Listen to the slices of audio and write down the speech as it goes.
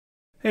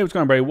Hey, what's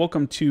going on, everybody?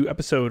 Welcome to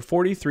episode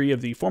 43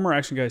 of the Former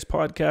Action Guys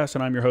podcast,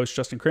 and I'm your host,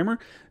 Justin Kramer.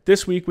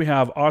 This week we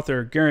have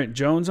author Geraint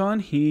Jones on.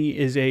 He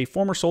is a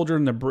former soldier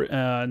in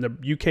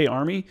the UK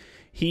Army.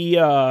 He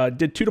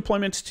did 2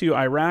 deployments to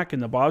Iraq in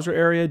the Basra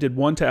area, did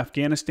 1 to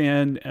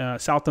Afghanistan,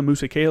 south of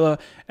Musa Qala,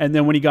 and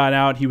then when he got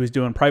out, he was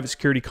doing private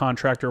security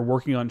contractor,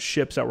 working on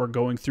ships that were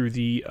going through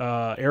the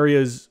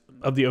areas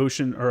of the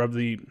ocean, or of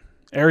the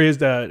areas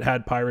that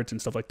had pirates and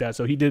stuff like that.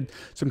 So he did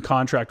some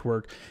contract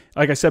work.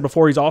 Like I said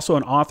before, he's also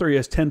an author. He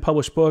has 10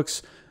 published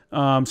books,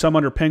 some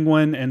under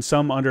Penguin and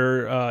some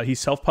under, he's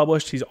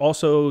self-published. He's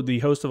also the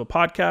host of a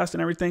podcast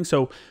and everything.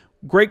 So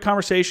great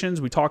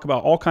conversations. We talk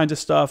about all kinds of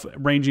stuff,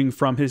 ranging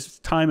from his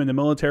time in the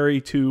military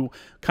to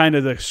kind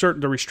of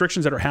the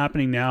restrictions that are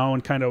happening now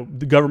and kind of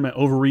the government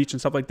overreach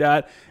and stuff like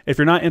that. If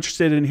you're not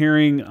interested in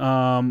hearing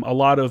a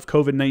lot of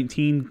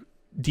COVID-19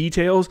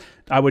 details,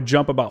 I would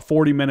jump about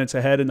 40 minutes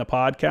ahead in the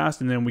podcast,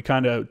 and then we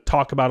kind of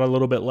talk about it a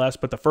little bit less.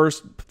 But the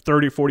first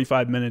 30 or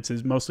 45 minutes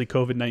is mostly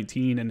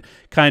COVID-19 and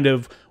kind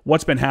of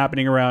what's been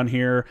happening around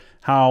here,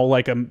 how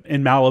like in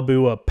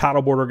Malibu, a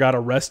paddleboarder got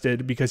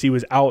arrested because he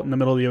was out in the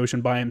middle of the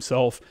ocean by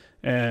himself,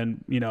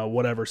 and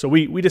whatever. So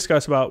we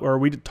discuss about, or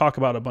we talk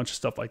about a bunch of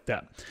stuff like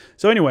that.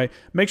 So anyway,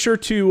 make sure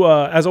to,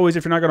 as always,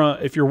 if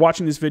you're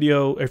watching this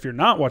video, if you're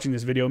not watching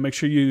this video, make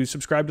sure you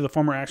subscribe to the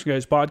Former Action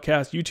Guys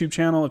podcast YouTube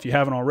channel if you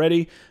haven't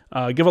already.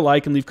 Give a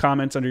like and leave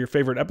comments under your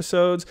favorite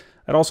episodes.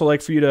 I'd also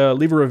like for you to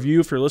leave a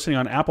review if you're listening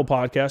on Apple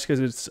Podcasts, because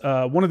it's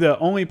one of the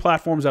only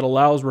platforms that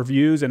allows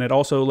reviews, and it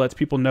also lets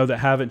people know that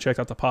haven't checked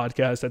out the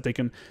podcast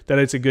that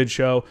it's a good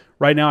show.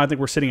 Right now, I think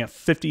we're sitting at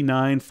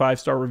 59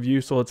 5-star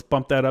reviews, so let's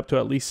bump that up to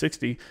at least 60.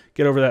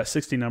 Get over that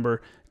 60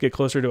 number, get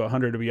closer to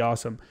 100 to be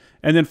awesome.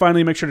 And then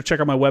finally, make sure to check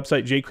out my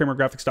website,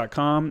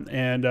 jkramergraphics.com,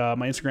 and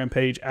my Instagram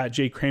page at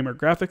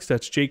jkramergraphics.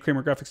 That's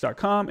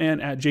jkramergraphics.com and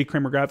at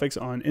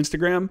jkramergraphics on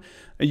Instagram.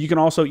 And you can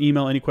also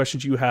email any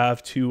questions you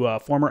have to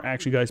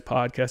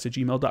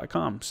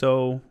formeractionguyspodcast@gmail.com.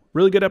 So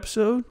really good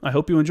episode. I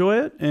hope you enjoy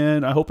it,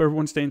 and I hope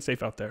everyone's staying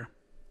safe out there.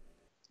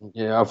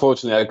 Yeah,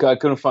 unfortunately, I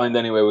couldn't find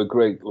anywhere with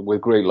great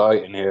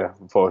light in here,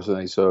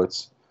 unfortunately. So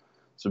it's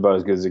about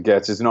as good as it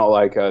gets. It's not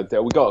like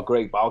we got a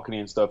great balcony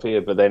and stuff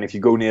here, but then if you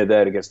go near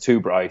there, it gets too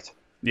bright.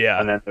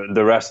 Yeah, and then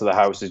the rest of the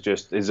house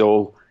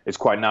it's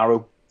quite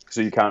narrow,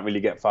 so you can't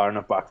really get far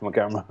enough back from the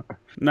camera.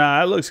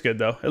 Nah, it looks good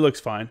though. It looks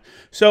fine.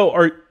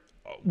 So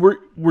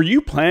were you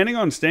planning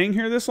on staying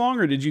here this long,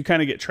 or did you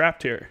kind of get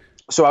trapped here?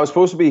 So I was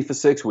supposed to be for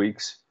 6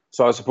 weeks.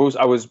 So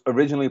I was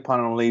originally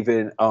planning on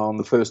leaving on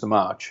the 1st of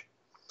March.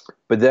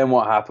 But then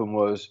what happened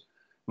was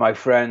my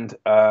friend,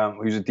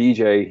 who's a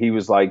DJ, he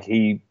was like,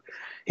 he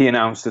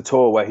announced a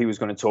tour where he was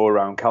going to tour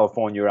around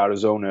California,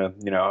 Arizona,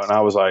 and I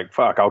was like,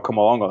 fuck, I'll come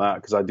along on that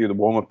because I do the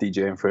warm-up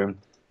DJing for him.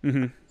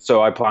 Mm-hmm.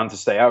 So I planned to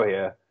stay out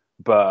here,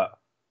 but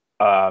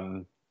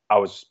I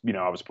was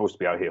supposed to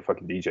be out here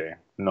fucking DJing,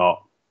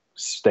 not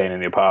staying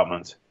in the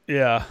apartment.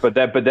 Yeah. But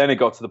then it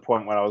got to the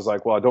point where I was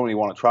like, well, I don't really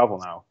want to travel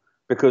now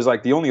because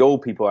like the only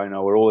old people I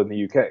know are all in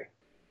the UK.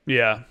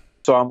 Yeah.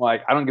 So I'm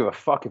like, I don't give a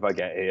fuck if I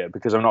get here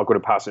because I'm not going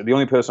to pass it. The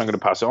only person I'm going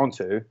to pass it on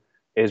to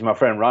is my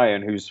friend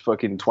Ryan, who's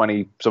fucking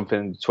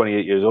 20-something,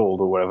 28 years old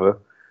or whatever.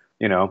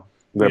 I'm going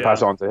to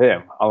pass it on to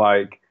him.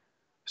 But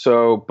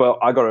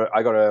I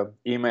got a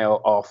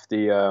email off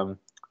the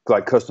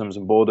like customs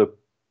and border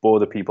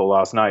people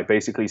last night,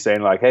 basically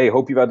saying like, hey,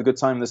 hope you've had a good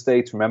time in the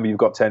States. Remember, you've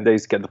got 10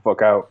 days to get the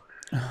fuck out.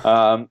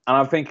 And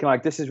I'm thinking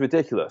like, this is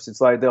ridiculous. It's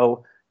like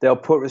they'll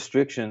put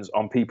restrictions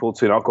on people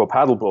to not go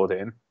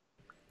paddleboarding.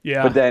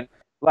 Yeah. But then,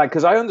 like,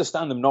 because I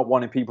understand them not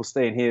wanting people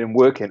staying here and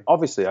working.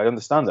 Obviously, I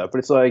understand that. But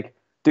it's like,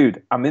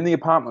 dude, I'm in the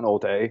apartment all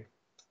day.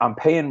 I'm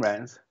paying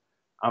rent.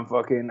 I'm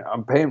fucking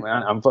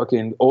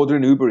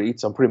ordering Uber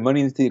Eats. I'm putting money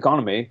into the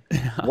economy.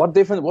 What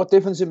difference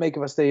does it make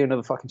if I stay here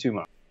another fucking 2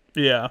 months?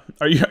 Yeah.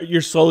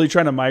 You're slowly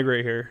trying to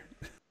migrate here.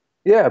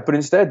 Yeah, but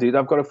instead, dude,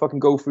 I've got to fucking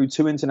go through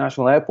 2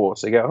 international airports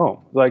to get home.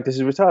 Like, this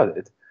is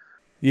retarded.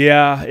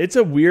 Yeah, it's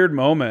a weird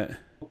moment.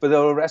 But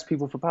they'll arrest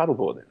people for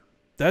paddleboarding.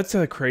 That's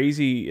a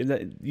crazy.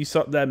 You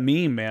saw that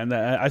meme, man.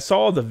 I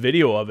saw the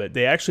video of it.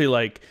 They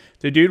actually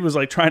the dude was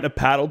like trying to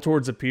paddle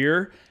towards a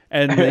pier,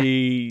 and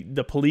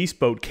the police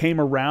boat came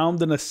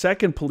around, and a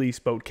second police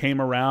boat came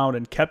around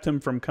and kept him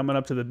from coming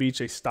up to the beach.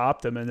 They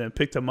stopped him and then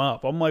picked him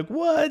up. I'm like,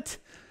 what?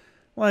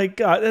 Like,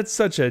 God, that's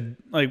such a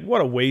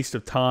what a waste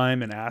of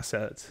time and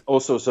assets.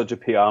 Also, such a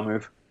PR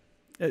move.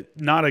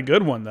 Not a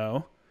good one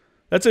though.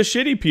 That's a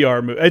shitty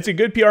PR move. It's a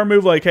good PR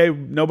move. Like, hey,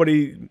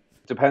 nobody.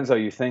 Depends how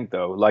you think,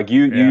 though. Like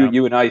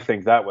you and I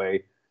think that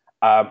way.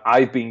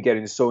 I've been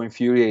getting so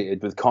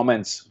infuriated with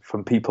comments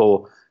from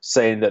people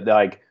saying that,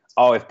 like,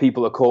 oh, if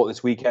people are caught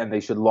this weekend,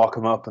 they should lock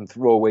them up and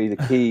throw away the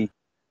key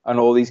and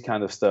all these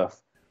kind of stuff.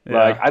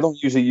 Yeah. Like, I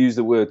don't usually use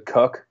the word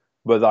cuck,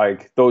 but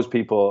like those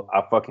people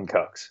are fucking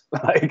cucks.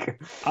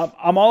 Like,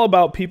 I'm all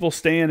about people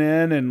staying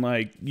in and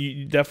like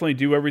you definitely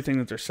do everything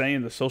that they're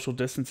saying, the social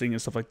distancing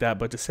and stuff like that.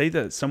 But to say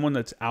that someone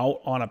that's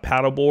out on a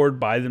paddleboard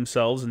by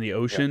themselves in the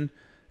ocean. Yeah.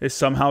 Is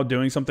somehow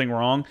doing something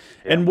wrong.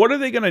 Yeah. And what are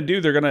they going to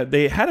do?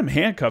 They had him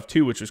handcuffed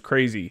too, which was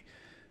crazy.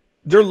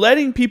 they're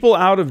letting people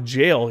out of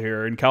jail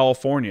here in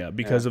California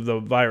because of the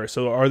virus.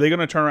 So are they going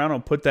to turn around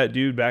and put that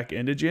dude back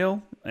into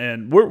jail?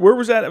 And where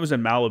was that? It was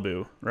in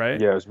Malibu, right?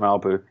 Yeah, it was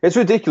Malibu. It's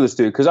ridiculous,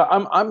 dude. Because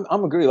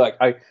I'm agree. Like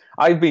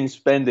I've been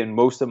spending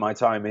most of my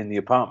time in the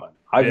apartment.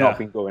 I've not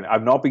been going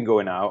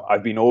out.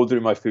 I've been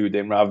ordering my food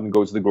in rather than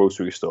go to the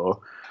grocery store.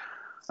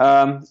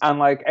 And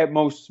like at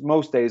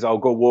most days, I'll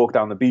go walk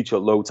down the beach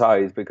at low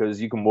tide because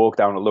you can walk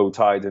down at low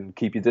tide and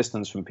keep your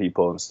distance from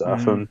people and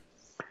stuff.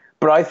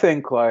 But I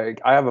think like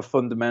I have a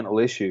fundamental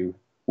issue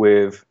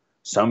with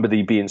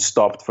somebody being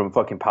stopped from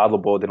fucking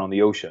paddleboarding on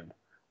the ocean.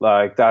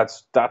 Like that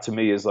to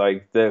me is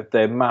like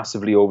they're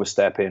massively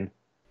overstepping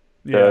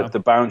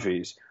the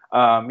boundaries.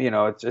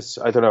 It's just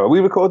I don't know. Are we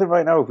recording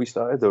right now? Have we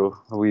started or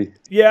are we?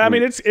 Yeah, I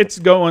mean it's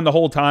going the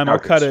whole time. I'll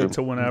cut it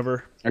to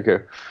whenever. Okay.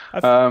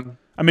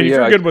 I mean, if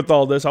you're good with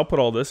all this, I'll put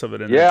all this of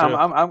it in. Yeah, there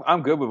too.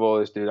 I'm good with all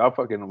this, dude. I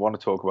fucking want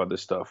to talk about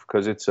this stuff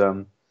because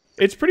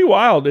it's pretty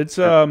wild. It's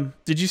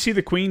did you see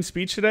the Queen's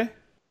speech today?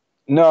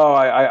 No,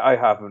 I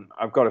haven't.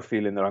 I've got a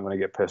feeling that I'm going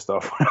to get pissed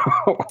off.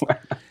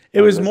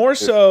 It was more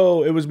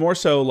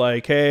so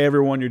like, hey,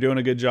 everyone, you're doing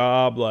a good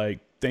job. Like,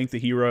 thank the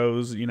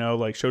heroes. You know,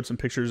 like showed some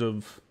pictures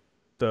of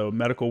the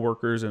medical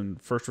workers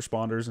and first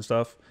responders and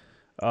stuff.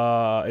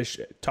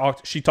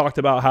 She talked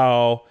about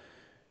how,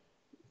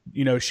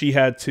 you know,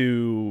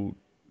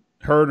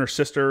 her and her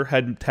sister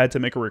had to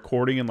make a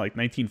recording in like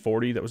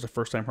 1940. That was the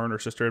first time her and her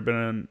sister had been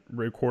in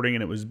recording,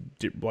 and it was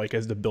like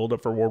as the build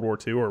up for World War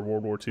II or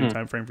World War II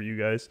time frame for you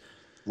guys.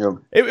 Yep.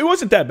 It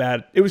wasn't that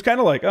bad. It was kind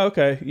of like, oh,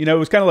 okay, you know, it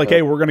was kind of like,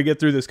 hey, we're gonna get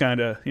through this,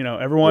 kind of, you know,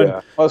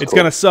 everyone. It's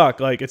gonna suck,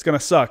 like it's gonna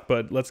suck,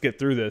 but let's get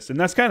through this. And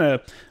that's kind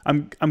of,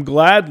 I'm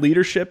glad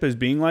leadership is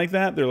being like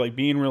that. They're like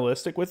being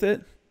realistic with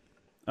it.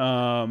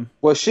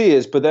 Well, she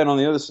is, but then on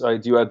the other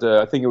side, you had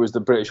I think it was the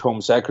British Home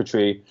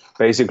Secretary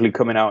basically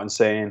coming out and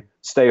saying,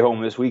 "Stay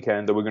home this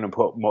weekend, or we're going to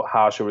put more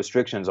harsher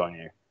restrictions on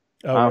you."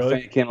 Oh, I'm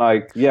really? thinking,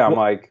 like, yeah, I'm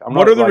like,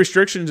 what are the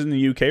restrictions in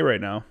the UK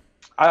right now?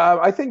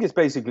 I think it's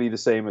basically the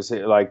same as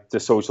like the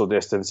social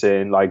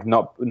distancing, like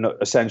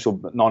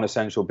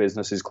non-essential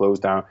businesses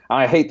closed down.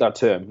 I hate that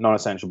term,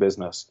 non-essential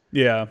business.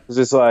 Yeah, because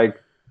it's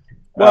like,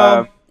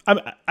 well,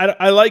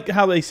 I like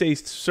how they say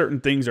certain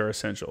things are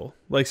essential.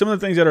 Like some of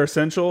the things that are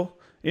essential.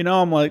 You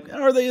know, I'm like,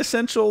 are they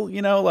essential?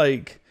 You know,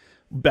 like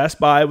Best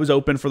Buy was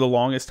open for the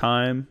longest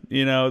time.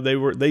 You know,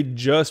 they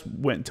just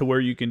went to where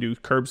you can do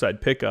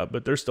curbside pickup,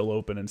 but they're still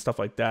open and stuff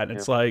like that. And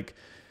it's like,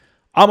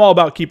 I'm all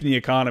about keeping the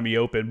economy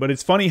open, but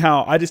it's funny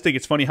how I just think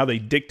it's funny how they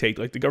dictate,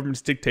 like the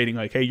government's dictating,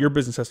 like, hey, your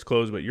business has to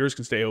close, but yours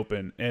can stay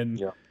open.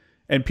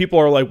 And people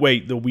are like,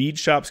 wait, the weed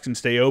shops can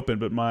stay open,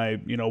 but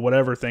my, you know,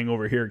 whatever thing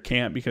over here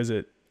can't because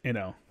it, you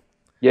know.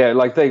 Yeah,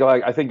 I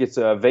think it's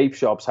vape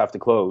shops have to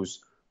close,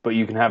 but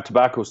you can have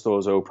tobacco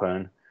stores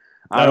open.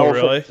 And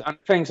really? And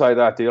things like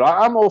that, dude.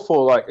 I'm all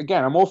for, like,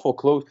 again, I'm all for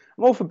close.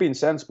 I'm all for being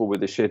sensible with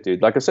this shit,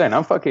 dude. Like I said,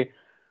 I'm fucking,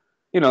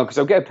 you know, because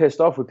I'll get pissed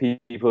off with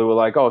people who are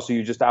like, oh, so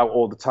you're just out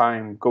all the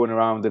time going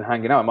around and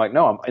hanging out. I'm like,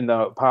 no, I'm in the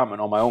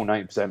apartment on my own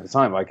 90% of the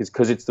time. Like, it's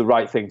because it's the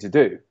right thing to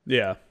do.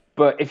 Yeah.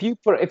 But if you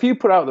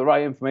put out the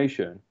right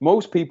information,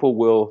 most people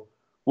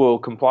will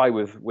comply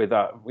with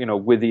that, you know,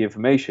 with the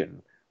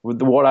information.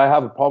 What I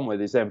have a problem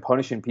with is then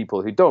punishing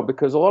people who don't,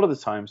 because a lot of the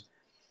times,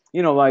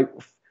 you know, like,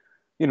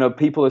 you know,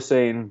 people are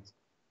saying,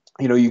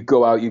 you know, you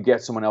go out, you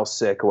get someone else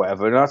sick or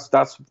whatever, and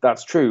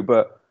that's true.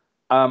 But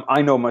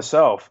I know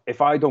myself,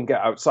 if I don't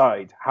get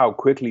outside, how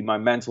quickly my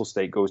mental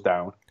state goes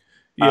down.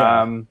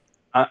 Yeah.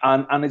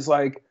 And it's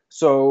like,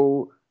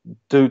 so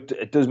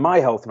does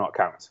my health not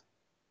count?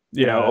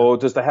 You know, or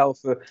does the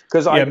health?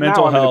 Because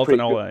mental health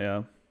and all that.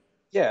 Yeah.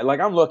 Yeah, like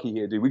I'm lucky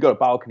here, dude. We got a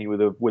balcony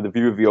with a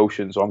view of the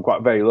ocean, so I'm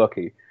quite very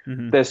lucky.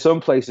 Mm-hmm. There's some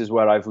places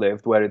where I've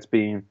lived where it's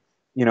been,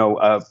 you know,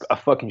 a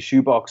fucking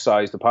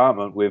shoebox-sized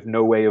apartment with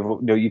no way of, you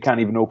know, you can't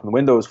even open the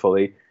windows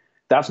fully.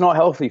 That's not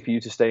healthy for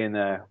you to stay in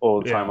there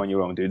all the time on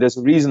your own, dude. There's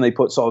a reason they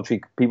put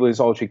people in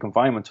solitary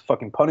confinement to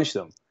fucking punish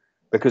them,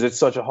 because it's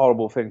such a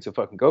horrible thing to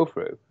fucking go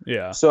through.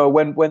 Yeah. So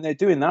when they're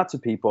doing that to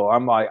people,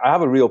 I'm like, I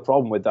have a real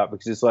problem with that,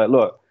 because it's like,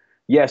 look,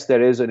 yes,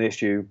 there is an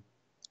issue,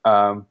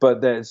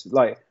 but there's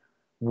like,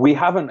 we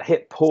haven't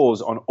hit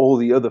pause on all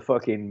the other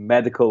fucking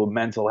medical,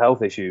 mental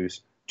health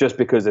issues just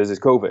because there's this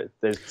COVID.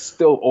 There's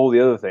still all the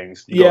other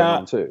things going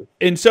on too.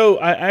 And so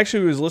I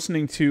actually was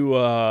listening to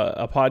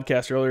a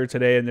podcast earlier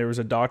today, and there was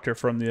a doctor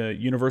from the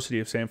University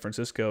of San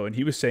Francisco, and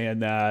he was saying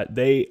that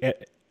they,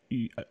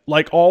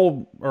 like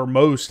all or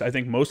most, I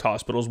think most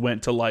hospitals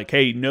went to like,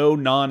 hey, no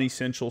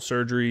non-essential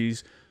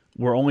surgeries.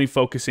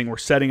 We're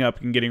setting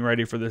up and getting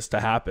ready for this to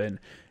happen.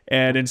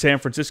 And in San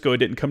Francisco, it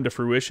didn't come to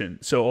fruition.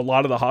 So a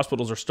lot of the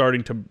hospitals are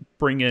starting to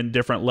bring in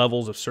different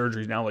levels of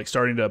surgeries now, like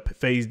starting to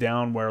phase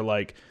down where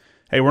like,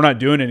 hey, we're not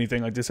doing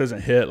anything, like this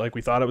hasn't hit like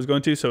we thought it was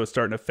going to, so it's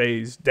starting to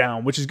phase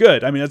down, which is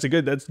good. I mean,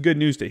 that's good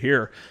news to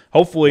hear.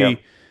 Hopefully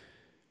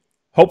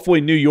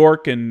New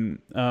York and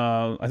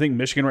I think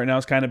Michigan right now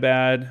is kind of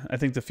bad. I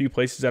think the few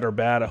places that are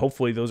bad,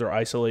 hopefully those are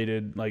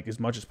isolated like as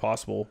much as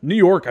possible. New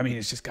York, I mean,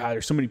 it's just, God,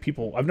 there's so many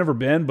people. I've never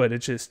been, but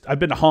it's just, I've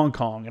been to Hong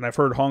Kong, and I've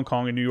heard Hong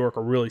Kong and New York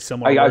are really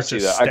similar. I could see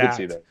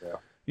that. Yeah.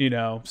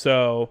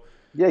 So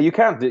Yeah, you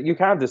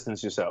can't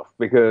distance yourself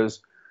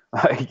because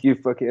like you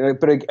fucking.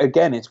 But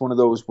again, it's one of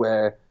those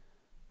where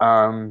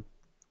um,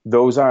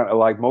 those aren't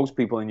like most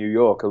people in New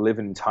York are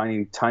living in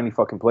tiny, tiny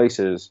fucking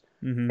places.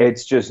 mhm.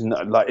 It's just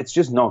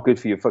not good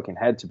for your fucking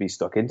head to be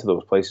stuck into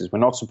those places. We're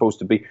not supposed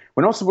to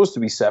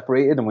be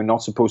separated, and we're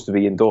not supposed to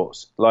be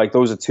indoors. Like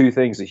those are two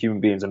things that human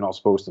beings are not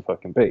supposed to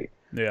fucking be.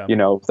 Yeah.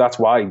 That's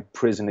why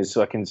prison is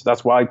fucking.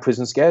 That's why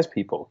prison scares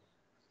people.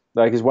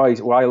 Like, is why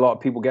a lot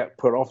of people get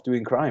put off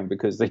doing crime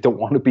because they don't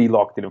want to be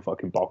locked in a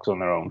fucking box on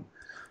their own.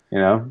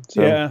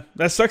 So Yeah,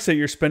 that sucks that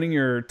you're spending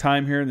your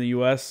time here in the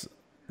U.S.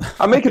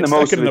 I'm making the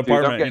most of in it, an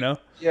dude. apartment,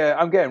 Yeah,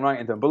 I'm getting right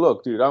into them. But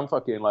look, dude, I'm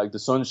fucking like the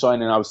sun's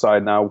shining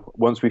outside now.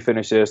 Once we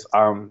finish this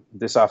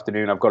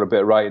afternoon, I've got a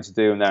bit of writing to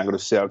do, and then I'm going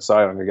to sit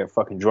outside. I'm going to get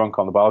fucking drunk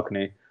on the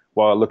balcony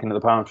while looking at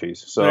the palm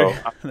trees. So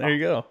there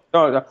you go.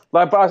 No,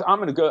 like, but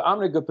I'm in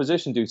a good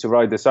position, dude, to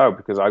ride this out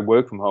because I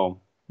work from home.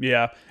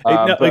 Yeah,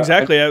 no,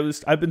 exactly.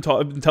 I've been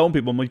telling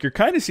people, I'm like, you're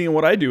kind of seeing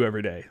what I do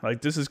every day.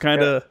 Like this is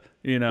kind of,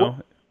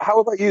 Well,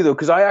 how about you though?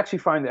 Because I'm actually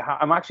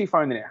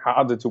finding it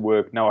harder to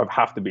work now. I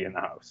have to be in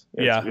the house.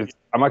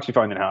 I'm actually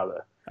finding it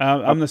harder.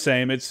 I'm the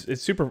same.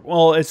 It's super.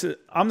 Well,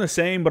 I'm the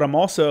same, but I'm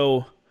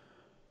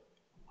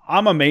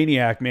a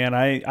maniac, man.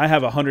 I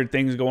have 100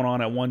 things going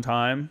on at one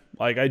time.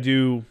 Like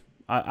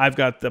I've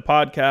got the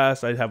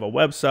podcast. I have a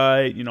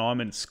website. I'm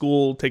in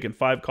school taking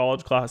 5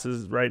 college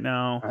classes right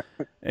now.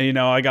 And,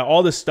 I got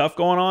all this stuff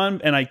going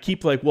on. And I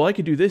keep like, well, I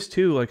could do this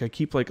too. Like I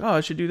keep like, oh,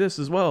 I should do this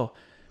as well.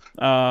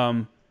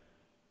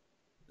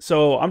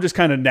 So I'm just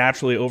kind of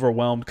naturally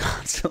overwhelmed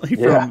constantly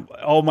from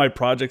all my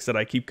projects that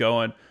I keep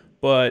going.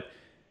 But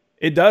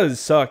it does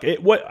suck.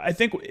 I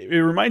think it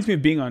reminds me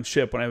of being on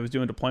ship when I was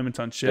doing deployments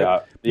on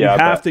ship.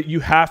 Yeah. You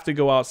have to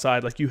go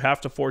outside. Like you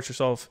have to force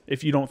yourself.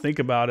 If you don't think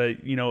about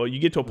it, you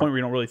get to a point where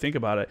you don't really think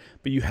about it,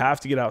 but you have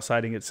to get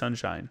outside and get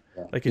sunshine.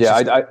 Like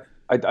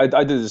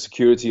I did the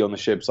security on the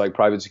ships, like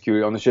private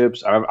security on the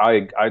ships.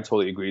 I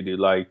totally agree, dude.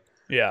 Like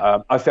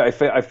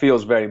I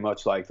feels very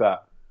much like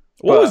that.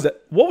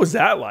 What was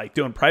that like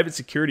doing private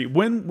security?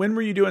 When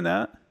were you doing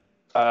that?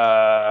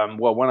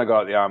 Well, when I got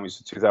out of the army was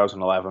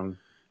 2011.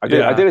 I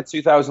did it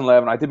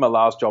 2011. I did my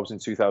last jobs in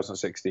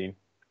 2016.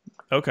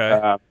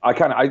 Okay.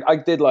 I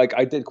did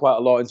quite a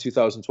lot in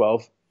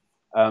 2012,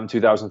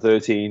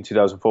 2013,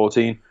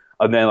 2014,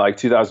 and then like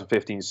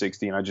 2015,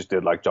 16. I just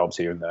did like jobs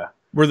here and there.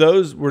 Were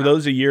those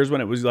the years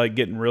when it was like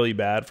getting really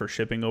bad for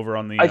shipping over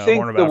on the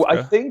Horn of Africa?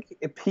 I think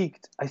it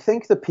peaked. I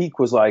think the peak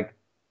was like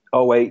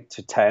 08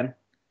 to 10.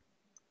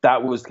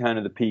 That was kind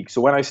of the peak. So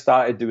when I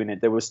started doing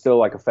it, there was still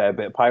like a fair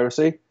bit of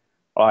piracy.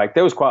 Like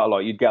there was quite a lot.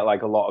 You'd get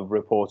like a lot of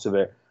reports of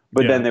it.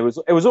 But then it was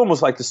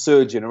almost like the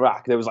surge in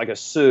Iraq. There was like a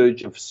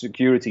surge of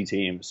security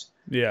teams.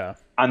 Yeah.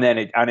 And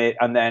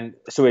then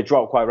so it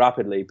dropped quite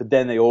rapidly. But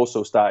then they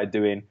also started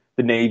doing,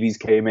 the navies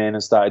came in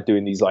and started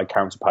doing these like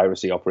counter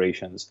piracy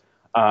operations.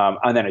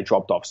 And then it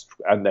dropped off.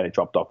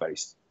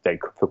 very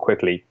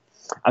quickly.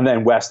 And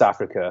then West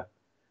Africa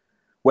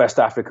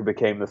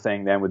became the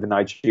thing then with the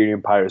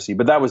Nigerian piracy.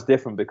 But that was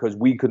different because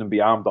we couldn't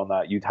be armed on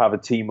that. You'd have a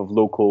team of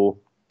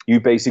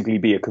you'd basically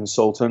be a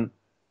consultant,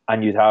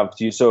 and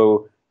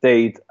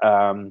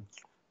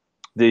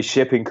the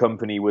shipping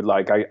company would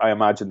I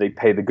imagine they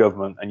pay the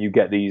government, and you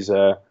get these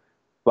I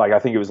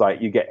think it was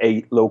like you get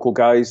 8 local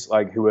guys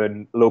who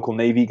are local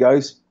Navy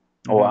guys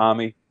or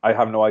Army. I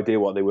have no idea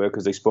what they were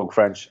because they spoke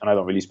French, and I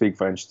don't really speak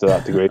French to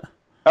that degree.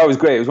 That was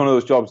great. It was one of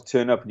those jobs to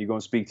turn up and you go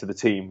and speak to the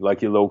team,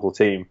 like your local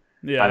team,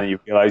 and then you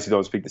realize you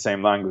don't speak the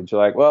same language.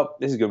 You're like, well,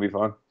 this is gonna be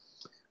fun.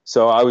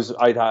 So I would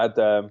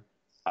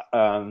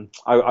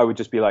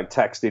just be like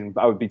texting.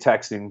 I would be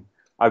texting.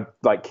 I'd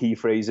like key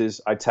phrases.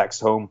 I'd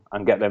text home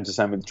and get them to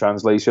send me the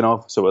translation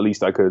of, so at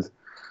least I could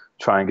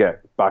try and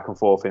get back and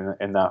forth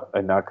in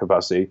that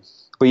capacity.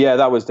 But yeah,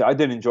 I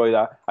did enjoy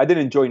that. I did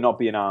enjoy not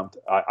being armed.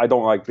 I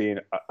don't like being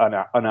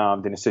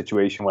unarmed in a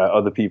situation where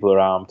other people are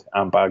armed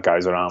and bad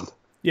guys are armed.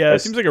 Yeah, it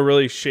seems like a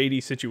really shady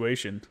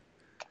situation.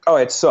 Oh,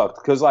 it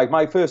sucked because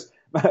my first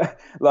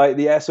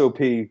the SOP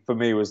for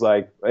me was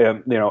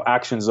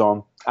actions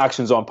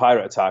on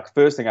pirate attack.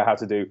 First thing I had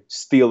to do,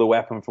 steal the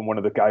weapon from one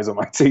of the guys on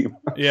my team.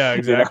 Yeah,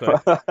 exactly.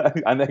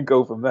 And then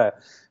go from there.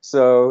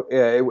 So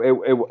yeah,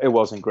 it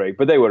wasn't great,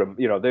 but they were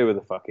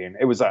the fucking.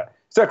 It's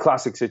a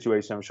classic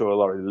situation. I'm sure a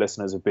lot of the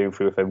listeners have been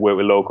through if they've worked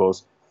with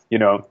locals.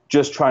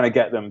 Just trying to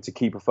get them to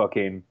keep a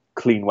fucking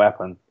clean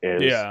weapon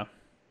is. Yeah.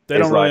 They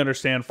don't really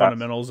understand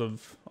fundamentals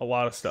of a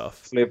lot of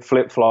stuff.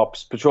 Flip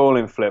flops,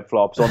 patrolling flip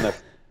flops on their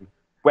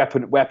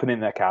weapon in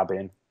their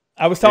cabin.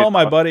 I was telling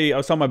my buddy, I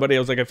was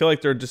like, I feel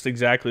like they're just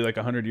exactly like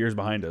 100 years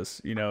behind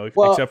us,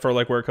 except for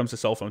like where it comes to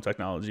cell phone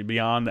technology.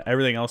 Beyond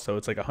everything else, though,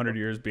 it's like 100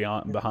 years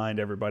behind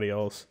everybody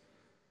else.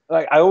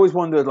 I always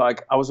wondered,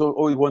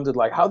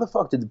 how the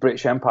fuck did the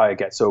British Empire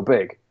get so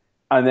big?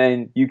 And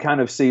then you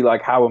kind of see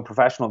how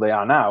unprofessional they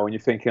are now, and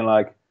you're thinking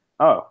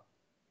oh,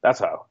 that's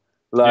how.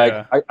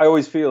 I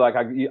always feel like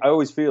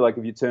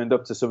if you turned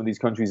up to some of these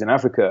countries in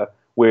Africa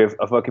with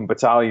a fucking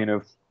battalion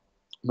of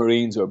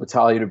Marines or a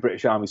battalion of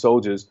British Army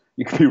soldiers,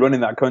 you could be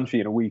running that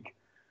country in a week.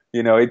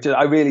 You know,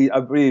 I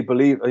really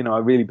believe, I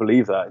really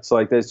believe that. It's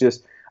like there's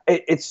just,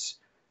 it's.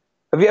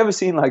 Have you ever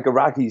seen like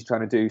Iraqis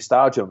trying to do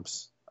star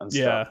jumps and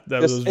stuff? Yeah,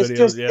 those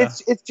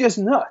videos. It's just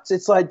nuts.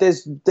 It's like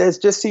there's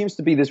just seems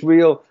to be this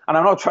real, and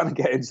I'm not trying to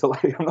get into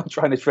like, I'm not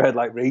trying to tread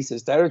like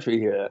racist territory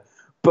here,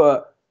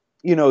 but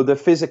you know, the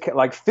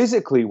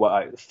physically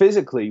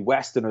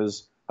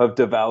Westerners have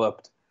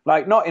developed.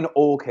 Like, not in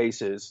all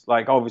cases.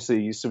 Like,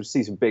 obviously, you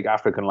see some big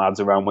African lads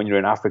around when you're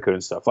in Africa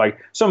and stuff. Like,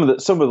 some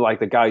of like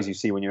the guys you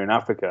see when you're in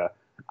Africa,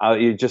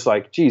 you're just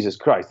like, Jesus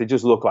Christ, they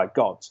just look like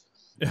gods.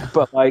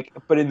 But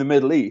in the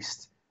Middle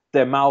East,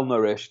 they're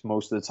malnourished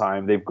most of the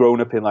time. They've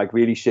grown up in like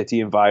really shitty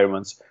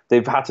environments.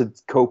 They've had to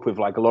cope with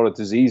like a lot of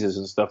diseases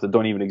and stuff that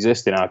don't even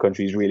exist in our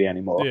countries really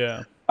anymore.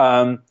 Yeah.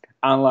 And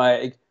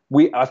like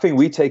I think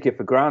we take it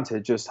for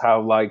granted just how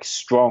like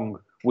strong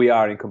we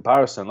are in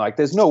comparison. Like,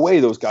 there's no way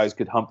those guys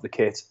could hump the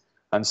kit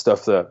and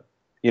stuff that,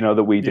 you know,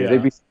 that we do. Yeah.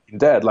 They'd be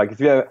dead. Like,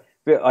 if you ever,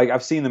 like,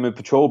 I've seen them in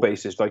patrol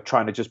bases, like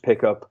trying to just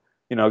pick up,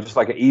 you know, just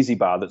like an easy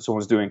bar that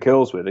someone's doing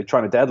kills with. They're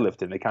trying to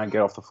deadlift it. They can't get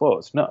off the floor.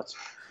 It's nuts.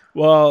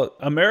 Well,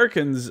 I'm not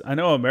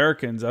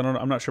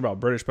sure about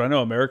British, but I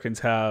know Americans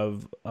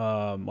have,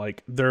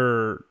 like,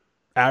 their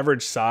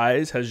average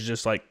size has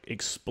just like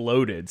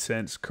exploded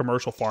since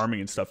commercial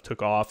farming and stuff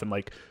took off, and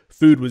like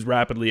food was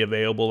rapidly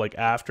available, like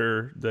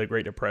after the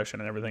Great Depression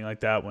and everything like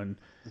that, when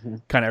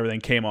kind of everything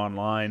came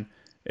online.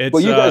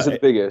 Well, you guys are the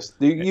biggest.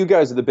 You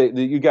guys are the big.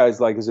 You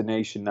guys, like, as a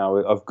nation now,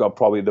 have got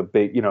probably the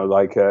big, you know,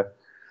 like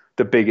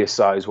the biggest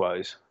size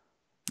wise.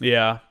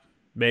 Yeah,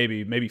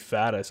 maybe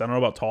fattest. I don't know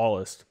about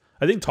tallest.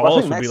 I think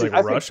tallest would be like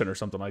a Russian or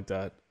something like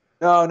that.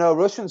 No,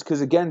 Russians, because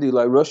again, dude,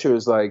 like, Russia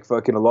is like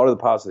fucking a lot of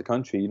the parts of the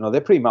country, you know,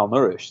 they're pretty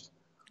malnourished.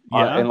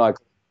 Yeah. In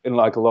a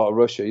lot of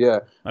Russia, yeah.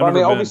 But I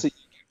mean, obviously,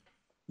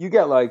 you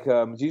get like,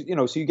 you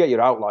know, so you get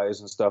your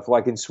outliers and stuff.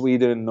 Like in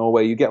Sweden and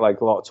Norway, you get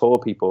like a lot of tall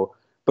people.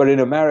 But in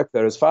America,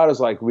 as far as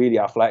like really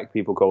athletic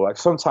people go, like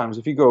sometimes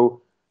if you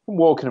go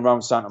walking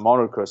around Santa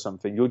Monica or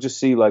something, you'll just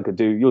see like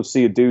you'll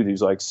see a dude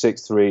who's like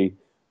 6'3",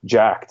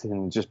 jacked,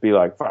 and just be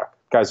like, fuck,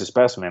 guy's a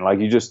specimen. Like,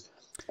 you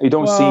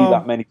don't see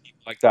that many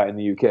people like that in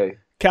the UK.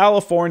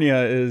 California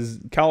is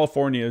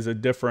a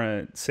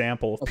different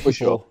sample of people. For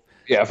sure.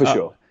 Yeah, for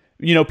sure.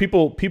 You know,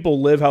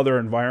 people live how their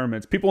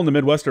environments. People in the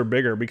Midwest are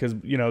bigger because,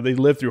 you know, they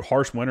live through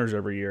harsh winters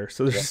every year.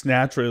 So there's just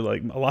naturally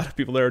like a lot of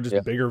people there are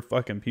just bigger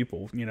fucking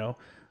people, you know.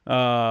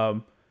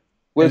 And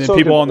then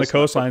people on the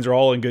coastlines are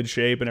all in good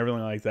shape and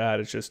everything like that.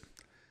 It's just,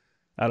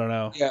 I don't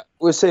know. Yeah,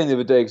 we were saying the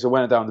other day, because I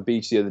went down the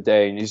beach the other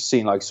day, and you've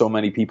seen like so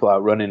many people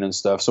out running and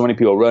stuff. So many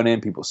people running,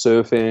 people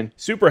surfing.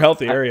 Super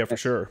healthy area for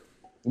sure.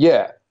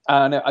 Yeah.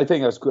 And I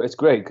think it's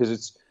great because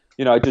it's,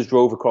 you know, I just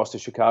drove across to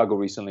Chicago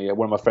recently.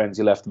 One of my friends,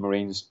 he left the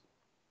Marines,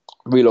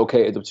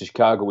 relocated up to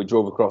Chicago. We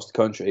drove across the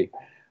country,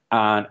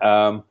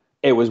 and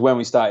it was when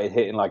we started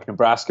hitting like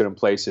Nebraska and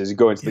places,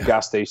 going to the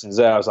gas stations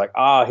there. I was like,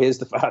 here's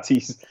the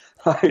fatties.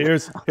 Like,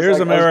 here's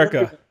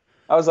America.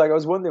 I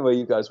was wondering where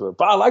you guys were,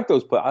 but I like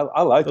those.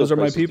 I like those. Those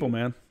are my people,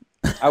 man.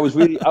 I was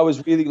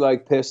really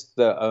like pissed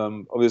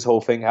that this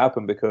whole thing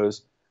happened,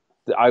 because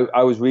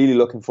I was really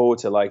looking forward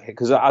to, like,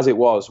 because as it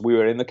was, we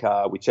were in the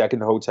car, we check in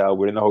the hotel,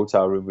 we're in the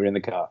hotel room, we're in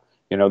the car.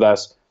 You know,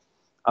 that's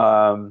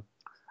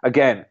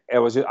again, I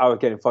was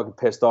getting fucking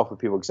pissed off with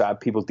people because I had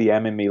people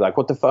DMing me like,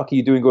 "What the fuck are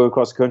you doing going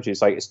across the country?"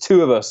 It's like, it's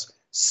two of us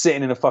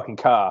sitting in a fucking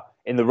car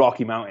in the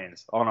Rocky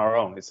Mountains on our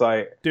own. It's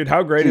like, dude,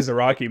 how great is the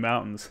Rocky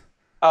Mountains?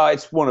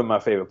 It's one of my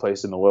favorite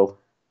places in the world.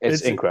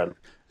 It's incredible.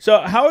 So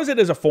how is it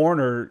as a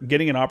foreigner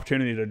getting an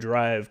opportunity to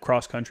drive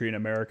cross country in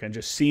America and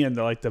just seeing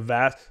the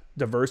vast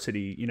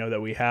diversity, you know,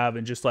 that we have,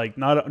 and just like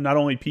not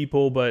only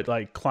people but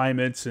like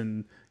climates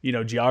and, you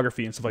know,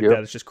 geography and stuff like that?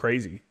 It's just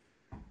crazy.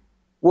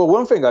 Well,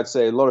 one thing I'd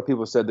say, a lot of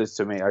people said this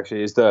to me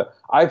actually, is that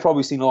I've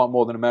probably seen a lot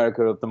more than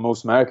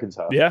most Americans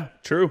have. Yeah,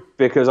 true.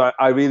 Because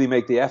I really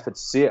make the effort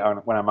to see it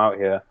when I'm out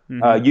here.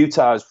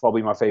 Utah is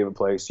probably my favorite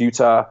place.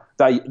 Utah,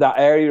 that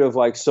area of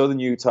like southern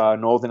Utah,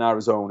 northern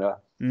Arizona,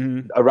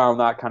 around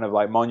that kind of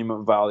like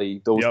Monument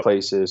Valley, those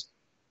places.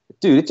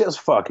 Dude, it just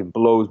fucking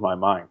blows my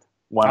mind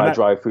when I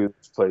drive through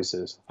those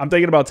places. I'm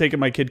thinking about taking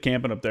my kid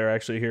camping up there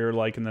actually here,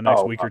 like in the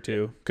next week or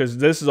two, because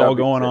this is all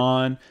going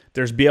on.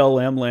 There's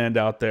BLM land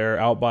out there,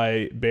 out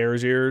by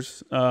Bears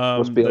Ears.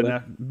 What's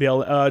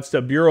BLM? It's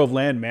the Bureau of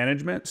Land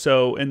Management.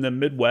 So in the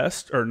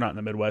Midwest, or not in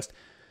the Midwest,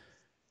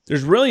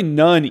 there's really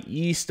none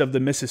east of the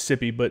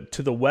Mississippi, but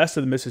to the west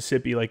of the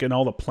Mississippi, like in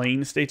all the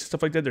plain states and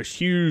stuff like that, there's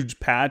huge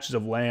patches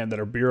of land that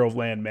are Bureau of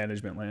Land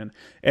Management land,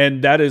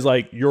 and that is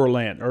like your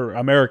land or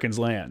Americans'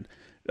 land.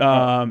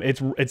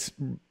 It's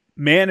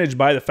managed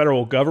by the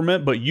federal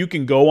government, but you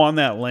can go on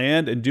that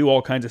land and do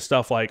all kinds of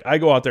stuff. Like I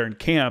go out there and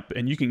camp,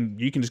 and you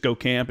can just go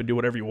camp and do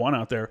whatever you want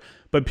out there.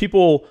 But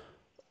people,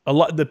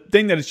 the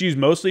thing that it's used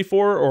mostly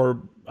for,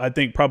 or I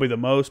think probably the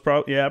most,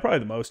 probably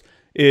the most,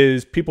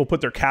 is people put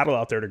their cattle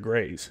out there to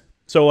graze.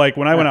 So like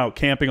when I went out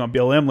camping on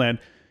BLM land,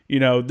 you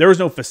know, there was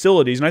no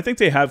facilities, and I think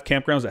they have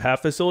campgrounds that have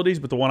facilities,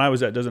 but the one I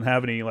was at doesn't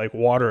have any like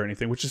water or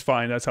anything, which is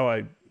fine. That's how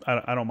I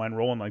don't mind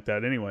rolling like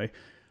that anyway.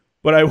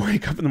 But I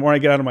wake up in the morning,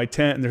 I get out of my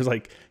tent, and there's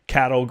like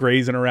cattle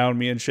grazing around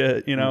me and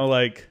shit, you know,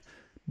 like,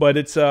 but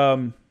it's,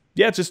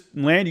 yeah, it's just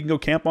land you can go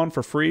camp on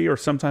for free, or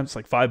sometimes it's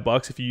like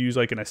 $5 if you use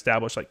like an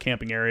established like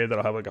camping area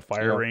that'll have like a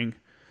fire ring.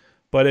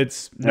 But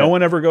it's no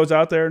one ever goes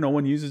out there, no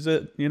one uses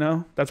it, you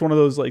know. That's one of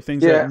those like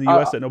things that in the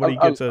US that nobody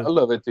gets. I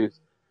love it, dude.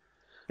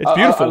 It's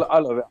beautiful. I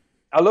love it.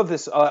 I love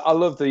this. I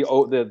love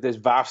this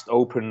vast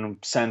open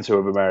center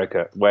of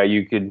America where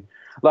you can,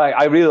 like,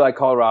 I really like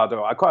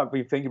Colorado. I quite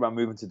been thinking about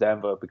moving to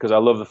Denver because I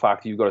love the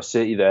fact that you've got a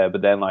city there,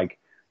 but then like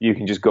you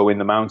can just go in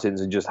the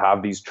mountains and just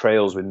have these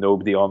trails with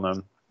nobody on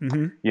them.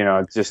 You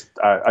know, just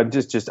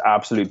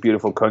absolute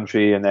beautiful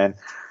country. And then,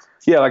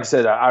 yeah, like I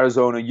said,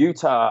 Arizona,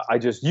 Utah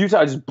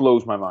just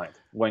blows my mind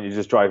when you're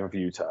just driving for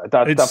Utah.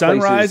 That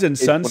sunrise and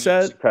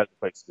sunset.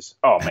 Places.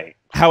 Oh, mate.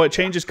 How it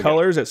changes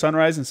colors at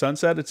sunrise and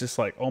sunset. It's just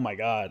like, oh my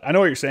God. I know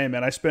what you're saying,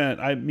 man.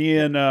 Me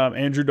and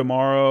Andrew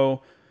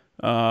DeMauro,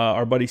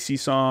 our buddy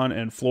Cison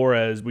and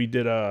Flores, we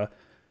did a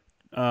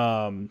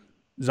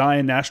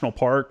Zion National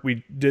Park.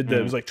 We did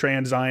it was like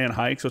Trans Zion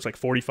hike, so it's like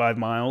 45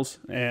 miles.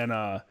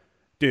 And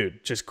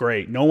dude, just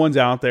great. No one's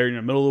out there. You're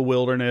in the middle of the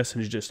wilderness,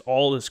 and it's just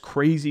all this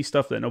crazy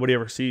stuff that nobody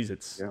ever sees.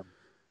 It's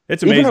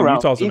amazing.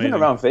 Utah's amazing. Even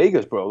around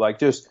Vegas, bro. Like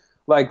just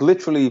like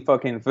literally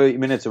fucking 30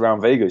 minutes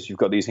around Vegas, you've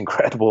got these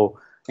incredible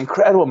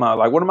amount.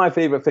 Like one of my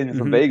favorite things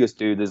from Vegas,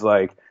 dude, is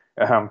like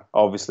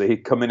obviously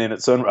coming in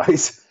at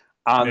sunrise.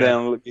 And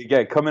then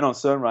again, coming on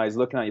sunrise,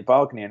 looking at your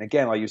balcony, and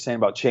again, like you're saying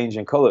about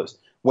changing colors,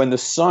 when the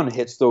sun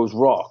hits those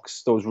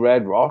rocks, those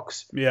red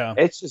rocks,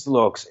 it just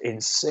looks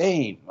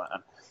insane, man.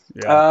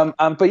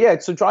 But yeah,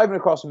 so driving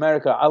across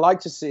America, I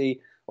like to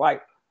see,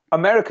 like,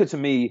 America to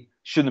me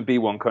shouldn't be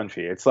one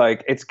country. It's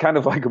like, it's kind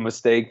of like a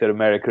mistake that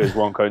America is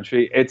one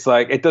country. It's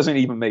like, it doesn't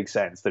even make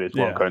sense that it's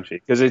one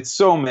country because it's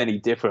so many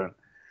different.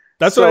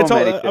 That's what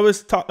I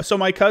told. So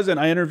my cousin,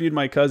 I interviewed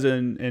my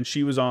cousin, and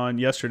she was on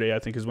yesterday, I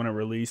think is when it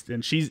released,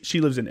 and she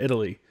lives in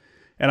Italy,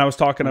 and I was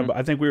talking about.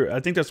 I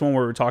think that's when we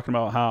were talking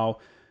about how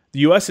the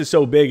U.S. is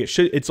so big.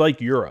 It's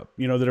like Europe.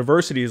 You know, the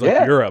diversity is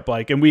like Europe.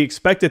 Like, and we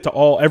expect it to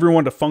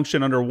everyone to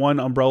function under one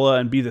umbrella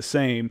and be the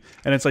same.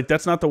 And it's like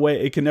that's not the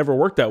way. It can never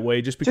work that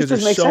way, just because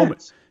there's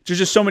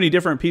just so many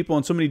different people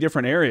in so many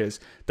different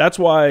areas. That's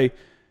why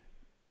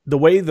the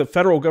way the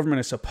federal government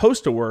is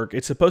supposed to work,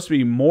 it's supposed to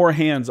be more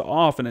hands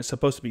off, and it's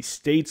supposed to be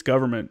states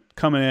government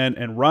coming in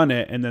and run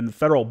it, and then the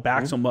federal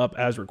backs them up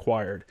as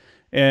required.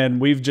 And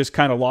we've just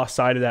kind of lost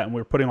sight of that, and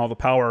we're putting all the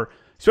power,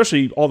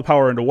 especially all the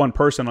power, into one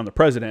person, on the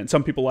president. And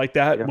some people like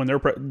that when their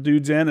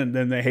dude's in, and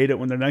then they hate it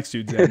when their next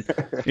dude's in.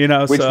 You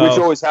know, which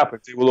always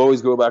happens. It will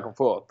always go back and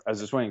forth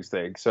as a swing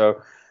thing.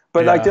 So,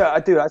 but like, I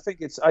think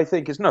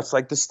it's nuts.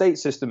 Like the state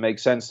system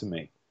makes sense to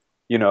me,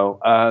 you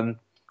know.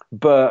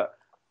 But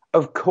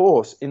of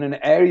course, in an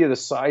area the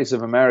size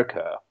of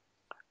America,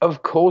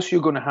 of course you're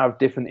going to have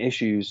different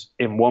issues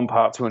in one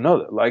part to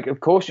another. Like,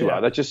 of course you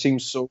are. That just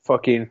seems so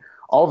fucking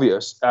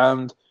obvious.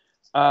 And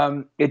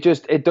it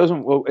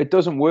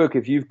doesn't work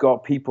if you've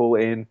got people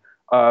in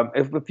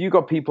if you've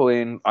got people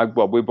in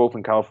well, we're both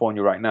in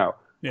California right now.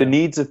 The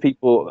needs of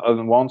people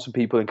and wants of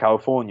people in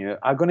California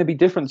are going to be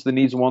different to the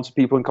needs and wants of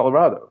people in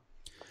Colorado.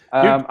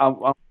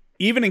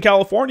 Even in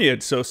California,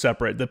 it's so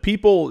separate. The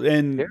people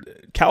in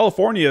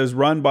California is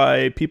run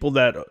by people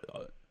that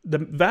the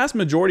vast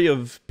majority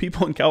of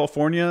people in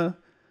California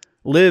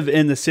live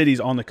in the cities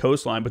on the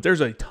coastline, but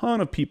there's a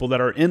ton of people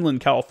that are inland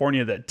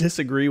California that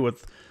disagree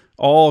with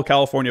all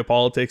California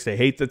politics. They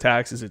hate the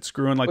taxes. It's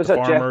screwing like the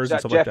farmers and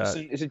stuff like that.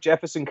 Is it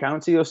Jefferson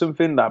County or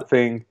something? That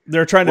thing.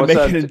 They're trying to make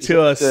it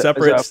into a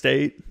separate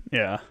state.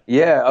 Yeah.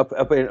 Yeah,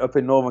 up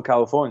in Northern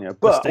California.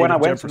 But when I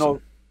went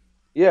to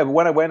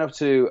when I went up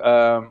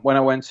to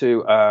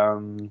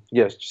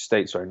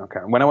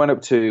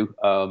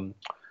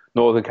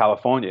Northern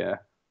California,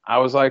 I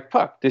was like,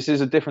 fuck, this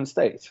is a different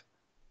state.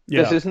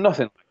 Yeah. This is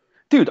nothing.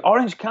 Dude,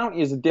 Orange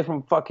County is a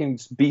different fucking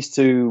beast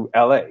to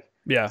LA.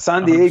 Yeah.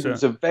 San Diego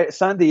is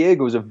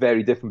a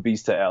very different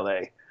beast to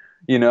LA.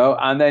 You know,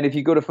 and then if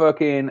you go to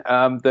fucking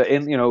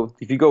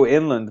if you go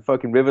inland,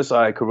 fucking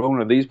Riverside,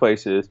 Corona, these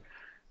places,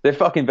 they're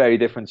fucking very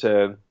different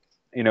to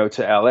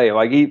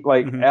LA.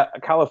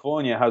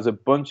 California has a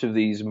bunch of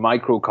these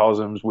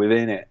microcosms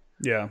within it.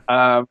 Yeah.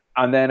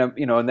 And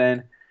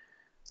then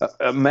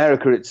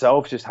America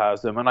itself just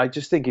has them. And I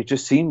just think it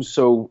just seems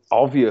so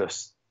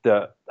obvious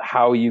that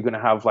how are you going to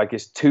have like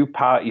this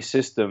two-party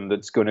system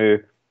that's going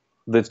to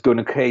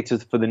cater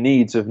for the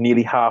needs of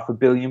nearly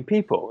 500 million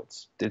people.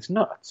 It's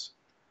nuts.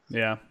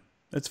 Yeah.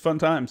 It's fun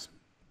times.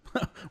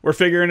 We're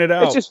figuring it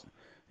out. It's just,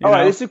 all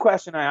right, this is a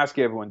question I ask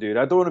everyone, dude.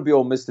 I don't want to be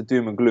all Mr.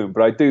 Doom and Gloom,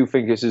 but I do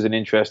think this is an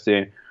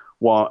interesting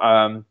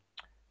one.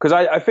 Because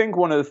I think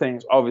one of the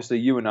things, obviously,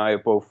 you and I are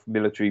both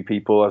military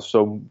people, as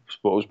so I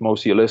suppose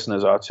most of your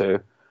listeners are too.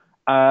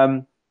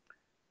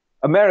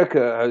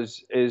 America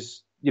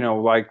is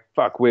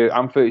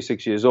I'm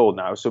 36 years old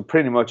now, so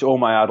pretty much all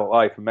my adult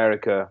life,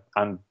 America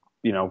and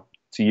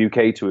to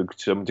UK to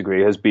some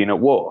degree has been at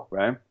war,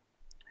 right?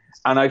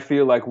 And I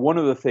feel like one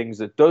of the things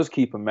that does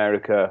keep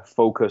America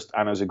focused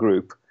and as a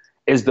group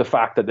is the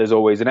fact that there's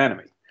always an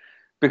enemy.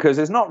 because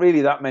there's not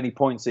really that many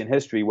points in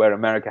history where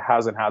America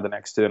hasn't had an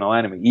external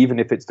enemy, even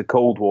if it's the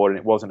Cold War and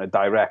it wasn't a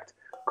direct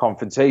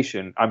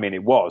confrontation. I mean,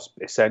 it was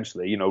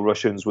essentially, you know,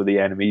 Russians were the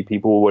enemy.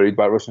 People were worried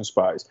about Russian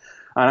spies.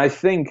 And I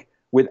think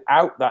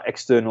without that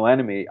external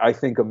enemy, I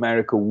think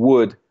America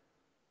would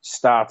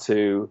start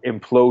to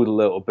implode a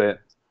little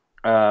bit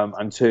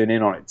and turn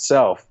in on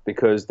itself,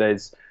 because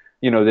there's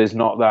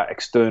not that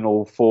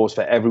external force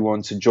for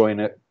everyone to join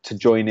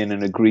in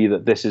and agree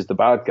that this is the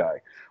bad guy.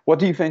 What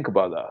do you think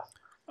about that?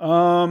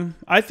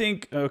 I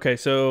think, okay,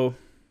 so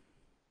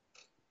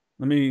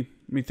let me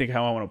think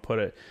how I want to put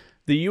it.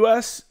 The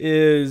U.S.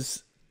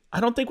 is, I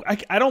don't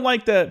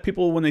like that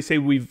people, when they say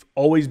we've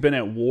always been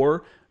at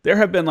war, there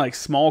have been like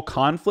small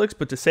conflicts,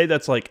 but to say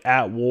that's like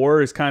at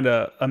war is kind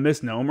of a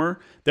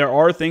misnomer. There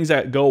are things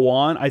that go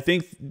on. I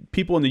think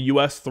people in the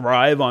U.S.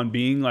 thrive on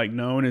being like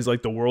known as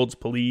like the world's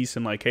police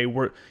and like, hey,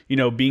 we're, you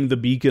know, being the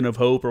beacon of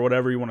hope or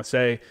whatever you want to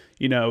say,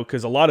 you know,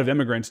 because a lot of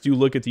immigrants do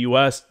look at the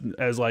U.S.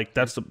 as like,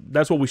 that's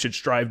what we should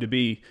strive to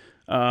be.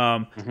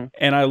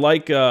 And I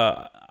like,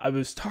 I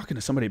was talking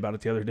to somebody about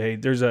it the other day.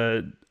 There's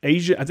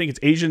I think it's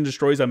Asian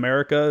Destroys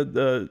America,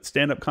 the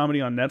stand-up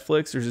comedy on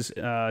Netflix. There's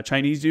this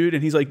Chinese dude,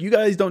 and he's like, you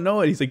guys don't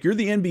know it. He's like, you're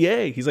the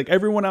NBA. He's like,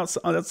 everyone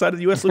outside of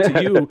the U.S. looks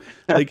at you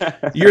like,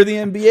 you're the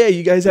NBA.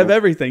 You guys have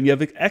everything. You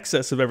have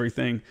excess of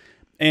everything.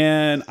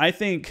 And I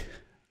think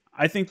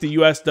the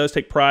U.S. does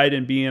take pride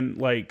in being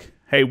like,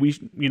 hey,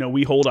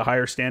 we hold a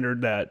higher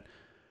standard that,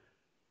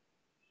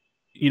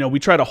 you know, we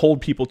try to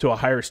hold people to a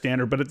higher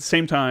standard. But at the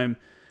same time,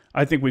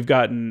 I think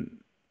the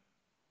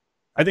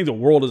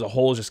world as a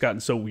whole has just gotten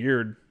so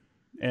weird,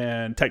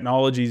 and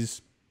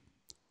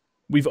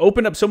we've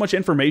opened up so much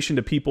information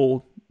to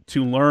people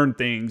to learn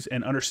things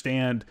and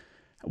understand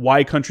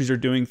why countries are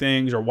doing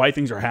things or why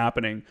things are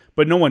happening,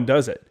 but no one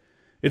does it.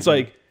 It's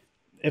like,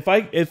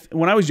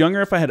 when I was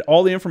younger, if I had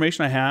all the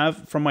information I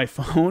have from my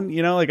phone,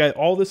 you know, like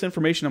all this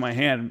information in my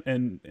hand,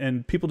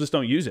 and people just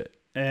don't use it.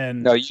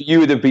 And no, you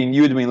would have been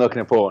looking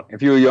at porn.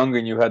 If you were younger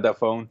and you had that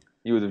phone,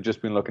 you would have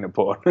just been looking at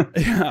porn.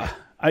 Yeah,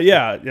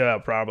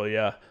 probably.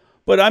 Yeah.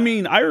 But I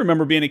mean, I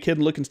remember being a kid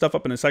and looking stuff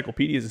up in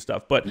encyclopedias and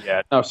stuff. But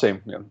yeah, no,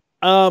 same. Yeah.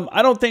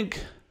 I don't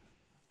think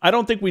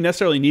we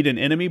necessarily need an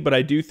enemy, but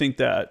I do think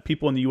that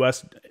people in the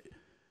U.S.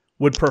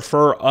 would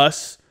prefer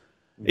us.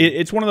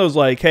 It's one of those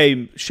like,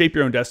 hey, shape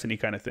your own destiny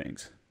kind of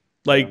things.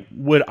 Like,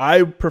 would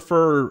I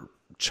prefer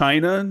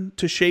China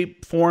to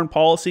shape foreign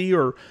policy,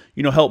 or,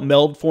 you know, help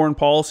meld foreign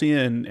policy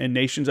and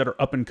nations that are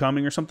up and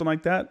coming or something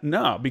like that?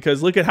 No,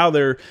 because look at how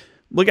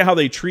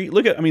they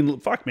treat. I mean,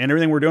 fuck, man,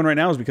 everything we're doing right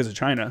now is because of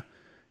China.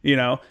 You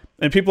know,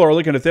 and people are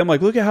looking at them like,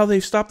 look at how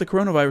they've stopped the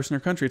coronavirus in their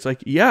country. It's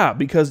like, yeah,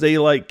 because they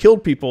like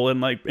killed people and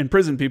like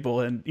imprisoned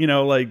people, and, you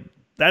know, like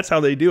that's how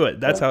they do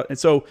it. That's how. And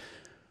so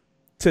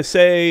to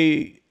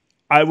say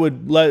I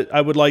would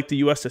like the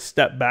U.S. to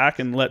step back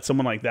and let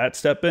someone like that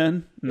step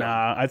in.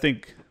 Nah, I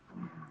think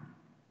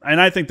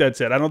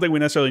that's it. I don't think we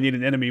necessarily need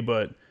an enemy,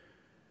 but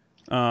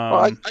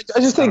well, I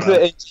just think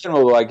that in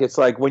general, like, it's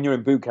like when you're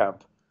in boot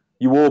camp,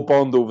 you all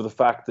bond over the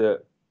fact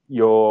that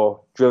your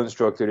drill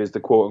instructor is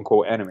the quote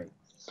unquote enemy.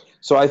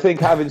 So I think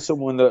having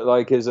someone that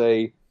like is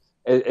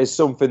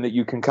something that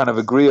you can kind of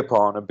agree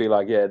upon and be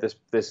like, yeah, this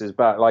is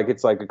bad. Like,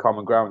 it's like a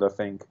common ground. I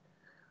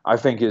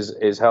think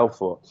is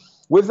helpful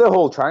with the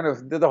whole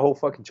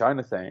fucking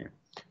China thing.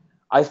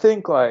 I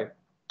think like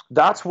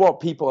that's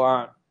what people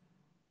aren't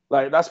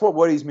like. That's what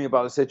worries me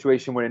about the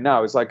situation we're in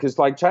now. It's like, because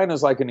like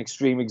China's like an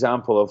extreme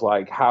example of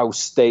like how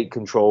state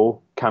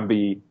control can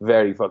be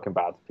very fucking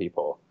bad to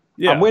people.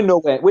 Yeah, and we're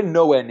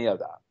nowhere near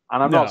that.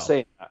 And I'm not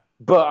saying that,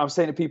 but I'm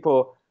saying to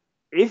people,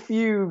 if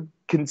you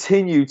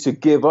continue to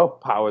give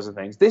up powers and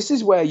things, this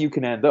is where you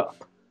can end up.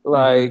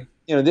 Like,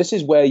 you know, this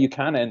is where you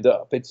can end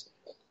up.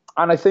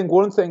 And I think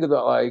one thing that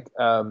like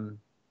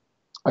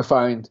I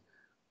find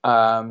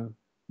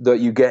that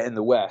you get in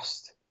the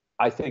West,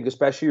 I think,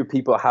 especially with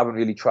people that haven't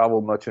really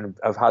traveled much and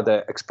have had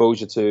that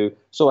exposure to.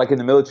 So, like in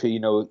the military, you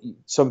know,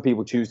 some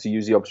people choose to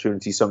use the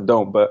opportunity, some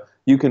don't. But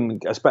you can,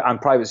 and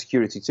private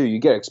security too, you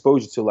get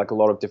exposure to like a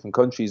lot of different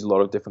countries, a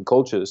lot of different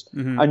cultures,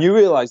 and you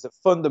realize that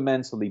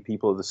fundamentally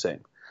people are the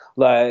same.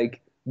 Like,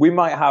 we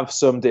might have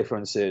some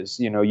differences.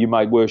 You know, you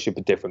might worship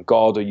a different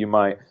god, or you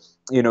might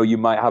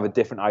have a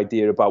different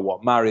idea about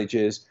what marriage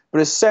is. But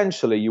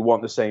essentially, you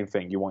want the same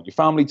thing. You want your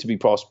family to be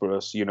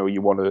prosperous. You know,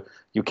 you want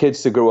your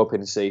kids to grow up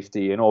in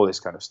safety and all this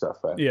kind of stuff.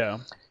 Right? Yeah.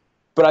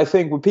 But I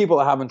think with people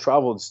that haven't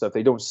traveled and stuff,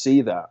 they don't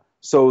see that.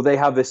 So they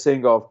have this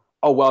thing of,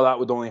 oh, well, that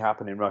would only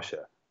happen in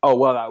Russia. Oh,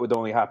 well, that would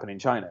only happen in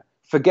China.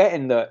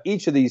 Forgetting that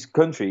each of these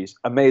countries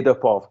are made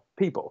up of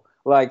people.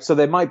 Like, so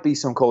there might be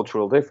some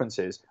cultural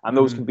differences, and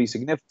those can be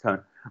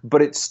significant,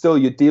 but it's still,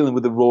 you're dealing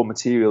with the raw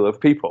material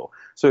of people.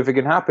 So if it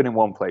can happen in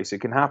one place, it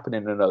can happen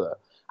in another.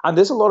 And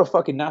there's a lot of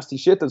fucking nasty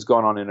shit that's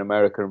gone on in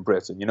America and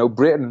Britain. You know,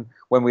 Britain,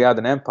 when we had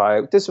an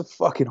empire, did some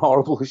fucking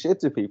horrible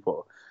shit to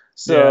people.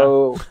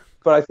 So,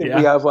 but I think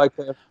we have like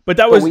but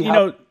that was, you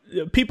know,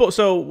 people.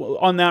 So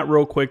on that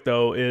real quick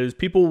though, is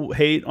people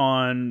hate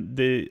on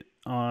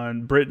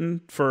on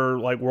Britain for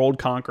like world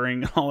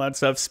conquering and all that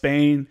stuff.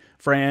 Spain,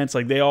 France,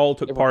 like they all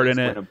took part in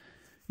it.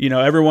 You know,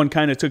 everyone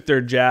kind of took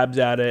their jabs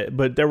at it,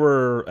 but there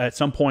were at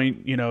some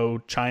point, you know,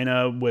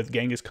 China with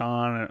Genghis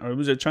Khan, or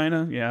was it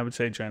China? Yeah, I would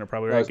say China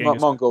probably. Right?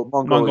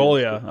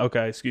 Mongolia.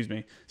 Okay, excuse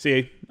me.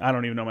 See, I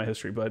don't even know my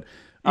history, but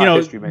you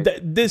know,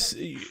 this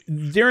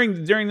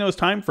during those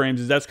time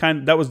frames,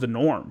 that was the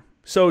norm.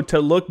 So to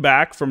look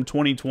back from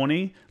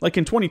 2020, like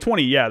in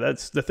 2020, yeah,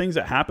 that's the things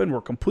that happened were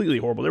completely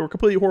horrible. They were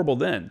completely horrible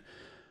then,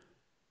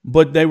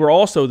 but they were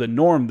also the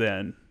norm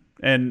then.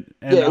 And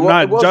yeah,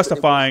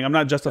 I'm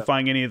not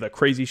justifying any of the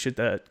crazy shit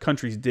that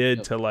countries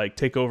did to like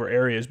take over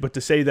areas, but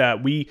to say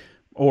that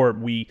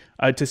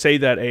to say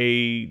that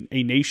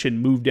a nation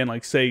moved in,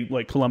 like say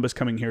like Columbus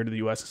coming here to the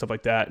U.S. and stuff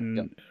like that,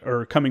 and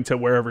or coming to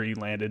wherever he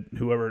landed,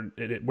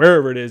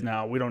 wherever it is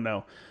now, we don't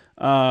know.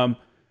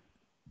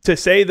 To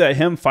say that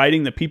him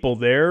fighting the people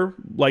there,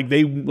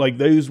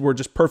 those were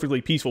just perfectly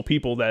peaceful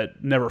people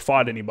that never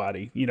fought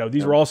anybody. You know,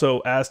 these were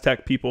also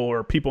Aztec people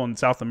or people in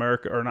South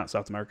America, or not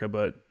South America,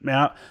 but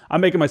man,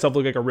 I'm making myself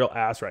look like a real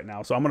ass right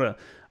now. So I'm gonna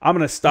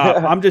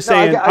stop. I'm just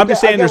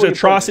saying, there's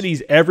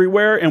atrocities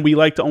everywhere, and we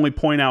like to only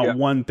point out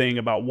one thing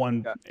about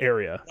one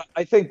area.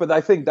 I think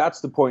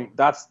that's the point.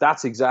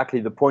 That's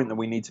exactly the point that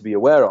we need to be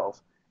aware of,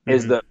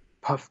 is that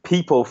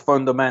people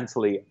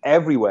fundamentally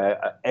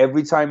everywhere, at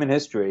every time in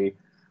history,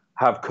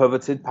 have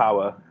coveted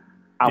power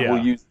and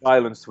will use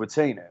violence to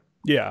attain it.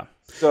 Yeah.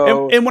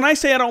 So, and when I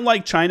say I don't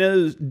like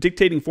China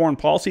dictating foreign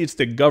policy, it's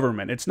the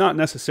government. It's not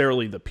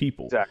necessarily the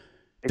people. Exactly.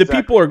 The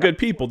people are good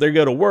people. They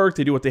go to work.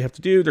 They do what they have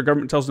to do. Their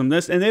government tells them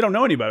this, and they don't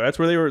know any better. That's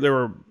where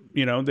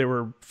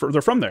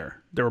they're from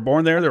there. They were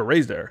born there. They were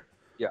raised there.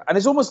 Yeah, and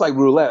it's almost like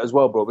roulette as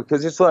well, bro,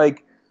 because it's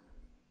like,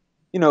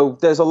 you know,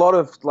 there's a lot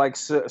of like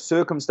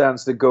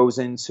circumstance that goes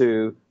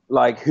into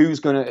like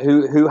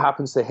who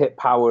happens to hit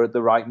power at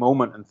the right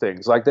moment and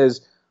things. Like there's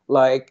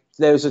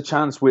a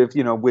chance with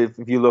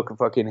if you look at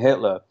fucking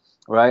Hitler,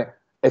 right?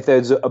 If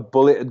there's a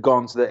bullet had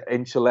gone to the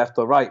inch left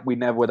or right, we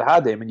never would have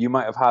had him, and you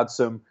might have had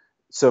some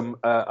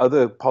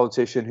other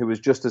politician who was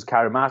just as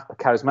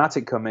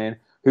charismatic come in,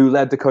 who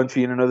led the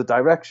country in another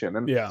direction.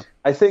 And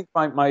I think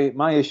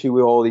my issue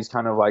with all these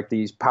kind of like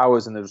these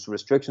powers and those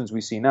restrictions we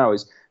see now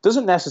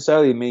doesn't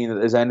necessarily mean that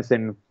there's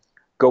anything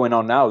going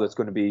on now that's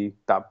going to be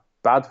that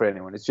bad for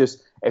anyone. It's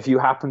just if you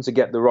happen to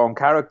get the wrong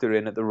character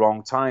in at the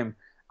wrong time,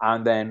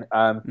 and then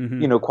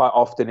quite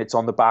often it's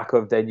on the back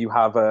of then you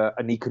have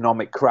an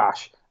economic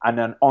crash, and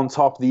then on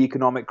top of the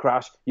economic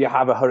crash you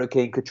have a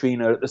Hurricane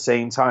Katrina at the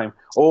same time.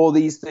 All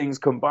these things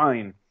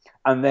combine,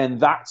 and then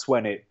that's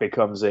when it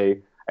becomes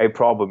a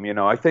problem. You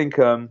know, I think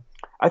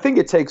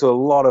it takes a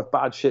lot of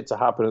bad shit to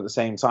happen at the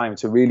same time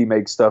to really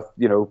make stuff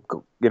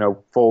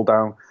fall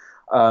down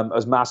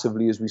as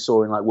massively as we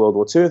saw in like World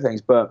War II and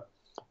things. But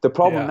the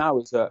problem now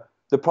is that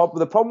the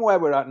problem where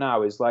we're at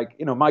now is like,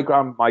 you know,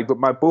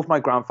 both my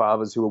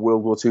grandfathers who are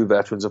World War II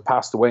veterans have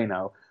passed away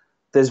now.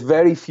 There's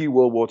very few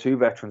World War II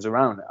veterans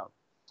around now.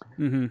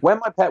 Mm-hmm.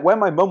 When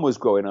my mum was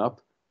growing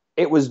up,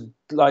 it was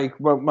like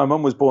my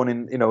mum was born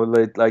in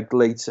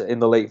late in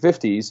the late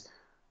 50s.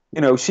 You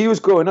know, she was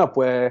growing up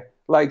where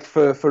like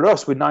for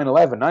us with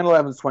 9/11.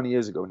 9/11 is 20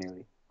 years ago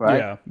nearly, right?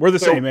 Yeah, we're the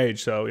same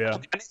age, so yeah.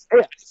 And it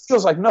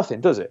feels like nothing,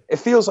 does it? It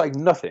feels like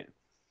nothing.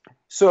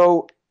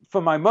 So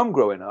for my mum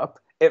growing up,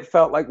 it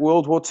felt like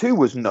World War II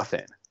was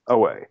nothing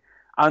away.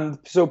 And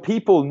so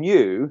people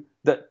knew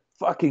that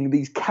fucking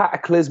these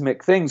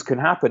cataclysmic things can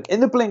happen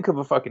in the blink of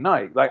a fucking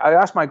eye. Like I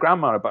asked my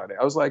grandma about it.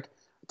 I was like,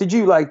 did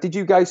you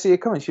guys see it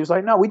coming? She was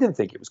like, no, we didn't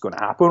think it was going to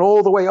happen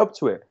all the way up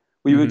to it.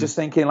 We were just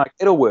thinking like,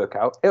 it'll work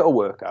out.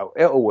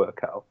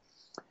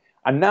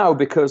 And now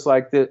because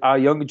like our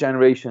younger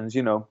generations,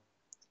 people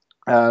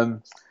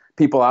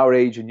our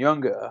age and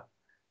younger,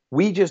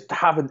 we just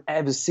haven't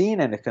ever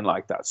seen anything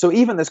like that. So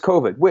even this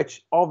COVID,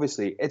 which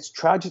obviously it's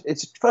tragic,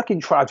 it's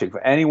fucking tragic for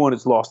anyone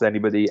that's lost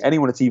anybody,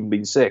 anyone that's even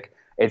been sick.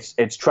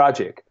 It's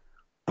tragic.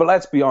 But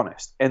let's be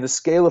honest, in the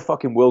scale of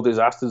fucking world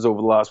disasters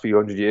over the last few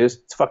hundred years,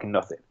 it's fucking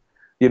nothing.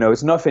 You know,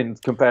 it's nothing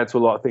compared to a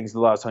lot of things in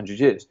the last 100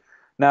 years.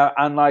 Now,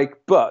 and like,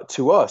 but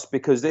to us,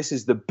 because this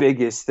is the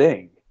biggest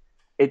thing,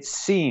 it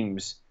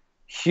seems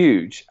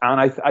huge.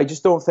 And I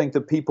just don't think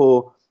that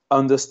people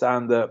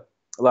understand that,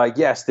 like,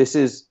 yes, this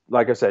is,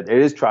 like I said, it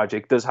is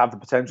tragic, does have the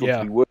potential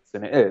to be worse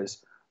than it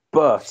is.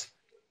 But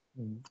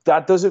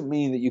that doesn't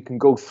mean that you can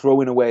go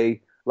throwing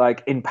away,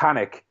 like in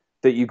panic,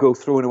 that you go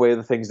throwing away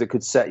the things that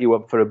could set you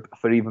up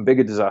for even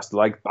bigger disaster.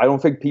 Like, I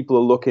don't think people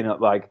are looking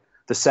at like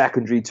the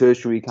secondary,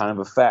 tertiary kind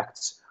of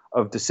effects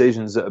of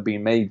decisions that are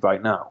being made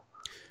right now.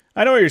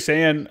 I know what you're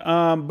saying,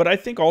 but I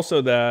think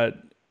also that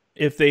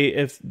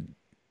if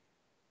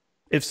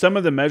some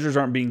of the measures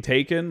aren't being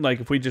taken,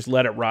 like if we just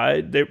let it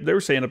ride, they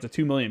were saying up to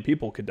 2 million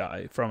people could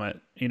die from it.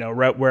 You know,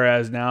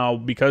 whereas now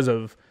because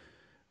of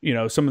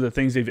some of the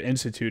things they've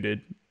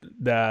instituted,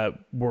 that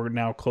we're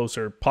now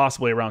closer,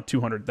 possibly around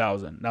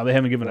 200,000. Now they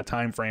haven't given a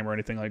time frame or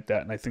anything like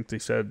that, and I think they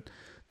said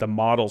the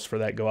models for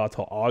that go out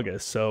till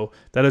August, so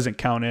that doesn't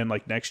count in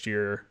like next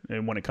year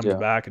and when it comes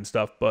back and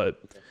stuff. But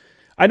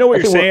I know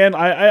what you're saying.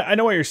 I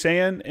know what you're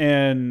saying,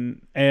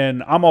 and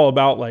I'm all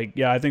about like,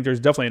 yeah, I think there's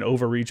definitely an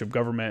overreach of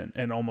government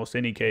in almost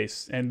any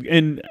case. And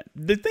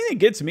the thing that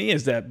gets me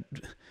is that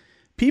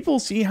people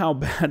see how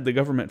bad the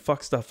government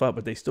fucks stuff up,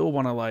 but they still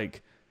want to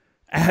like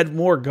add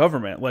more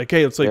government. Like,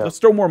 hey, it's like, let's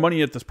throw more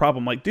money at this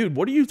problem. Like, dude,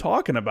 what are you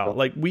talking about?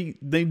 Like,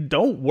 they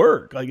don't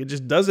work. Like, it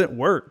just doesn't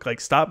work. Like,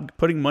 stop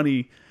putting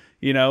money,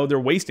 you know, they're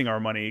wasting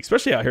our money,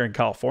 especially out here in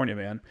California,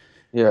 man.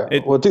 Yeah.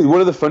 Well, dude, one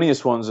of the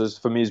funniest ones is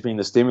for me has been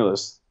the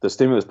stimulus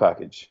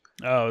package.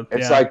 Oh,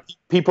 it's like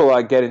people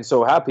are getting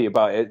so happy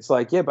about it. It's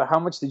like, yeah, but how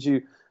much did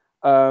you,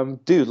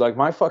 dude? Like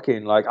my fucking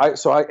in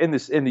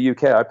the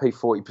UK, I pay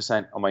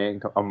 40% on my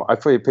income. I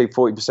pay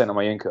 40% on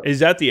my income. Is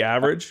that the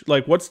average?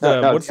 Like, what's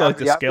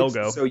the scale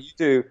go? So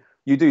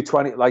you do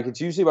 20. Like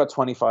it's usually about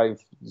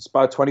 25. It's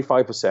about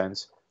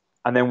 25%,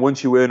 and then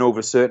once you earn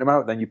over a certain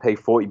amount, then you pay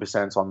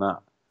 40% on that.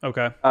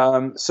 Okay.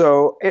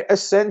 So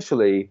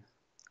essentially,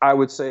 I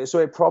would say, so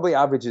it probably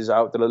averages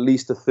out that at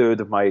least a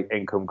third of my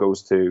income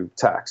goes to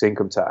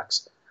income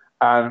tax.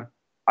 And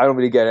I don't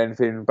really get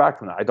anything back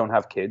from that. I don't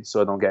have kids,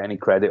 so I don't get any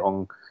credit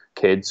on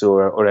kids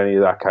or any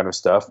of that kind of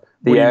stuff.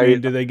 What do you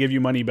mean? Do they give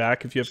you money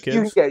back if you have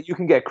kids? You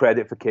can get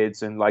credit for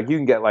kids, and like you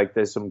can get like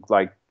there's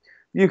like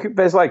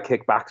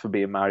kickbacks for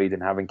being married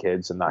and having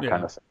kids and that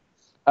kind of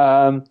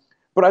thing.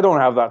 But I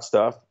don't have that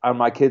stuff, and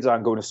my kids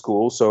aren't going to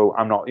school, so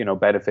I'm not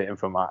benefiting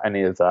from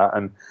any of that.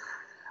 And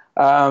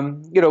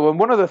and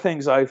one of the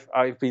things I've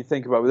been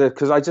thinking about with it,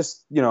 because I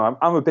just, I'm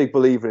a big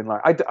believer in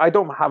like, I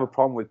don't have a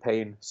problem with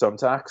paying some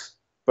tax,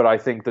 but I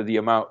think that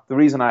the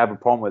reason I have a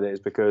problem with it is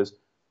because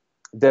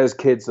there's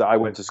kids that I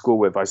went to school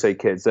with, I say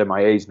kids, they're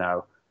my age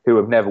now, who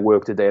have never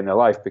worked a day in their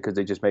life because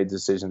they just made the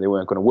decision they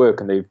weren't going to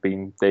work, and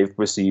they've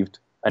received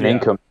an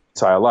income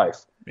their entire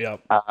life. Yeah.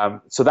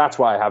 So that's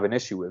why I have an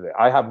issue with it.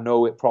 I have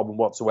no problem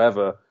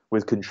whatsoever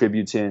with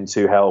contributing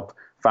to help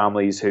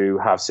families who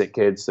have sick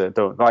kids that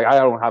don't like. I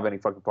don't have any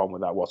fucking problem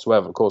with that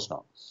whatsoever. Of course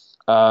not.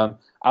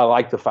 I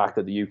like the fact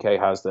that the UK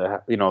has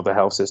the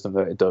health system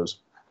that it does,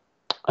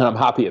 and I'm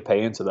happy to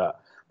pay into that.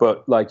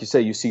 But like you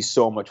say, you see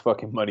so much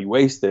fucking money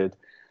wasted.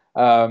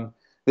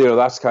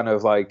 That's kind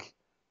of like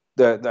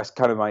that's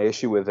kind of my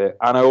issue with it.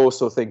 And I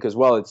also think as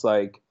well, it's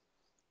like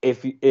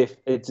if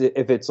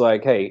it's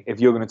like, hey, if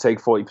you're going to take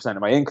 40%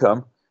 of my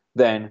income,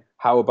 then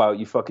how about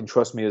you fucking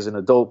trust me as an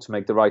adult to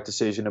make the right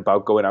decision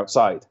about going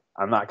outside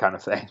and that kind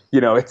of thing.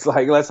 It's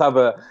like let's have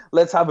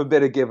a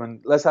bit of give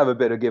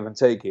and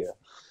take here.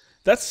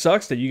 That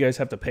sucks that you guys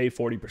have to pay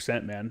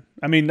 40%, man.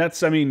 I mean,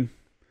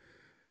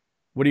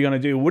 what are you gonna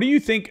do? What do you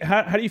think?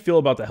 How do you feel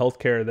about the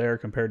healthcare there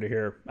compared to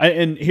here?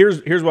 And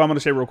here's what I'm gonna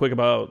say real quick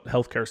about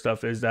healthcare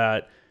stuff is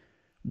that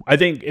I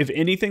think if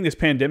anything, this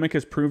pandemic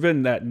has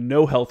proven that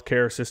no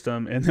healthcare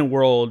system in the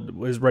world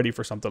was ready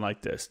for something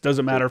like this.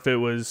 Doesn't matter if it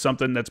was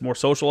something that's more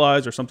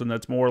socialized or something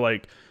that's more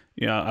like,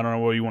 I don't know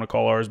what you want to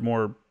call ours,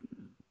 more,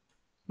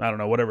 I don't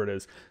know, whatever it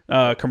is,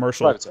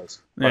 commercial,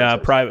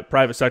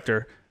 private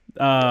sector.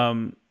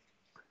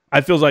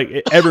 I feels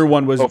like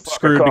everyone was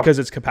screwed because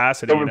it's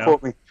capacity. Don't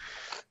report me.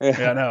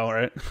 Yeah, I know,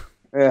 right?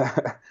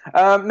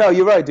 Yeah. No,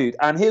 you're right, dude.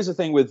 And here's the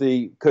thing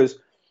because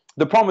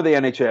the problem with the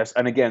NHS,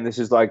 and again, this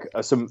is like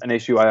an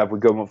issue I have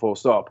with government full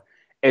stop,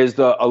 is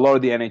that a lot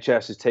of the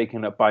NHS is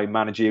taken up by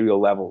managerial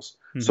levels.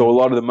 Mm-hmm. So a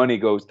lot of the money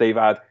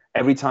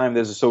every time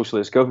there's a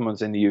socialist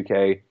government in the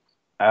UK,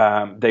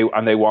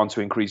 they want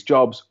to increase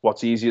jobs.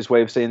 What's the easiest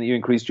way of saying that you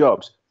increase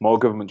jobs? More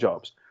government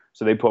jobs.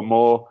 So they put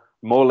more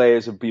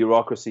layers of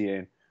bureaucracy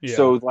in. Yeah.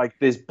 So like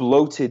this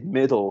bloated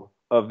middle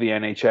of the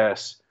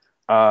NHS,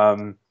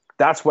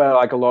 that's where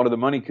like a lot of the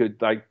money could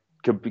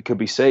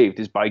be saved,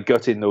 is by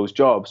gutting those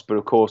jobs. But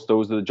of course,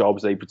 those are the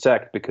jobs they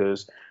protect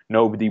because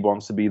nobody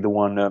wants to be the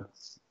one that,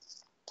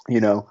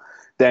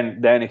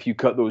 then if you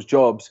cut those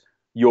jobs,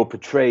 you're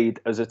portrayed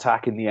as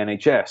attacking the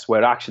NHS,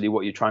 where actually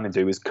what you're trying to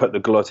do is cut the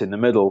glut in the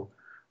middle,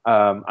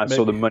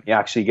 so the money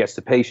actually gets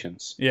to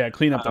patients. Yeah,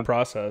 clean up the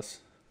process.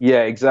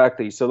 Yeah,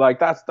 exactly. So like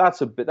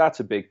that's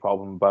a big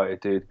problem about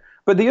it, dude.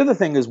 But the other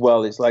thing as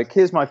well is like,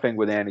 here's my thing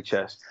with the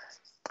NHS.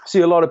 I see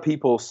a lot of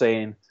people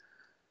saying,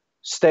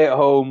 stay at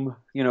home,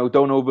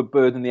 don't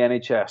overburden the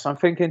NHS. I'm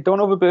thinking, don't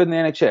overburden the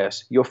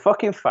NHS. You're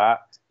fucking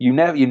fat. You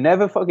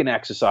never fucking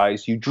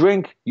exercise. You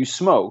drink, you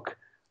smoke.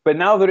 But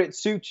now that it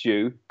suits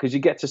you, because you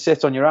get to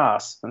sit on your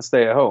ass and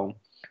stay at home,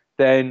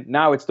 then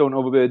now it's don't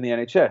overburden the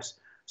NHS.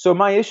 So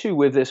my issue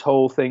with this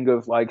whole thing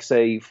of like,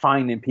 say,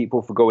 fining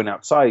people for going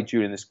outside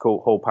during this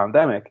whole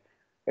pandemic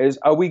is,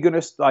 are we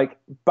going to, like,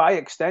 by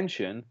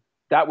extension,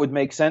 that would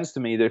make sense to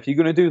me that if you're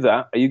going to do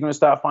that, are you going to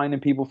start finding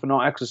people for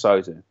not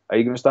exercising? Are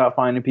you going to start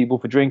finding people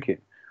for drinking?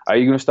 Are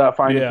you going to start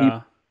finding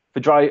people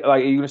for are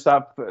you going to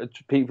start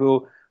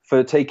people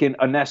for taking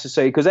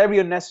unnecessary, because every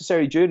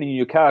unnecessary journey in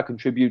your car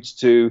contributes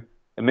to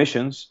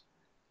emissions.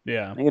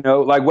 Yeah.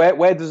 Like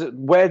where does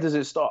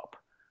it stop?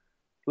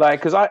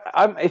 Like, because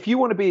if you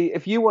want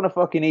to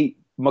fucking eat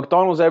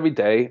McDonald's every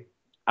day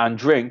and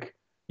drink,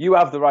 you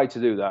have the right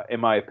to do that, in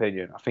my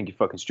opinion. I think you're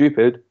fucking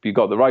stupid, but you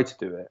got the right to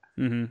do it.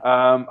 Mm-hmm.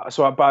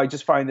 But I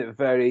just find it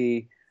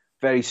very,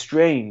 very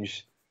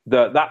strange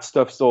that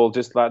stuff's all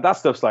just like that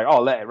stuff's like,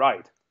 oh, let it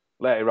ride.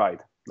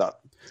 That.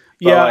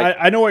 Yeah, like,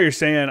 I know what you're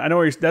saying. I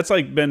know that's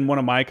like been one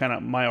of my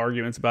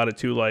arguments about it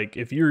too. Like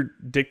if you're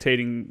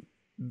dictating,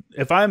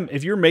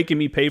 if you're making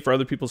me pay for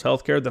other people's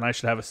healthcare, then I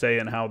should have a say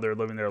in how they're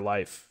living their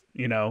life.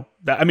 You know,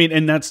 that, I mean,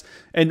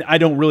 and I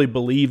don't really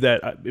believe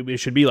that it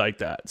should be like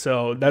that.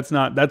 So that's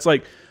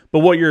like, but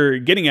what you're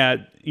getting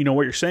at, you know,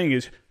 what you're saying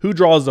is who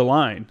draws the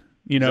line.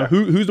 You know,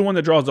 exactly. Who's the one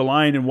that draws the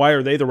line, and why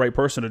are they the right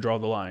person to draw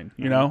the line?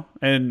 You know,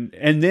 and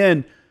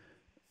then,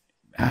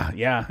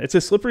 yeah, it's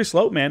a slippery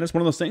slope, man. It's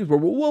one of those things where,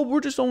 well, we're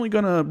just only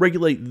going to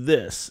regulate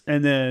this,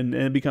 and then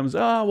it becomes,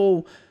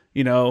 well,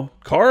 you know,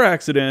 car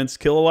accidents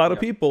kill a lot of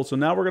people, so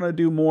now we're going to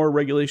do more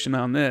regulation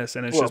on this,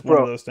 and it's just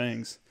one of those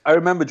things. I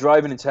remember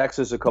driving in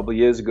Texas a couple of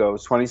years ago. It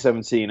was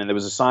 2017, and there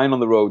was a sign on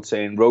the road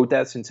saying road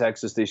deaths in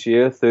Texas this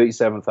year,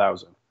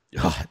 37,000.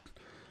 God.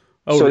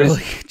 Oh, so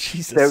really?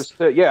 Jesus.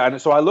 Yeah,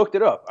 and so I looked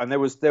it up, and there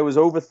was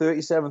over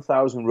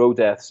 37,000 road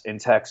deaths in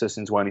Texas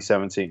in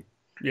 2017.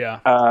 Yeah.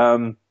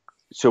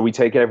 So we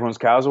take everyone's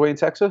cars away in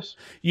Texas?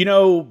 You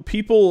know,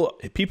 people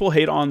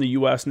hate on the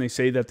U.S. and they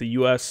say that the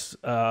U.S.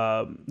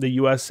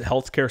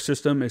 healthcare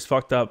system is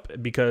fucked up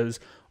because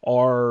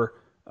our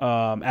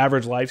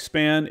average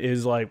lifespan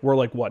is like, we're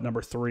like what,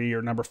 number 3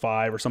 or number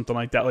 5 or something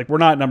like that. Like we're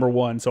not number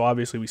 1, so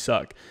obviously we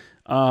suck.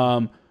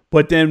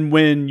 But then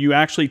when you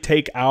actually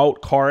take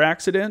out car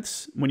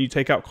accidents,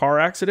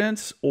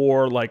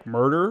 or like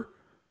murder,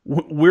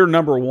 we're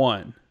number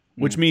 1,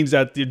 which means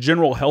that the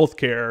general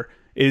healthcare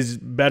is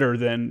better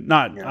than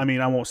not. Yeah. I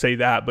mean, I won't say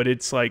that, but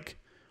it's like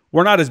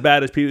we're not as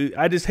bad as people.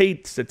 I just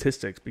hate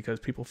statistics because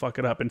people fuck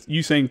it up. And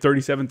you saying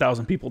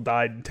 37,000 people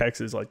died in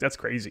Texas, like that's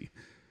crazy.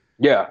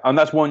 Yeah, and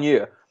that's 1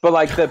 year. But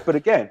like that. But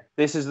again,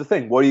 this is the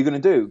thing. What are you going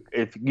to do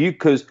if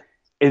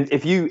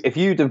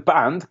you'd have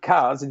banned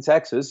cars in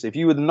Texas, if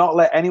you would not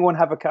let anyone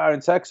have a car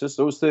in Texas,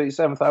 those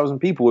 37,000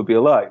 people would be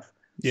alive.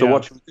 Yeah. So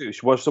what should we do?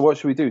 So what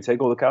should we do?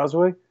 Take all the cars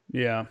away?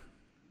 Yeah.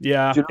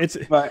 Yeah. You know,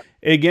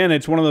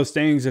 it's one of those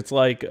things. It's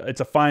like, it's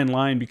a fine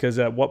line because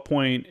at what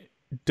point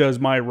does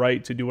my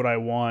right to do what I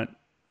want?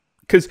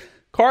 Because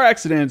car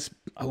accidents,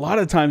 a lot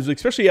of times,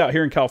 especially out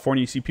here in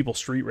California, you see people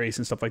street race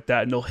and stuff like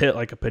that, and they'll hit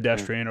like a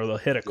pedestrian or they'll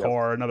hit a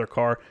car, another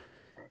car.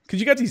 Because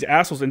you got these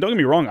assholes, and don't get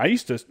me wrong, I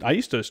used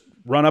to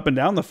run up and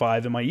down the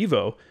 5 in my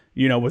Evo,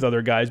 you know, with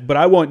other guys, but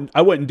I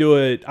wouldn't do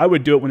it. I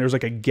would do it when there's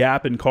like a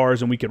gap in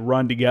cars and we could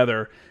run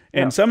together.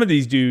 And some of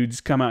these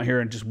dudes come out here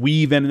and just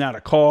weave in and out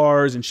of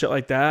cars and shit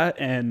like that,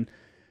 and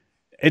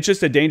it's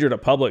just a danger to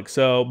public.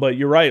 So, but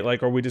you're right.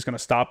 Like, are we just going to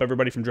stop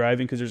everybody from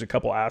driving because there's a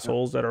couple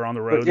assholes that are on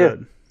the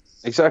road?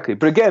 Exactly.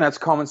 But again, that's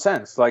common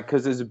sense. Like,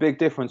 because there's a big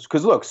difference.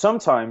 Because look,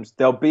 sometimes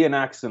there'll be an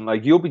accident.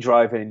 Like, you'll be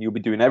driving, you'll be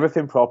doing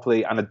everything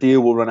properly, and a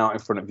deer will run out in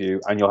front of you,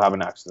 and you'll have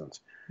an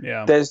accident.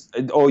 Yeah.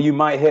 Or you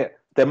might hit.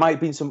 There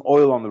might be some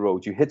oil on the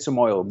road. You hit some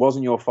oil. It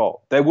wasn't your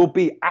fault. There will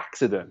be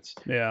accidents.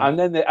 Yeah. And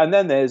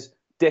then there's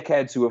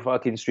dickheads who are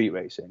fucking street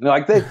racing.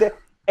 Like,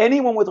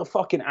 anyone with a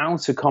fucking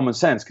ounce of common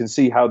sense can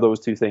see how those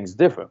two things are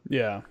different.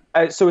 Yeah.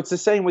 So it's the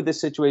same with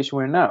this situation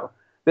we're in now.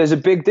 There's a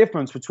big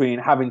difference between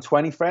having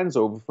 20 friends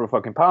over for a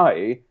fucking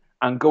party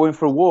and going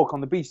for a walk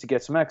on the beach to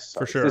get some exercise.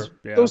 For sure.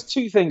 Yeah. Those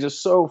two things are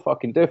so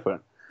fucking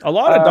different. A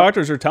lot of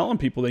doctors are telling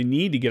people they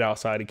need to get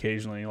outside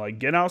occasionally. Like,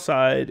 get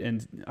outside.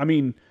 And I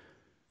mean,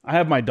 I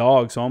have my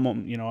dog, so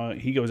I'm, you know,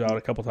 he goes out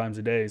a couple times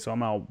a day, so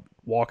I'm out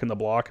walking the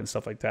block and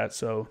stuff like that.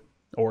 So,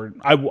 or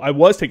I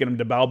was taking him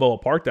to Balboa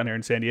Park down here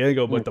in San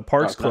Diego, but the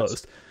park's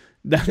closed.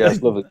 Yeah,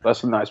 that's lovely.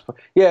 That's a nice part.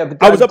 Yeah,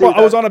 but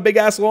I was on a big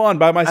ass lawn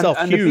by myself,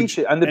 and huge,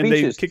 the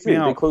beaches they kicked me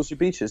out. They close your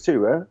beaches too,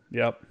 right?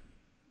 Yep.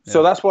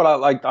 So that's what I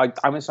like.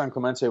 I'm in San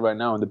Clemente right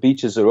now, and the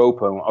beaches are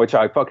open, which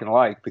I fucking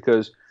like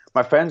because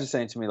my friends are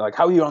saying to me like,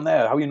 "How are you on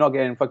there? How are you not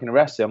getting fucking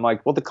arrested?" I'm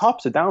like, "Well, the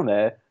cops are down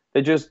there.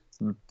 They're just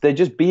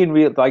being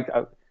real." Like,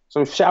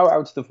 so shout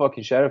out to the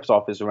fucking sheriff's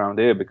office around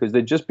here because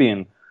they're just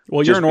being.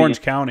 Well, you're in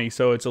Orange County,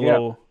 so it's a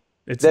little.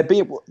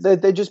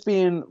 They're just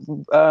being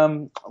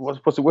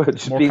what's the word?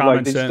 Just more being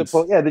common sense.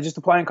 They're just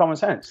applying common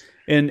sense.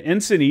 In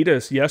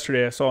Encinitas,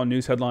 yesterday I saw a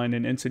news headline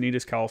in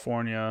Encinitas,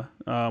 California,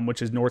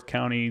 which is North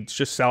County. It's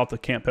just south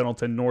of Camp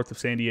Pendleton, north of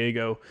San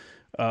Diego.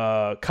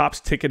 Cops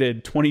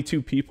ticketed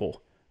 22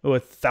 people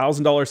with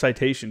 $1,000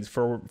 citations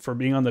for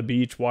being on the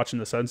beach watching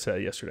the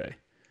sunset yesterday.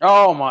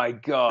 Oh my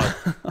god!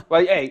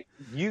 Like, hey,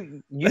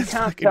 you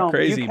can't tell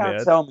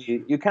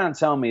me. You can't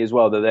tell me as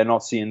well that they're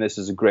not seeing this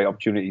as a great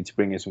opportunity to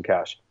bring in some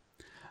cash.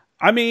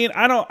 I mean,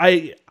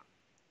 I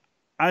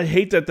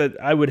hate that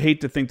I would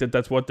hate to think that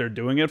that's what they're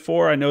doing it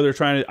for. I know they're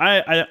trying to.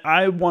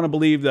 I want to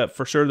believe that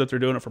for sure that they're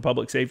doing it for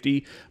public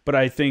safety, but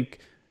I think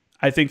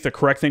the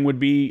correct thing would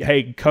be,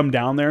 hey, come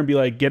down there and be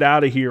like, get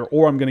out of here,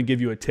 or I'm going to give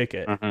you a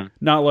ticket.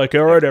 Not like,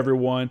 all right,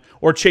 everyone,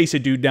 or chase a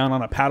dude down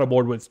on a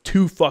paddleboard with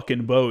 2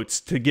 fucking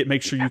boats to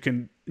make sure you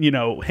can, you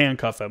know,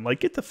 handcuff him. Like,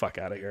 get the fuck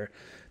out of here.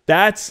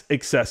 That's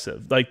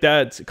excessive. Like,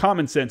 that's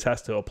common sense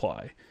has to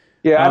apply.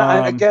 Yeah,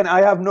 and again, I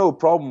have no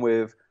problem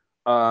with.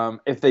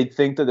 If they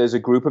think that there's a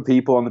group of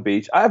people on the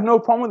beach, I have no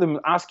problem with them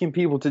asking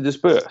people to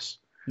disperse.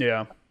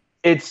 Yeah.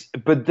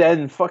 But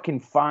then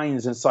fucking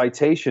fines and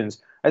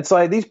citations. It's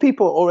like these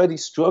people are already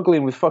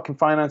struggling with fucking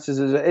finances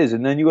as it is,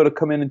 and then you got to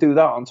come in and do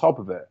that on top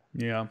of it.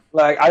 Yeah.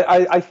 Like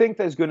I think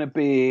there's going to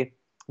be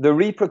the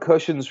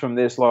repercussions from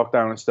this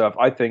lockdown and stuff.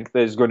 I think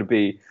there's going to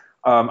be,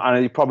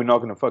 and you're probably not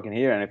going to fucking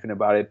hear anything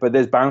about it, but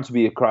there's bound to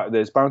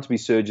be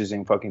surges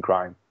in fucking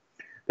crime.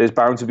 There's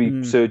bound to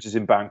be surges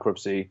in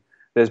bankruptcy.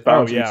 There's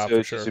bound to be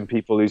surges in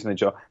people losing their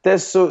job.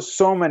 There's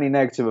so many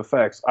negative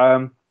effects.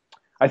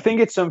 I think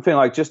it's something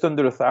like just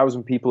under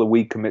 1,000 people a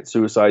week commit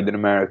suicide in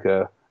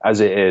America as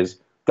it is.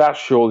 That's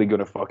surely going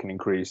to fucking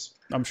increase.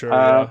 I'm sure.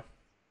 Yeah.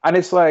 And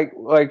it's like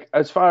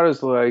as far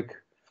as like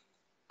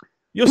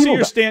you'll see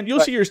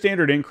your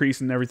standard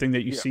increase in everything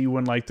that you see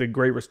when like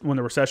when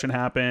the recession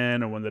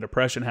happened or when the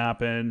depression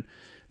happened.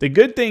 The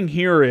good thing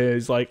here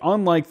is like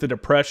unlike the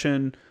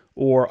depression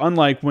or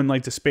unlike when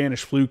like the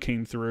Spanish flu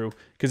came through,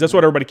 because that's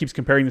what everybody keeps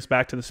comparing this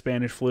back to, the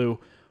Spanish flu.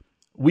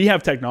 We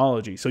have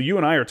technology. So you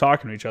and I are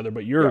talking to each other,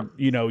 but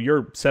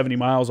you're 70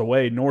 miles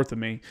away north of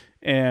me,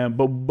 and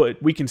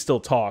but we can still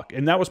talk.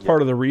 And that was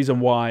part of the reason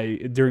why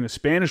during the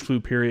Spanish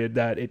flu period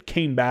that it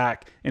came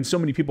back and so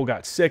many people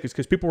got sick, is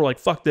because people were like,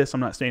 fuck this,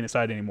 I'm not staying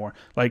inside anymore.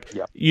 Like,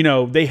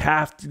 they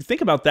have to think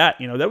about that.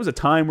 That was a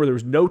time where there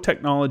was no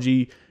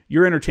technology.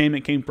 Your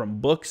entertainment came from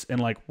books and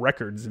like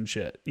records and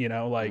shit,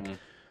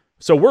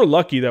 So we're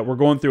lucky that we're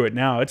going through it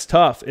now. It's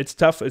tough. It's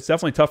tough. It's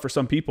definitely tough for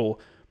some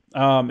people.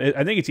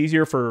 I think it's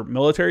easier for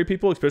military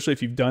people, especially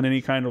if you've done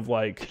any kind of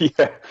like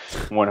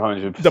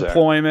 100%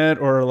 deployment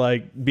or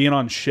like being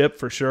on ship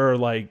for sure.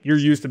 Like you're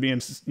used to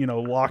being,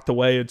 locked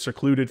away and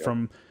secluded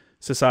from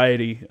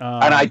society.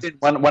 And I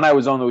did when I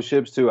was on those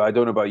ships too. I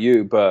don't know about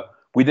you, but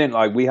we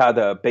had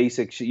a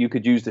basic. You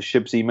could use the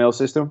ship's email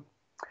system,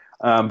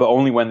 but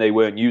only when they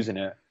weren't using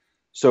it.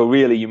 So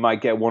really, you might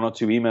get 1 or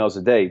 2 emails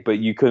a day, but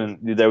you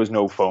couldn't. There was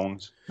no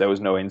phones. There was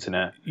no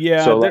internet.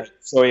 Yeah.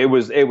 So it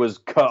was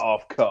cut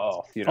off.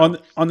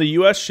 On the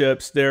U.S.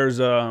 ships,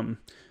 there's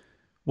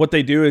what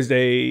they do is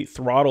they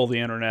throttle the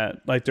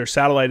internet, like their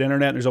satellite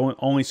internet. There's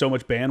only so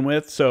much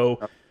bandwidth.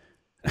 So,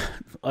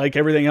 like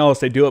everything else,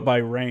 they do it by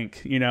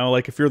rank.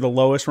 Like if you're the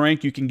lowest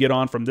rank, you can get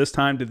on from this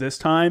time to this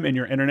time, and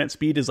your internet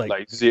speed is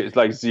it's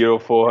like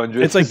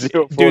 0400. It's like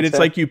dude, it's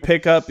like you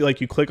pick up, like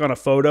you click on a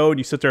photo and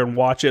you sit there and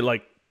watch it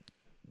like.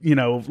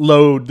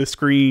 Load the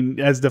screen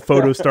as the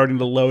photo's starting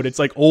to load. It's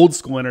like old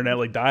school internet,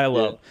 like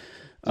dial-up.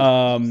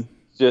 And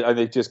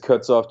it just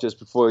cuts off just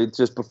before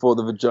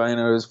the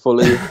vagina is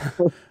fully.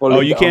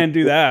 Oh, you can't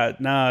do that.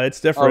 Nah, it's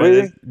different. Oh,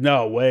 really?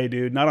 No way,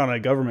 dude. Not on a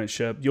government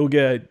ship.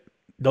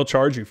 They'll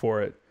charge you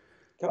for it.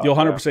 You'll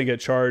 100% get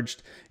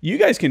charged. You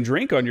guys can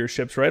drink on your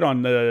ships, right?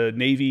 On the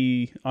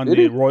Navy,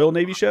 Royal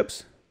Navy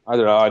ships. I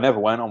don't know. I never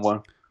went on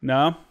one.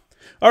 No.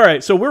 All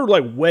right, so we're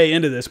like way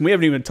into this. We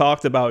haven't even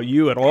talked about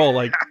you at all,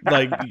 like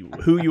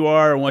who you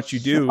are and what you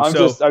do. I'm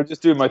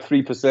just doing my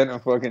 3%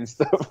 and fucking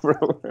stuff,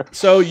 bro.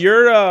 So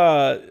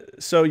your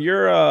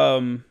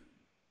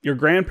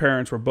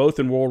grandparents were both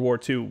in World War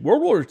II.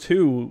 World War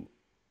II,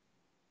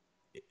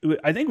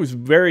 I think, was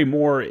very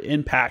more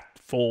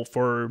impactful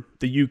for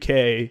the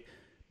UK.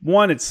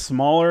 One, it's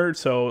smaller,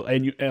 so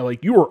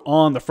you were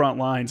on the front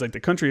lines. Like the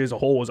country as a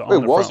whole was on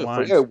the front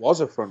lines. It was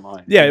a front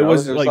line. Yeah, it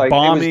was like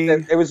bombing.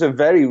 It was a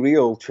very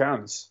real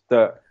chance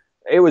that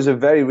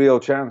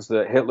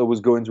Hitler was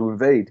going to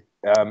invade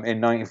in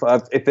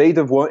 '95. If they'd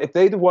have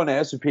won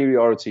air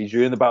superiority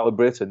during the Battle of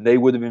Britain, they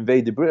would have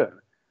invaded Britain.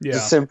 Yeah. It's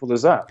as simple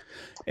as that.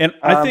 And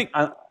I think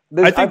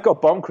I've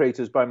got bomb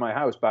craters by my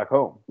house back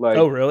home. Like,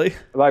 oh really?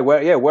 Like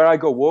where I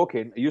go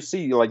walking, you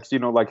see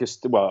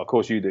of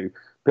course you do.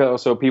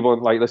 So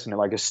people listen to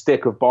like a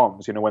stick of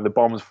bombs. When the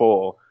bombs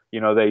fall,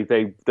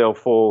 they'll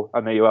fall,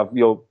 and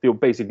you'll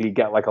basically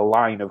get like a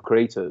line of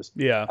craters.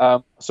 Yeah.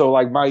 So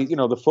like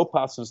the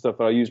footpaths and stuff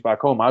that I use back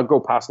home, I'll go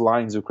past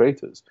lines of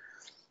craters.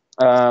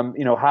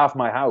 Half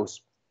my house,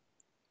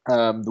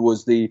 one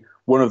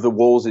of the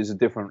walls is a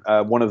different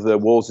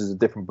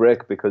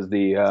brick because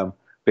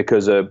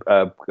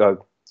a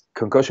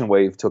concussion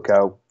wave took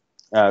out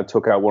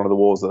one of the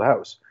walls of the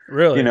house.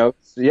 Really?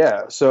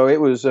 Yeah. So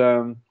it was.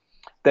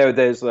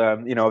 There's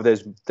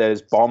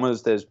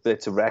bombers, there's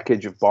bits of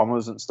wreckage of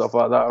bombers and stuff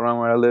like that around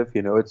where I live.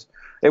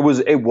 It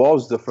was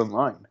the front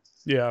line.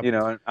 Yeah.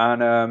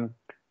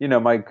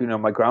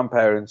 My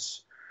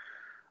grandparents.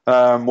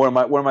 One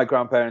of my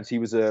grandparents,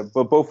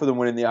 but both of them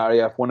were in the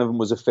RAF. One of them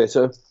was a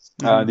fitter.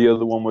 The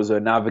other one was a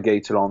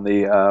navigator on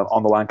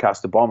the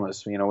Lancaster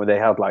bombers. Where they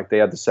had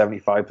the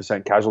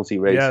 75% casualty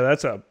rate. Yeah,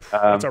 that's a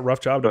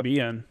rough job to be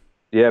in.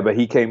 Yeah, but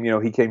he came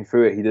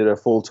through it. He did a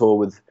full tour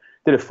with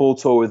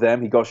them.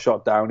 He got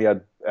shot down. He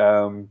had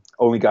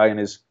only guy in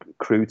his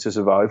crew to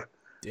survive.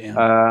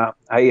 Damn.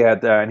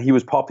 And he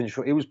was popping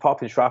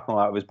shrapnel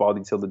out of his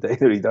body till the day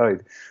that he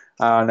died.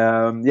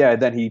 And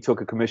then he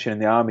took a commission in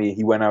the army.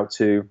 He went out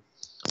to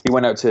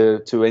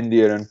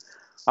India. And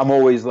I'm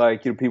always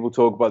like, people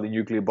talk about the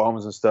nuclear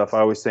bombs and stuff.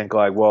 I always think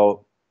like,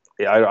 well,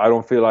 I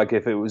don't feel like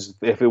if it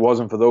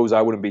wasn't for those,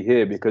 I wouldn't be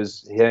here,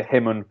 because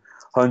him and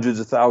hundreds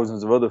of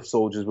thousands of other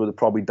soldiers would have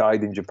probably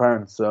died in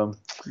Japan. So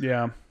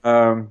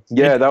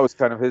that was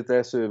kind of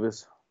their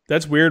service.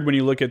 That's weird when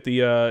you look at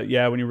the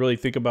when you really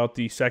think about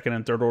the second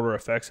and third order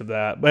effects of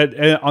that. But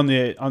on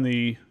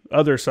the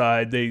other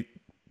side,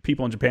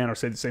 people in Japan are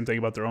saying the same thing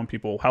about their own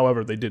people.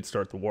 However, they did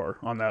start the war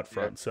on that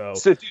front. So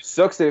it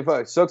sucks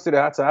that it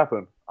had to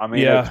happen. I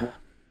mean,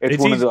 it's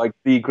one of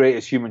the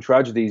greatest human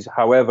tragedies.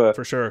 However,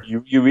 for sure,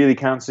 you really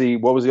can't see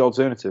what was the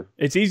alternative.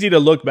 It's easy to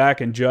look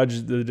back and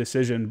judge the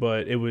decision,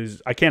 but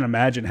I can't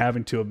imagine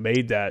having to have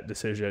made that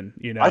decision.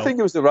 You know, I think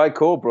it was the right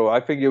call, bro. I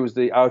think it was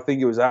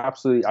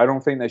absolutely. I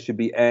don't think there should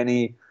be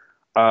any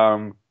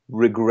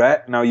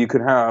regret. Now you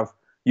can have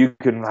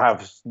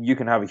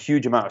a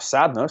huge amount of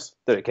sadness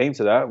that it came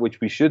to that, which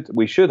we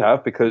should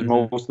have, because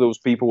most of those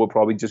people were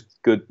probably just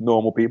good,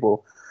 normal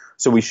people.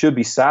 So we should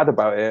be sad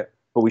about it,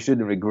 but we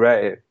shouldn't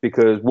regret it,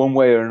 because one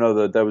way or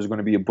another there was going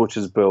to be a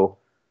butcher's bill.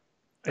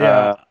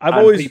 Yeah,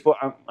 those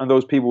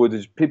people were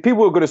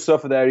going to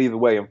suffer there either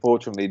way.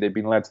 Unfortunately, they've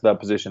been led to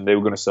that position. They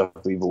were going to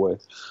suffer either way.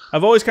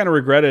 I've always kind of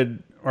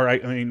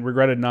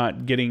regretted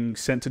not getting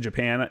sent to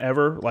Japan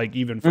ever, like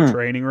even for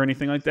training or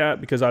anything like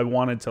that, because I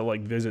wanted to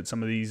like visit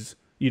some of these,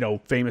 you know,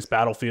 famous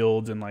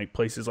battlefields and like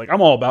places. Like,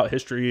 I'm all about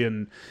history,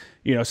 and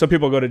you know, some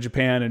people go to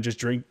Japan and just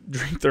drink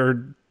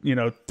their, you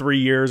know, 3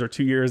 years or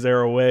 2 years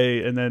there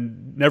away, and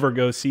then never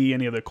go see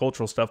any of the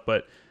cultural stuff.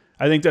 But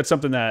I think that's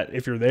something that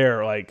if you're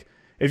there, like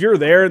if you're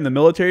there in the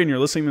military and you're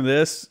listening to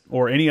this,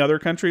 or any other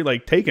country,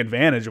 like take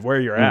advantage of where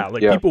you're at.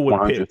 Like people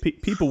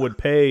would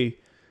pay.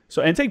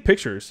 So, and take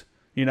pictures.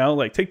 You know,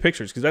 like take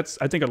pictures, because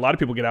I think a lot of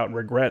people get out and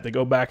regret. They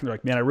go back and they're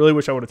like, man, I really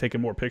wish I would have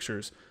taken more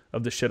pictures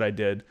of the shit I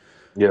did.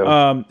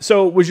 Yeah.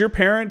 So was your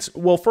parents?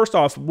 Well, first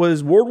off,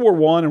 was World War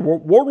I and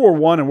World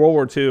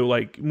War II,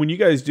 like when you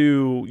guys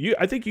do?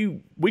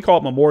 We call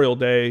it Memorial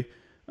Day.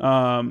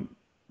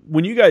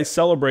 When you guys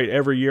celebrate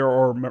every year,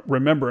 or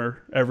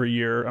remember every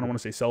year, I don't want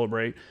to say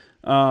celebrate.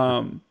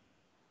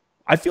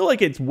 I feel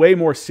like it's way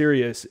more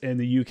serious in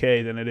the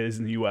UK than it is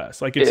in the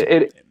US. Like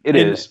it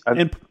is.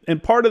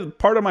 And part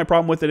of my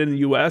problem with it in the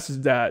US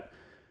is that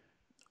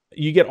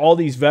you get all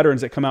these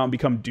veterans that come out and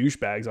become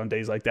douchebags on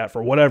days like that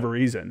for whatever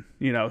reason,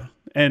 you know.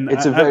 And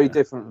it's very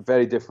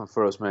different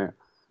for us, man.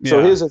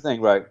 So here's the thing,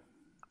 right?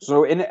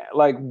 So in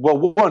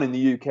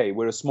the UK,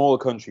 we're a smaller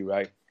country,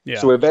 right? Yeah.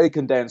 So we're a very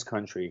condensed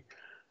country,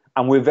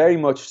 and we're very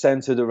much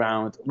centered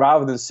around,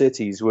 rather than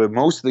cities, where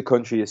most of the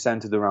country is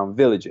centered around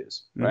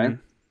villages, right?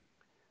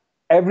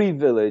 Every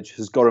village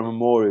has got a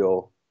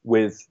memorial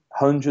with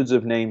hundreds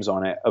of names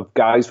on it of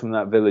guys from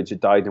that village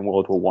that died in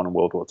World War I and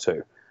World War II.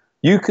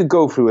 You could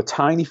go through a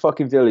tiny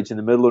fucking village in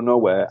the middle of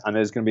nowhere, and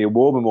there's going to be a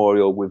war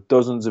memorial with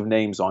dozens of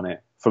names on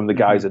it from the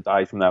guys that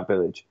died from that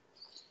village.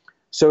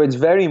 So it's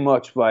very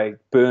much like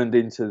burned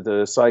into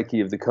the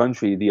psyche of the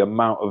country, the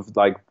amount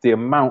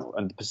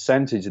and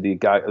percentage of the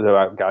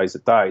guys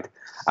that died.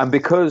 And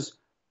because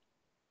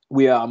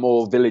we are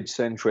more village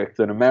centric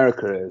than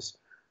America is,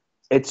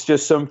 it's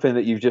just something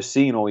that you've just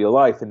seen all your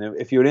life. And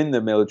if you're in the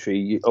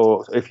military,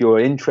 or if you're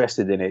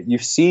interested in it,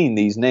 you've seen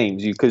these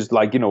names, because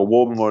like, you know, a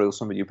war memorial is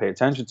something you pay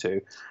attention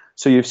to.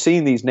 So you've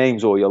seen these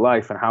names all your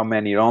life and how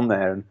many are on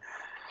there.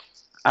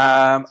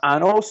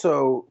 And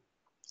also,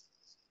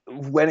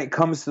 when it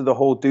comes to the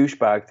whole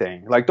douchebag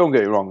thing, like, don't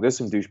get me wrong, there's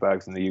some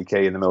douchebags in the UK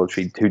in the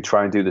military who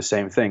try and do the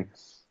same thing.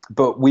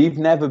 But we've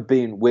never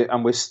been,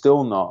 and we're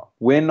still not,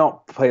 we're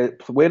not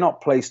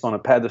placed on a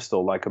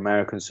pedestal like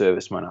American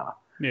servicemen are.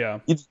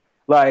 Yeah.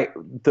 Like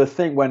the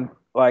thing when,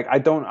 like, I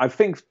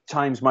think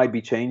times might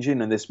be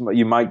changing, and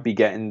you might be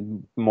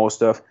getting more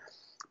stuff.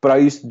 But I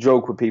used to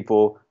joke with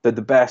people that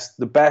the best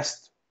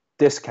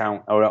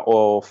discount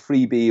or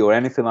freebie or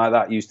anything like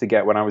that used to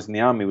get when I was in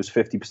the army was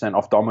 50%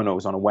 off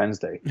Domino's on a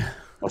Wednesday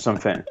or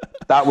something.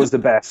 That was the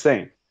best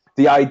thing.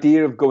 The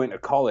idea of going to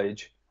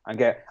college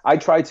and I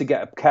tried to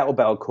get a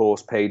kettlebell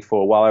course paid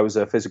for while I was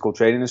a physical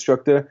training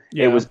instructor.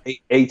 Yeah. It was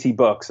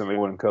 $80 and they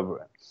wouldn't cover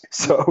it.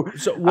 So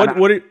what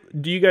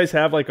do you guys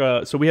have, like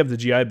so we have the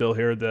GI Bill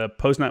here, the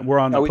we're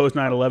on the post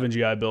 9/11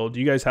 GI Bill. Do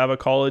you guys have a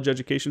college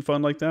education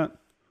fund like that?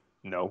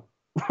 No.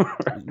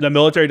 The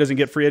military doesn't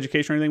get free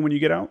education or anything when you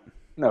get out?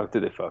 No, do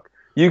they fuck?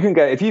 You can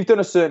get, if you've done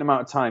a certain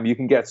amount of time, you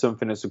can get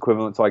something that's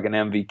equivalent to like an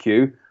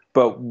MVQ,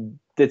 but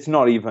it's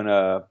not even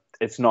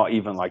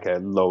like a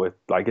lower,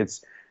 like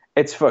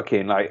it's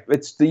fucking like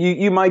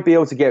you might be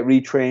able to get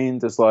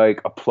retrained as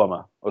like a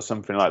plumber or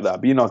something like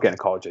that, but you're not getting a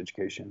college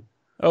education.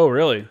 Oh,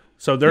 really?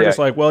 So they're just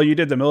like, well, you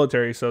did the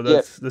military, so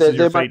this is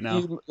your fate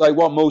now. Like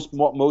what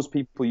most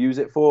people use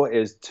it for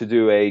is to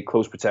do a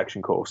close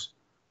protection course.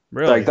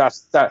 Really? Like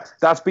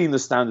that's been the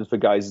standard for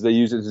guys. Is they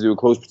use it to do a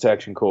close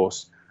protection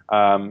course,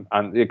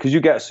 and because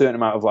you get a certain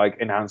amount of like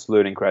enhanced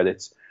learning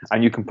credits,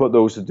 and you can put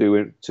those to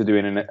doing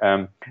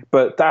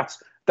but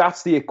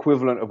that's the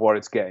equivalent of what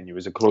it's getting you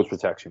is a close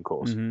protection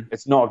course. Mm-hmm.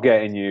 It's not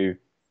getting you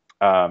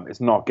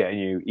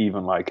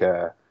even like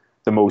the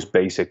most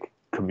basic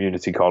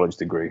community college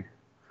degree.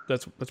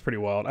 That's pretty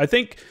wild. I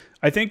think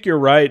you're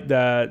right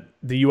that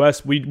the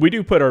U.S. we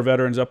do put our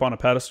veterans up on a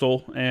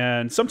pedestal,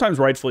 and sometimes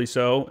rightfully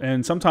so,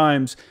 and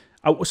sometimes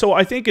so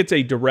I think it's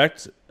a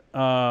direct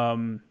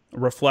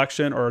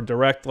reflection or a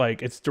direct,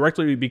 like, it's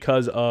directly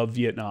because of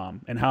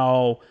Vietnam and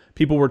how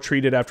people were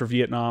treated after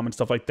Vietnam and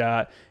stuff like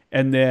that.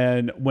 And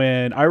then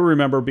when I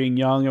remember being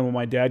young and when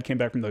my dad came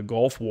back from the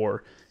Gulf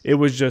War, it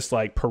was just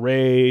like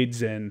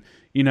parades and,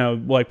 you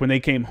know, like when they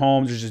came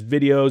home, there's just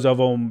videos of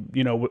them,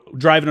 you know,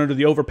 driving under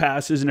the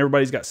overpasses and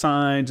everybody's got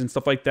signs and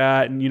stuff like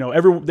that. And, you know,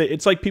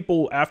 it's like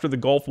people after the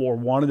Gulf War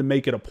wanted to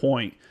make it a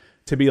point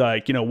to be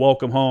like, you know,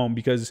 welcome home,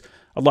 because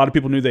a lot of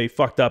people knew they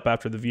fucked up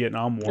after the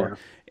Vietnam War.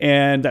 Yeah.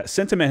 And that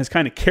sentiment has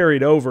kind of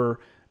carried over.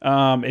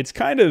 It's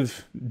kind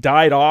of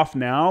died off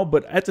now,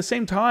 but at the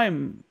same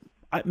time,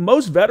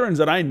 most veterans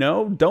that I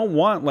know don't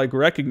want like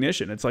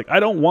recognition. It's like, I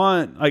don't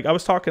want, like, I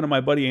was talking to my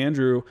buddy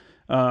Andrew.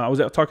 I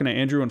was out talking to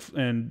Andrew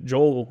and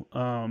Joel,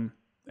 and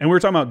we were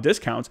talking about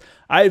discounts.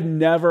 I've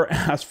never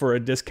asked for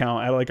a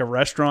discount at like a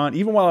restaurant.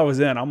 Even while I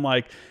was in, I'm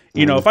like,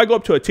 you know, if I go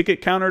up to a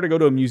ticket counter to go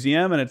to a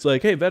museum and it's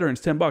like, hey,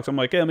 veterans, $10, I'm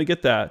like, hey, let me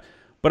get that.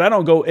 But I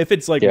don't go, if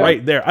it's like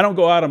right there, I don't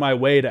go out of my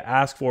way to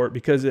ask for it,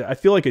 because I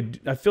feel like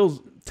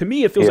to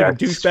me, it feels like a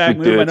douchebag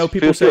move. I know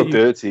people say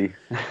dirty.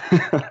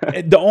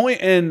 The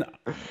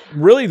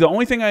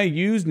only thing I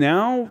use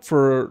now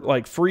for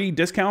like free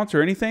discounts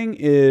or anything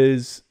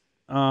is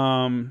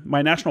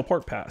my national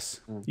park pass.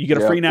 You get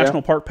a free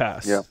national park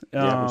pass.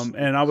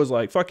 And I was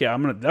like, fuck yeah,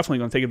 I'm definitely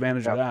gonna take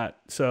advantage of that.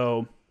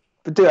 So,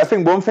 but dude, I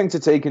think one thing to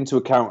take into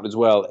account as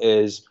well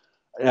is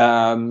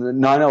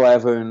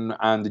 9/11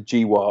 and the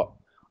GWAT.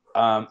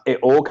 It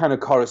all kind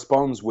of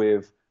corresponds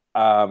with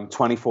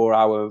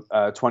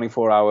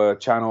 24-hour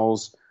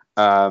channels,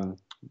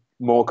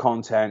 more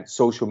content,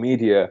 social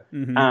media,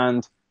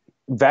 and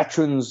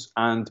veterans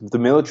and the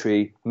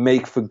military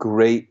make for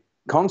great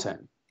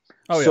content.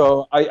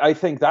 So I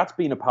think that's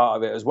been a part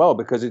of it as well,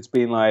 because it's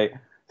been like,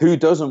 who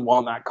doesn't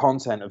want that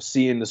content of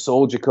seeing the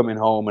soldier coming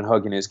home and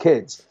hugging his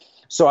kids?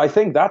 So I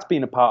think that's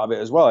been a part of it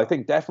as well. I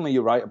think definitely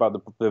you're right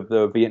about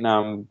the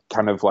Vietnam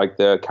kind of like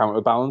the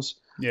counterbalance.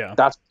 Yeah,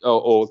 that's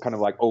or kind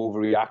of like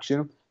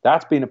overreaction.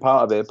 That's been a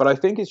part of it. But I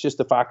think it's just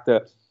the fact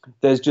that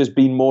there's just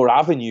been more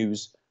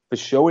avenues for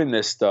showing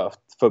this stuff,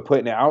 for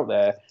putting it out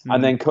there,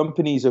 and then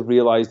companies have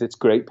realized it's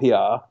great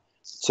PR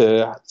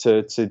to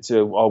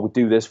we'll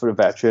do this for a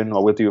veteran,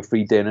 or we'll do a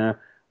free dinner.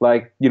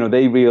 Like, you know,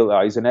 they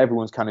realize, and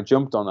everyone's kind of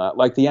jumped on that.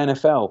 Like the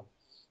NFL,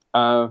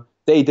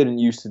 they didn't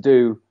used to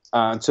do.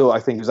 Until I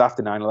think it was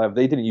after 9/11,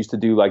 they didn't used to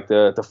do like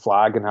the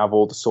flag and have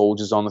all the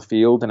soldiers on the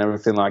field and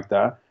everything like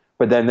that.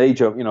 But then they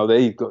jump, you know,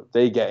 they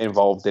get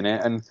involved in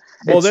it, and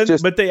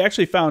but they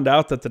actually found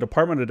out that the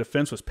Department of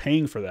Defense was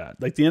paying for that.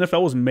 Like the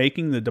NFL was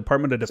making the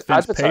Department of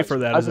Defense pay for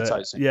that as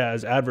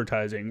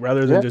advertising,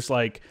 rather than just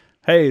like,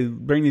 hey,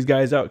 bring these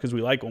guys out because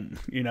we like them,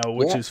 you know,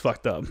 which is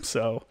fucked up.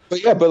 So,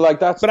 but like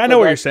that's. But I know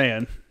what you're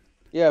saying.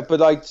 Yeah, but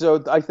like,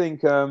 so I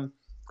think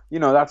you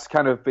know, that's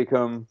kind of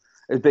become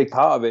a big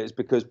part of it, is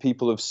because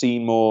people have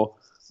seen more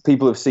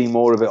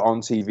of it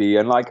on TV,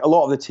 and like a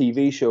lot of the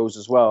TV shows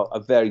as well are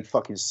very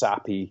fucking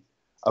sappy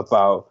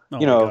about,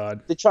 you know,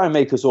 they try and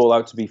make us all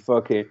out to be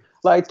fucking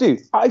like,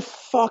 dude, I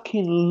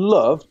fucking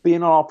loved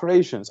being on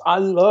operations. I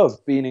love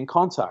being in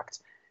contact.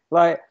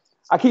 Like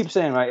I keep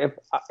saying, right,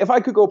 if I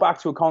could go back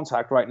to a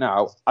contact right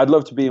now, I'd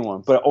love to be in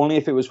one, but only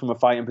if it was from a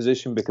fighting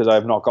position, because I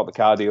have not got the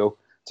cardio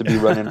to be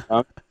running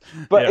around.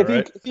 But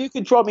if you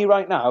could drop me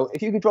right now,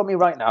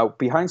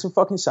 behind some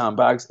fucking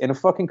sandbags in a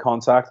fucking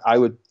contact, I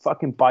would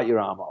fucking bite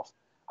your arm off.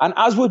 And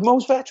as would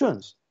most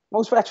veterans.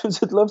 Most veterans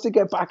would love to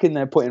get back in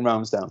there putting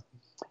rounds down.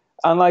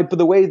 And like, but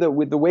the way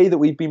that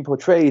we've been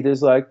portrayed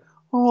is like,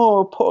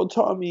 oh, poor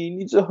Tommy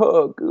needs a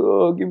hug.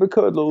 Oh, give him a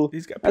cuddle.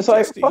 It's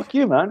like, fuck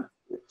you, man.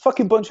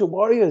 Fucking bunch of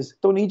warriors.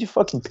 Don't need your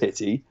fucking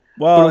pity.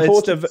 Well,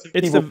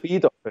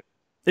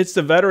 it's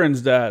the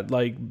veterans that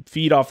like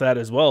feed off that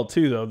as well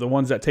too, though. The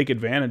ones that take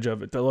advantage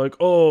of it. They're like,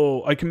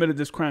 oh, I committed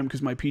this crime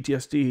because my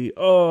PTSD.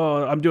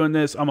 Oh, I'm doing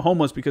this. I'm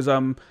homeless because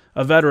I'm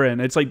a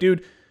veteran. It's like,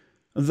 dude,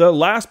 the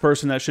last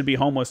person that should be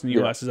homeless in the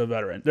U.S. is a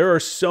veteran. There are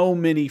so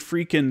many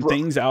freaking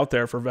things out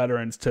there for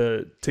veterans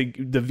the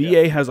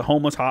VA has a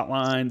homeless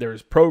hotline.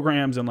 There's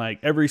programs in like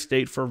every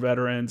state for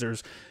veterans.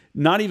 There's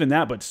not even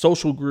that, but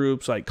social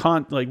groups, like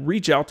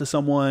reach out to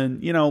someone,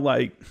 you know,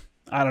 like,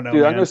 I don't know.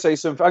 Dude, man. I'm going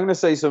to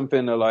say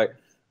something that, like,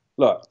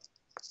 look,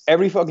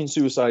 every fucking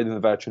suicide in the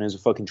veteran is a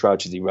fucking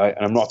tragedy, right?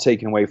 And I'm not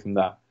taking away from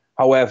that.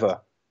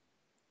 However,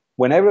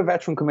 whenever a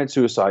veteran commits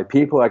suicide,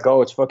 people are like,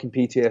 oh, it's fucking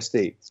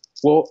PTSD.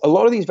 Well, a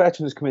lot of these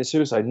veterans commit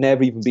suicide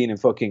never even been in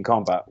fucking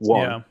combat.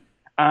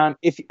 And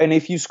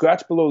if you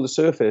scratch below the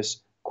surface,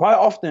 quite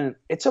often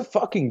it's a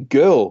fucking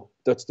girl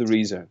that's the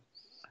reason.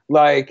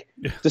 Like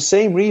the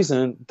same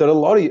reason that a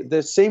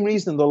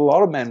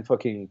lot of men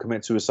fucking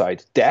commit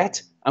suicide: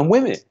 debt and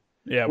women.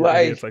 Yeah,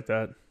 it's like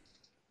that.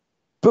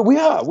 But we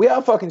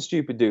are fucking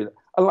stupid, dude.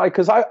 And like,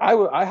 because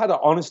I had an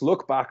honest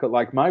look back at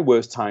like my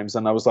worst times,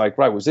 and I was like,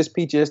 right, was this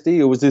PTSD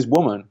or was this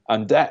woman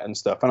and debt and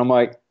stuff? And I'm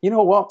like, you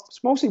know what?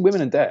 It's mostly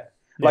women and debt.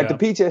 Like the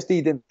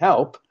PTSD didn't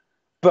help,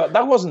 but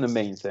that wasn't the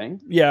main thing.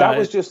 Yeah, that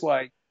was just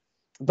like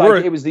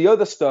it was the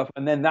other stuff,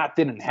 and then that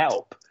didn't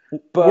help.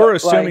 But we're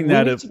assuming we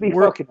need to be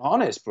fucking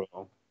honest,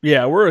 bro.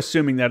 Yeah, we're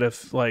assuming that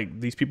if like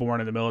these people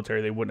weren't in the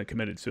military, they wouldn't have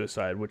committed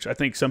suicide, which I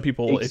think some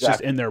people it's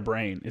just in their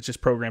brain. It's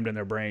just programmed in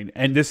their brain.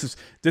 And this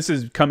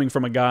is coming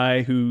from a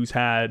guy who's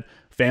had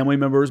family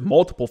members,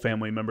 multiple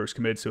family members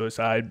commit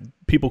suicide.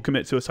 People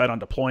commit suicide on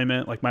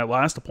deployment. Like my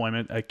last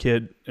deployment, a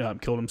kid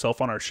killed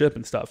himself on our ship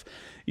and stuff.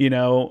 You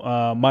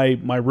know,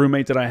 my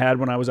roommate that I had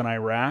when I was in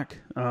Iraq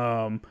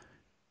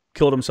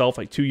killed himself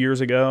like 2 years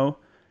ago.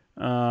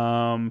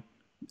 And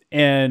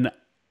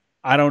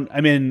I don't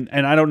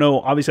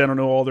know, obviously I don't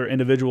know all their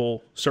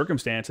individual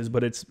circumstances,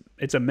 but it's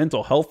a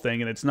mental health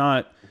thing, and it's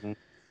not,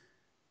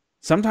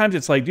 sometimes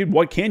it's like, dude,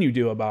 what can you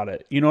do about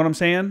it? You know what I'm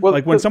saying? Well,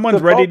 like when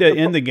someone's ready to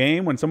end the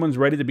game, when someone's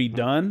ready to be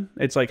done,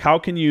 it's like, how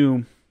can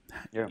you,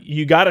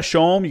 you got to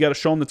show them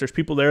that there's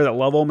people there that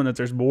love them and that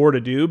there's more to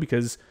do,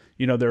 because,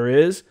 you know, there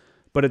is.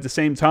 But at the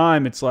same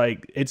time, it's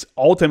like, it's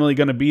ultimately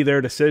going to be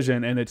their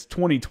decision, and it's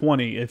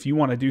 2020. If you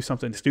want to do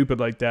something stupid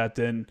like that,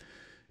 then,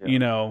 you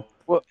know.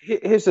 Well,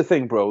 here's the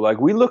thing, bro. Like,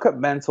 we look at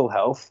mental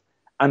health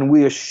and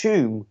we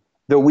assume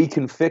that we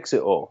can fix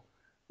it all.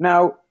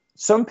 Now,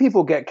 some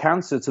people get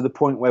cancer to the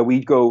point where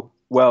we go,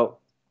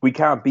 well, we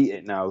can't beat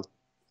it now.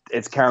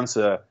 It's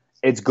cancer.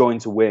 It's going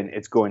to win.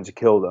 It's going to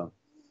kill them.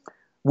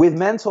 With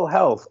mental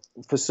health,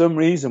 for some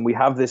reason, we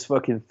have this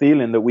fucking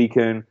feeling that we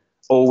can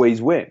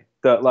always win.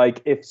 That,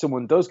 like, if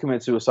someone does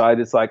commit suicide,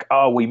 it's like,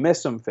 oh, we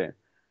missed something.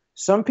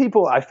 Some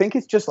people, I think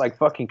it's just like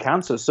fucking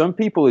cancer. Some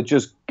people are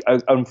just,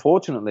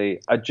 unfortunately,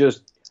 are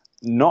just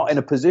not in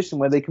a position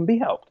where they can be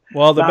helped.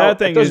 Well, the bad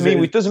thing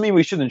it doesn't mean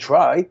we shouldn't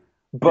try,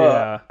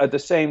 but at the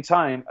same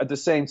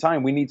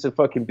time, we need to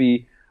fucking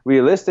be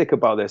realistic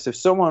about this. If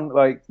someone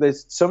like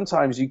this,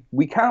 sometimes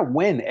we can't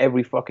win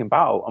every fucking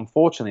battle,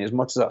 unfortunately, as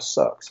much as that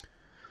sucks.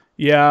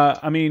 Yeah,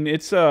 I mean,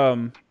 it's I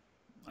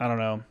don't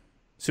know,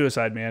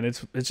 suicide, man.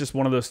 It's just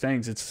one of those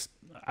things.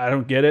 I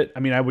don't get it. I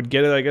mean, I would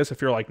get it, I guess, if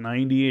you're like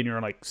 90 and you're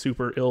in like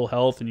super ill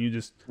health and you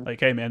just like,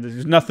 hey, man,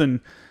 there's nothing.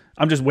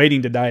 I'm just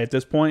waiting to die at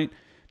this point.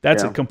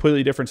 That's a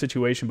completely different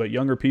situation. But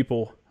younger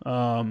people.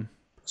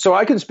 So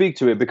I can speak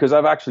to it because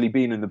I've actually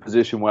been in the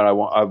position where I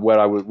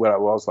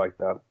was like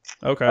that.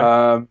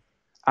 Okay.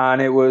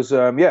 And it was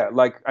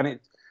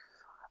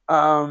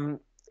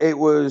it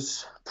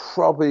was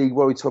probably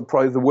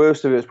probably the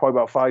worst of it was probably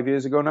about 5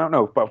 years ago now.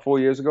 No, about 4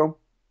 years ago.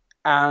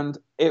 And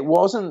it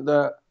wasn't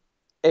that.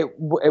 It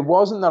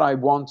wasn't that I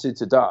wanted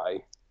to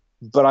die,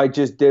 but I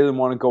just didn't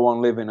want to go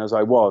on living as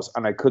I was,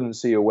 and I couldn't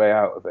see a way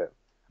out of it.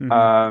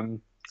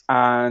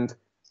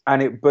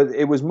 But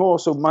it was more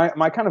so.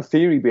 My kind of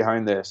theory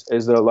behind this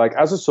is that, like,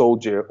 as a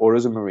soldier or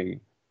as a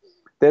Marine,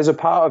 there's a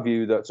part of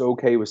you that's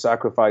okay with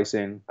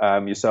sacrificing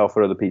yourself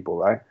for other people,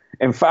 right?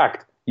 In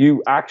fact,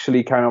 you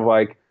actually kind of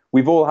like,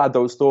 we've all had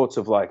those thoughts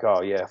of like,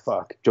 oh yeah,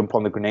 fuck, jump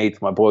on the grenade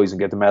for my boys and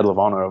get the Medal of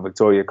Honor or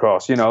Victoria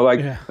Cross, you know, like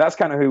that's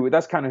kind of who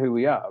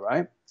we are,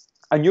 right?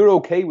 And you're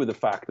okay with the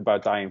fact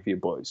about dying for your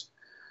boys.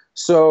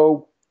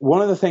 So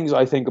one of the things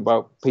I think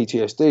about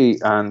PTSD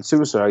and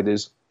suicide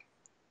is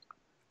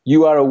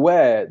you are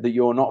aware that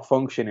you're not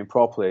functioning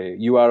properly.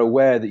 You are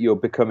aware that you're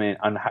becoming,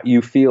 and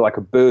you feel like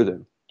a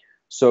burden.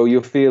 So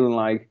you're feeling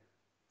like,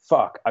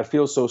 fuck, I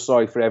feel so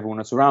sorry for everyone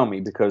that's around me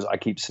because I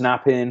keep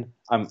snapping.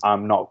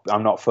 I'm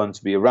not fun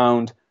to be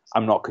around.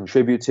 I'm not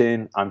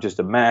contributing. I'm just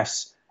a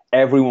mess.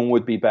 Everyone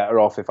would be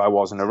better off if I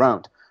wasn't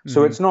around.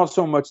 So it's not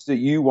so much that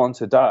you want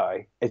to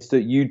die, it's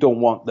that you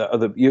don't want the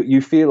other, you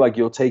feel like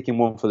you're taking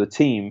one for the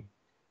team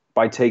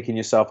by taking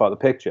yourself out of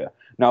the picture.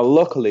 Now,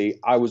 luckily,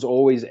 I was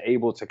always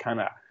able to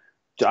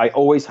I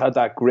always had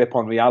that grip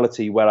on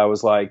reality where I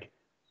was like,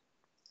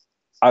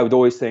 I would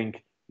always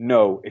think,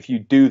 no, if you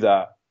do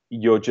that,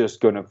 you're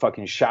just going to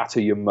fucking shatter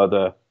your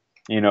mother,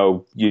 you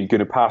know, you're going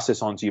to pass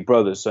this on to your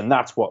brothers. And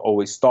that's what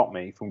always stopped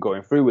me from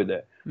going through with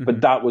it. But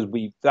that would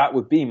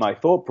be my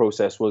thought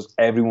process, was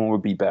everyone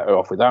would be better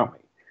off without me.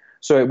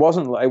 So it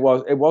wasn't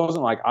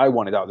like I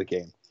wanted out of the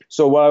game.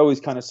 So what I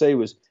always kind of say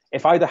was,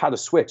 if I'd had a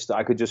switch that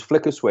I could just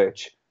flick a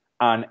switch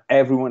and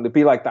everyone, it'd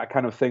be like that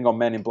kind of thing on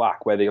Men in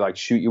Black where they like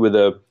shoot you with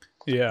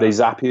they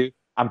zap you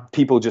and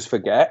people just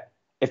forget.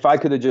 If I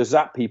could have just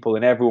zapped people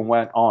and everyone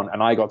went on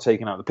and I got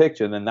taken out of the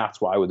picture, then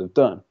that's what I would have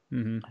done.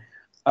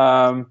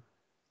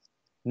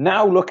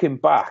 Now looking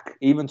back,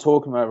 even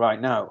talking about it right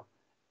now,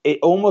 it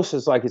almost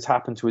is like it's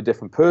happened to a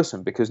different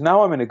person, because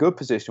now I'm in a good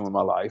position with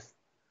my life.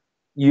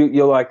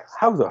 You're like,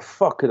 how the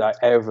fuck could I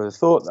ever have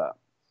thought that?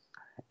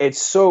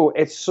 It's so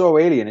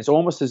alien. It's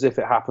almost as if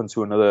it happened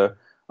to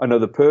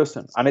another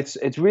person. And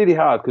it's really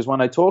hard, because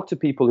when I talk to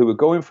people who are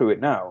going through it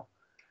now,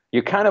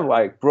 you're kind of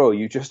like, bro,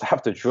 you just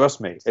have to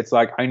trust me. It's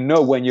like, I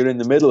know when you're in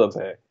the middle of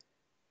it,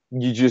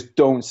 you just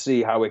don't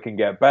see how it can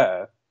get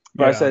better.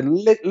 But I said,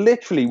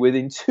 literally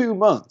within 2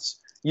 months,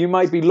 you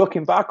might be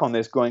looking back on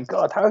this going,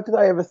 God, how did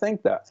I ever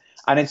think that?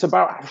 And it's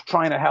about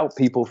trying to help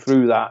people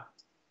through that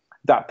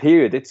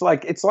period. It's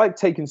like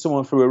taking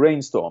someone through a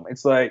rainstorm.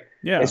 It's like,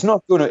 it's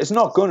not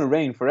gonna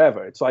rain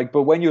forever. It's like,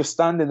 but when you're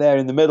standing there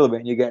in the middle of it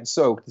and you're getting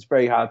soaked, it's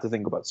very hard to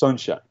think about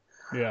sunshine.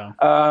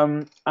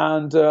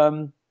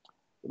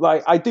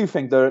 like I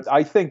think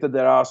that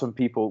there are some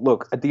people.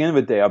 Look, at the end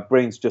of the day, our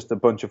brain's just a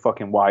bunch of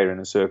fucking wiring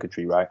and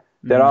circuitry, right?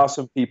 There are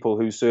some people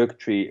whose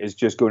circuitry is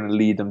just going to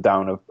lead them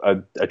down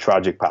a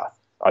tragic path.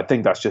 I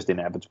think that's just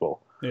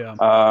inevitable. Yeah.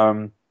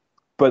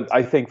 But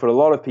I think for a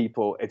lot of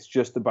people, it's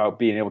just about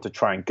being able to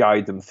try and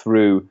guide them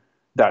through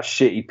that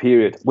shitty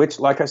period. Which,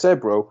 like I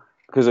said, bro,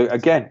 because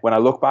again, when I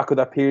look back at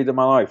that period of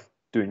my life,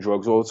 doing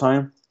drugs all the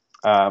time.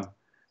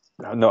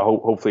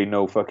 No, hopefully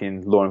no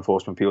fucking law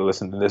enforcement people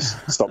listening to this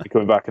stop me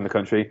coming back in the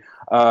country.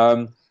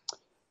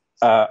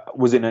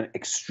 Was in an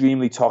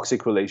extremely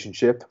toxic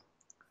relationship.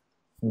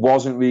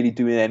 Wasn't really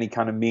doing any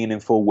kind of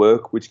meaningful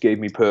work, which gave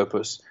me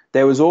purpose.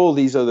 There was all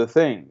these other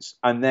things,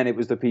 and then it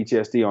was the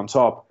PTSD on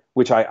top,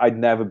 which I'd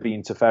never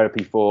been to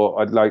therapy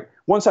for.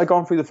 Once I'd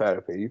gone through the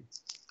therapy,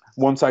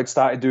 once I'd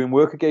started doing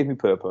work, it gave me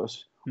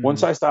purpose.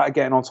 Once I started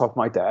getting on top of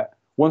my debt,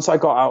 once I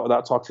got out of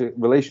that toxic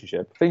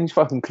relationship, things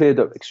fucking cleared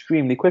up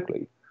extremely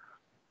quickly.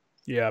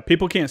 Yeah,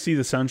 people can't see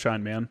the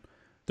sunshine, man.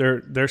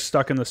 They're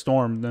stuck in the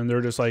storm, and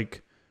they're just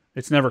like,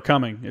 it's never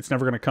coming. It's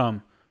never gonna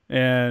come,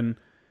 and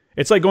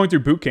it's like going through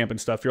boot camp and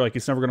stuff. You're like,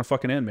 it's never gonna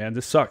fucking end, man.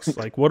 This sucks.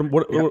 Like,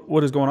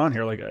 what is going on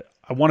here? Like,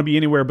 I want to be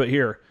anywhere but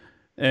here,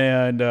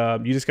 and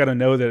you just got to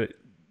know that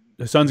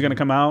the sun's gonna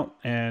come out,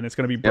 and it's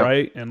gonna be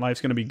bright, and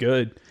life's gonna be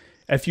good.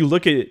 If you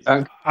look at it,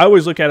 I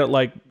always look at it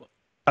like,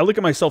 I look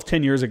at myself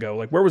 10 years ago.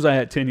 Like, where was I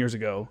at 10 years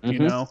ago? You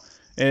know,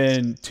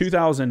 in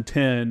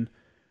 2010.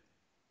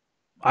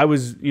 I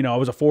was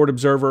a forward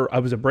observer. I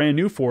was a brand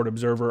new forward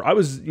observer. I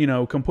was,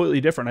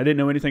 completely different. I didn't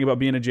know anything about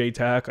being a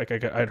JTAC.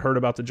 Like I'd heard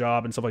about the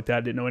job and stuff like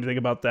that. Didn't know anything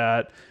about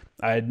that.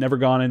 I had never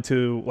gone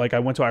into, I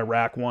went to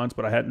Iraq once,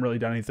 but I hadn't really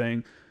done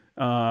anything.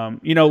 I'm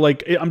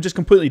just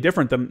completely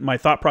different. My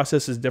thought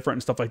process is different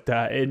and stuff like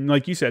that. And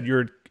like you said,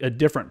 you're a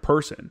different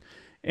person.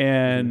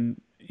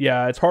 And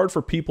yeah, it's hard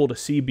for people to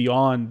see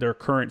beyond their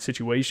current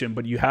situation,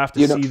 but you have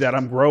to see that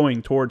I'm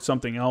growing towards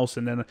something else.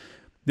 And then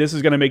this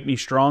is going to make me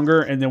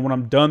stronger. And then when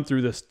I'm done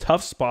through this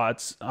tough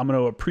spots, I'm going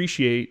to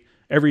appreciate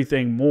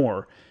everything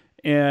more.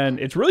 And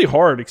it's really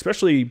hard,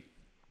 especially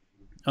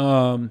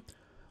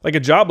like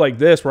a job like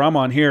this where I'm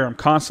on here, I'm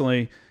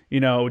constantly,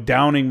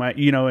 downing my,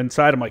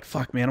 inside. I'm like,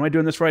 fuck, man, am I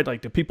doing this right?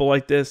 Like, do people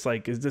like this?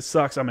 Like, this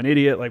sucks. I'm an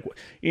idiot. Like,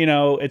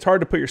 it's hard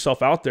to put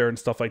yourself out there and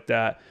stuff like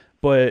that.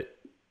 But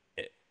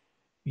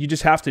you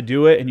just have to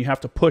do it, and you have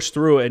to push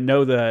through it and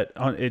know that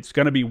it's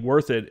going to be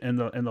worth it in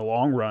the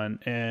long run.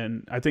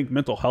 And I think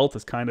mental health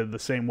is kind of the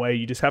same way.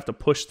 You just have to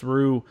push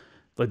through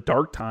the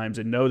dark times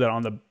and know that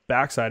on the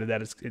backside of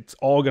that, it's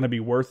all going to be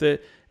worth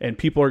it, and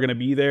people are going to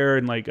be there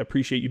and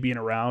appreciate you being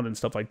around and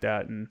stuff like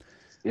that. And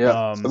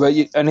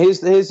and here's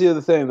the other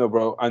thing though,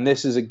 bro. And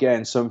this is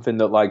again something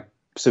that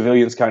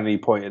civilians kind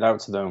of pointed out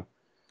to them.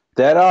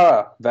 There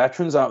are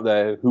veterans out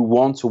there who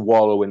want to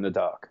wallow in the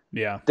dark.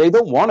 Yeah, they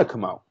don't want to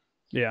come out.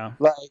 Yeah,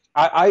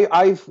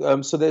 I've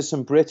so there's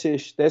some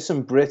British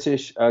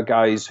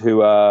guys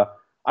who and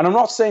I'm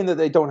not saying that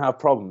they don't have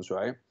problems,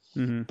 right?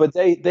 But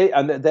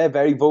they're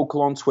very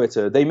vocal on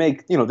Twitter. They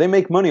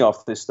make money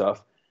off this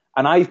stuff,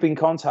 and I've been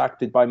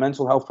contacted by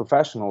mental health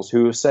professionals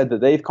who have said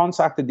that they've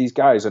contacted these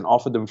guys and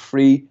offered them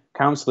free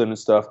counseling and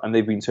stuff, and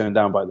they've been turned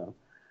down by them.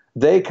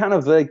 They kind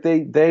of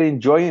they're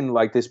enjoying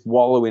this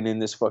wallowing in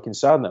this fucking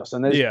sadness,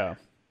 and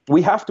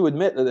we have to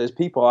admit that there's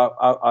people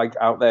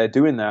out there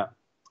doing that.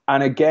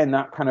 And again,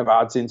 that kind of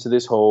adds into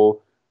this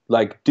whole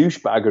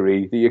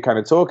douchebaggery that you're kind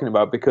of talking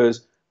about,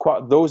 because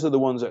those are the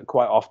ones that are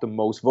quite often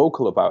most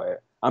vocal about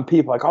it. And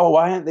people are like, oh,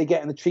 why aren't they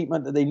getting the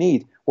treatment that they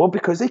need? Well,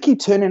 because they keep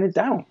turning it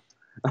down.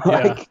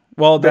 I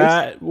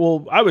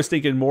was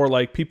thinking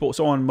more people.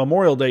 So on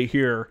Memorial Day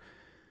here,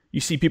 you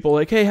see people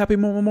like, hey, happy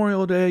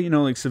Memorial Day,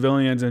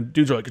 civilians, and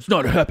dudes are like, it's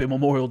not a happy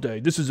Memorial Day.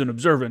 This is an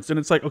observance. And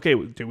it's like, okay,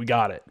 dude, we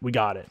got it.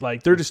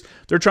 Like they're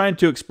trying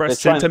to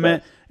express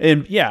sentiment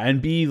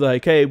and be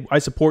like, hey, I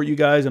support you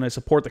guys and I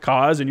support the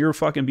cause, and you're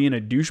fucking being a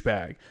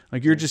douchebag.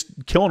 Like, you're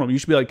just killing them. You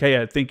should be like, hey,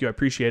 I thank you. I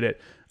appreciate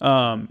it.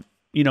 And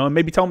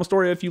maybe tell them a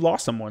story if you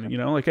lost someone,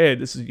 like, hey,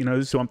 this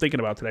is who I'm thinking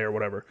about today or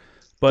whatever.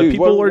 But dude,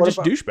 people are just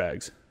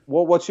douchebags.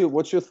 What's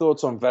your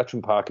thoughts on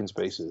veteran parking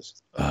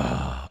spaces?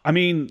 I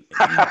mean,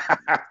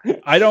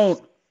 I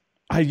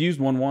used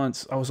one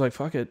once. I was like,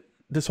 fuck it.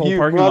 This whole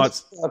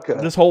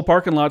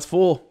parking lot's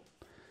full.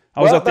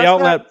 I was at the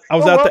outlet. I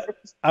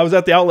was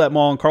at the outlet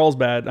mall in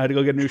Carlsbad. I had to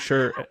go get a new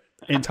shirt.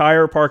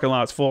 Entire parking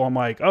lot's full. I'm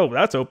like, oh,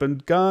 that's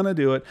open. Gonna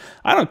do it.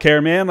 I don't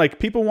care, man. Like,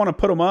 people want to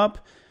put them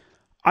up.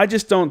 I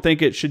just don't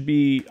think it should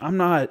be. I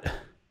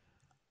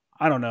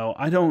don't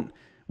know.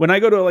 When I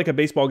go to a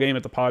baseball game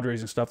at the Padres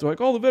and stuff, they're like,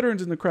 all the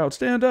veterans in the crowd,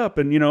 stand up.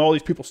 And, all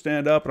these people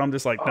stand up. And I'm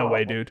just like, no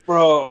way, dude.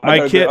 Bro,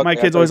 my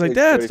kid's always like,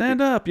 Dad, stand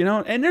up,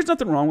 and there's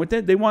nothing wrong with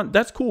it.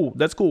 That's cool.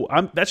 That's cool.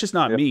 That's just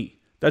not me.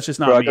 That's just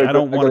not me. I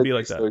don't want to be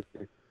like that.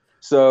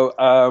 So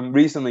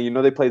recently,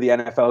 they play the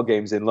NFL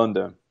games in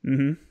London.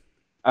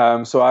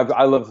 Mm-hmm. So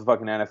I love the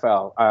fucking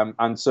NFL.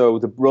 And so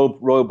the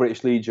Royal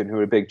British Legion, who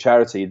are a big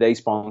charity, they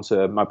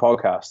sponsor my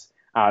podcast.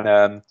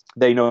 And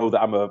they know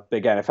that I'm a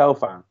big NFL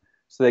fan.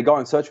 So they got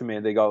in touch with me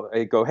and they go,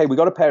 hey, we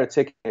got a pair of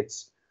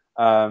tickets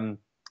for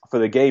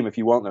the game if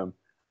you want them.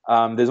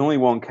 there's only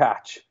one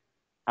catch.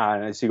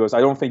 And she goes,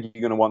 I don't think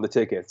you're going to want the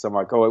tickets. I'm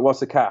like, oh, what's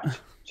the catch?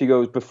 She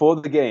goes, before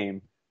the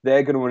game,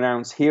 they're going to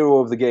announce hero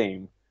of the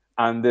game,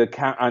 and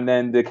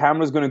then the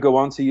camera's going to go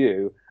onto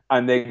you,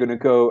 and they're going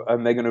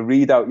to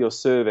read out your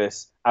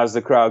service as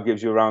the crowd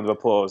gives you a round of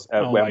applause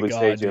at Wembley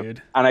Stadium.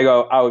 Dude. And I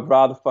go, I would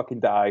rather fucking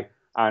die.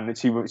 And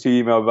she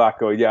emailed back,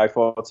 going, yeah, I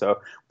thought so.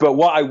 But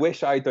what I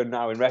wish I'd done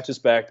now, in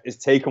retrospect, is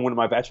taken one of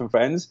my veteran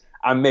friends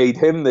and made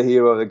him the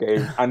hero of the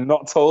game and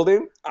not told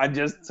him and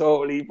just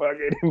totally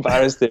fucking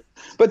embarrassed him.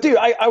 But dude,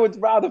 I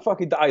would rather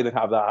fucking die than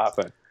have that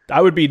happen.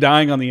 I would be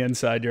dying on the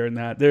inside during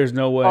that. There's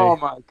no way. Oh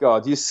my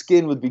God, your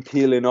skin would be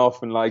peeling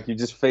off and like you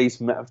just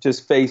face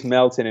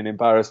melting in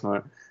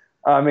embarrassment.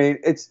 I mean,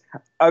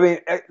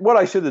 what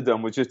I should have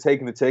done was just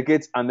taken the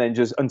tickets and then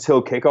just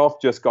until kickoff,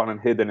 just gone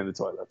and hidden in the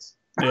toilets.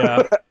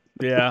 Yeah.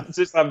 Yeah.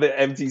 Just have the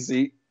empty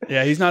seat.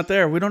 Yeah, he's not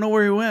there. We don't know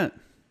where he went.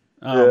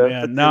 Oh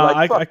yeah, man. No,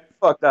 like,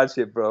 fuck that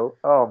shit, bro.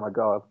 Oh my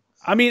God.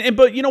 I mean,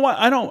 but you know what?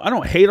 I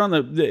don't hate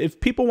on if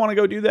people want to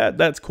go do that,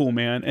 that's cool,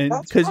 man. And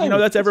because you know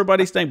that's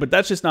everybody's thing, but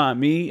that's just not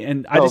me.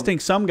 And I just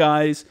think some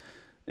guys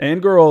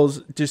and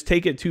girls just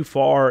take it too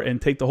far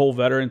and take the whole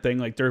veteran thing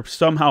like they're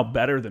somehow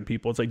better than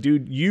people. It's like,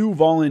 dude, you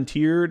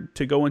volunteered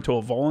to go into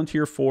a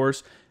volunteer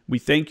force. We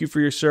thank you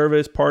for your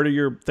service. Part of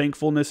your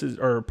thankfulness is,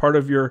 or part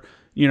of your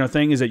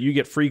thing is that you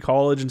get free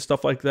college and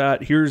stuff like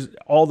that. Here's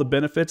all the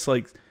benefits.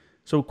 Like,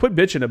 so quit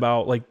bitching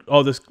about like,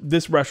 oh,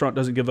 this restaurant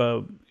doesn't give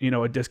a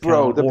discount.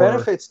 Bro,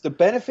 the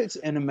benefits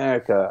in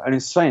America are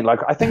insane. Like,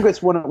 I think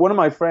it's one of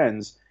my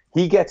friends.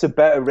 He gets a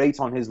better rate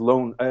on his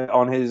loan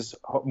on his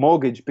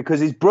mortgage because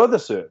his brother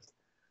served,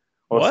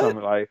 or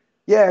something like.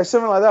 Yeah,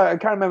 something like that. I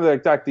can't remember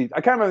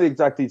the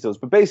exact details,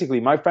 but basically,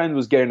 my friend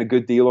was getting a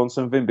good deal on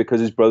something because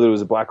his brother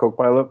was a Black Hawk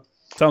pilot.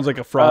 Sounds like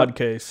a fraud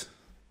case.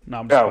 No,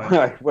 I'm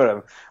just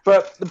whatever.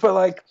 But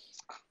like,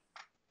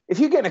 if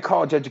you're getting a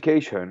college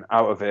education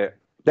out of it,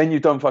 then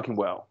you've done fucking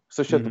well.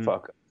 So shut the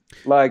fuck up.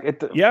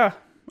 Like, yeah,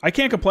 I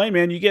can't complain,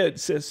 man. You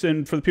get,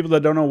 and for the people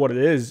that don't know what it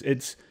is,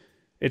 it's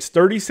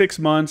 36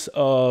 months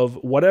of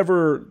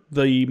whatever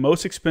the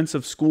most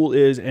expensive school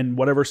is in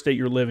whatever state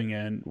you're living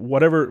in,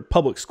 whatever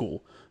public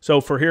school. So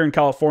for here in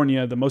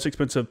California, the most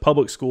expensive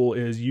public school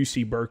is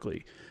UC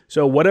Berkeley.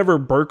 So whatever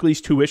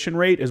Berkeley's tuition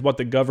rate is what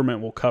the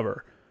government will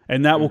cover.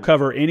 And that will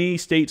cover any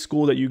state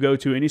school that you go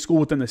to, any school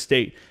within the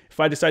state. If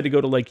I decide to go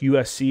to like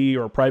USC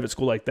or a private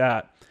school like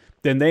that,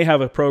 then they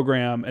have a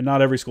program, and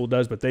not every school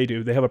does, but they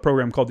do. They have a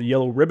program called the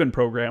Yellow Ribbon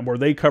Program where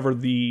they cover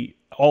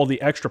all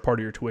the extra part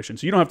of your tuition.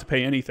 So you don't have to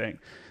pay anything.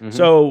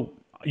 So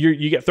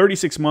you get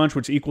 36 months,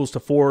 which equals to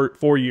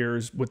four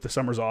years with the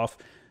summers off.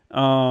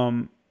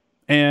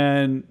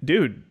 And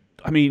dude,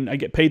 I mean, I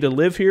get paid to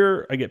live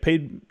here. I get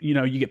paid,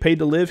 you get paid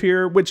to live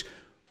here, which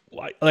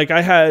like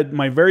I had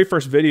my very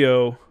first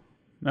video.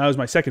 That was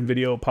my second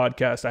video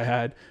podcast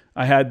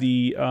I had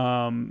the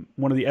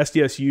one of the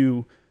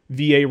SDSU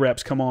VA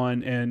reps come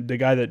on, and the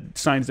guy that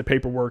signs the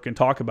paperwork and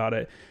talk about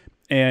it.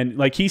 And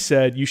like he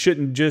said, you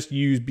shouldn't just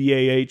use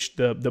BAH,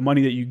 the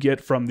money that you get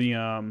from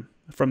the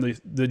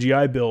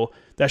GI Bill.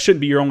 That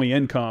shouldn't be your only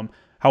income.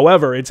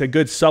 However, it's a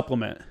good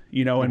supplement,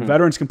 and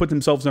veterans can put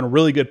themselves in a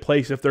really good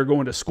place if they're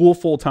going to school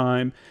full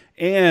time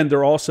and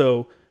they're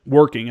also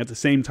working at the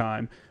same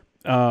time.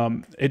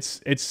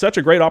 It's such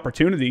a great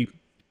opportunity.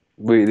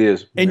 It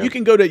is. And you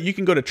can go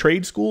to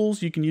trade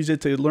schools. You can use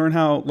it to learn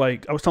how,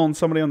 like I was telling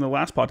somebody on the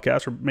last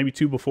podcast, or maybe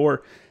two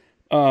before,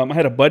 I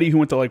had a buddy who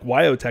went to like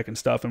Wyotech and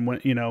stuff and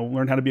went,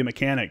 learned how to be a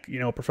mechanic,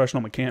 a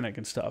professional mechanic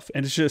and stuff.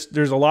 And it's just,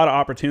 there's a lot of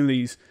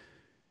opportunities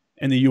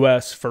in the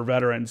US for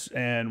veterans,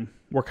 and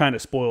we're kind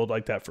of spoiled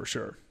like that for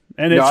sure.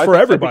 And it's for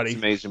everybody. It's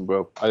amazing,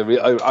 bro. I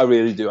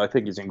really do. I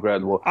think it's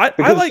incredible.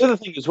 The other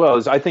thing as well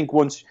is I think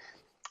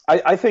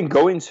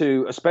going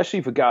to,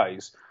 especially for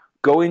guys,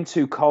 going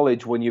to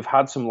college when you've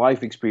had some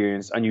life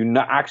experience and you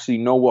actually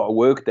know what a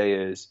work day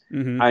is,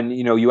 and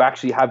you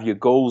actually have your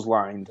goals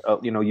lined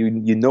up, you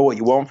know what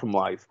you want from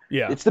life.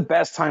 Yeah, it's the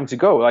best time to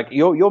go. Like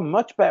you're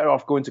much better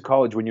off going to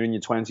college when you're in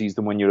your 20s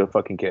than when you're a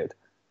fucking kid.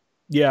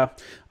 Yeah,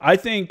 I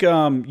think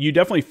you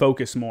definitely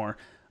focus more.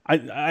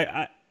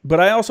 But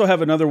I also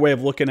have another way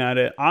of looking at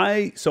it.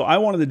 So I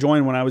wanted to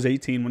join when I was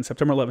 18, when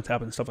September 11th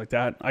happened and stuff like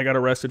that. I got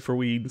arrested for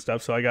weed and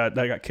stuff, so I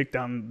got kicked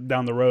down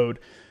the road.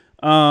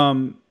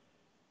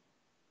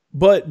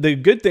 But the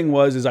good thing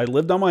is I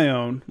lived on my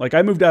own. Like,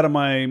 I moved out of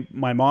my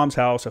mom's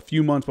house a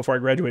few months before I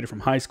graduated from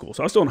high school.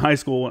 So I was still in high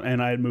school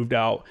and I had moved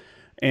out.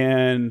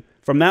 And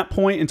from that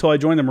point until I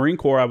joined the Marine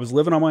Corps, I was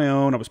living on my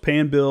own. I was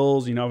paying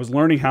bills. I was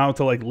learning how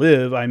to like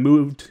live. I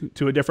moved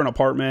to a different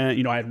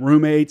apartment. I had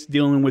roommates,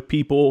 dealing with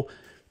people,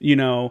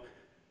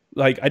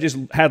 like I just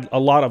had a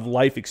lot of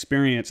life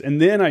experience. And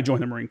then I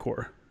joined the Marine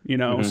Corps,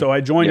 so I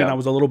joined and I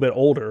was a little bit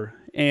older.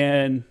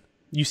 And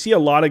you see a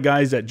lot of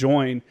guys that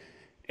join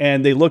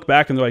and they look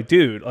back and they're like,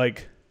 dude,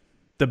 like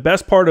the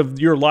best part of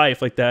your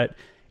life, like that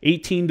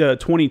 18 to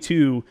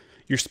 22,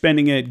 you're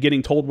spending it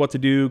getting told what to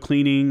do,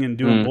 cleaning and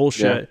doing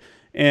bullshit.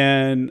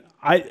 And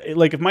I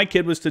like, if my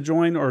kid was to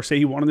join, or say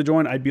he wanted to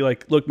join, I'd be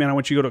like, look, man, I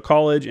want you to go to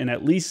college and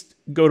at least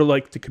go to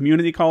like the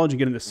community college and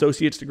get an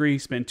associate's degree,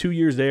 spend 2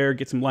 years there,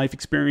 get some life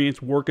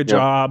experience, work a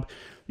job,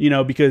 you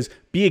know, because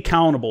be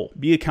accountable,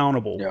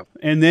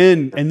 and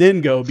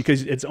then go,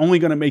 because it's only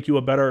going to make you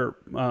a better,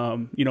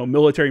 you know,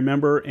 military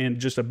member and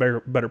just a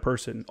better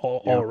person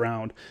all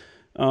around.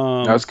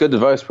 That's good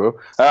advice, bro.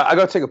 I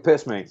got to take a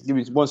piss, mate. Give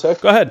me 1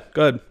 sec. Go ahead.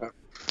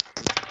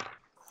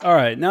 All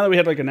right, now that we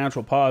had like a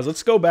natural pause,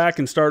 let's go back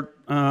and start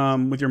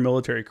with your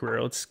military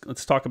career. Let's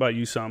talk about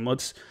you some.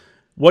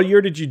 What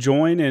year did you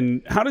join,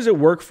 and how does it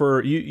work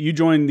for you? You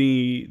joined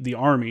the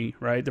Army,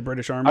 right? The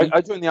British Army? I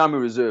joined the Army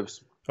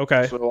Reserves.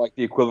 Okay. So like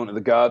the equivalent of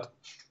the Guard.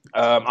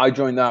 I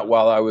joined that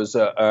while I was,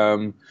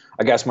 I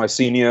guess, my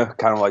senior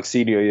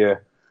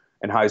year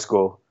in high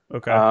school.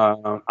 Okay.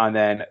 And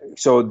then,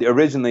 so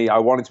originally I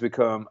wanted to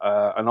become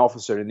an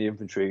officer in the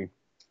infantry.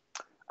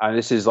 And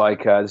this is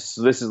like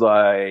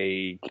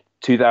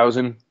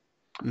 2000.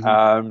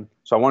 So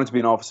I wanted to be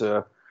an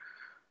officer.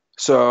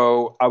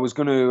 So I was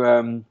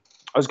going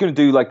to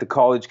do like the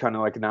college, kind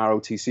of like an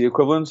ROTC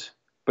equivalent.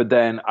 But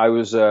then I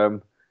was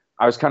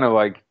kind of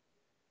like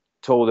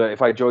told that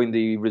if I joined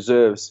the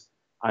reserves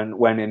and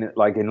went in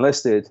like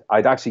enlisted,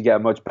 I'd actually get a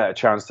much better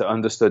chance to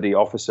understudy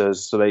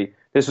officers. So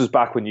this was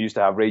back when you used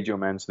to have radio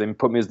men. So they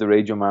put me as the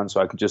radio man,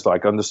 so I could just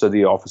like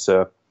understudy the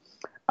officer.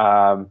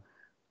 And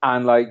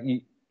like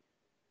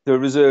the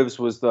reserves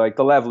was like,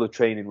 the level of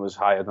training was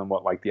higher than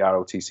what like the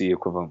ROTC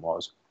equivalent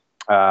was.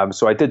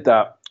 So I did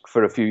that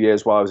for a few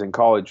years while I was in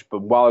college.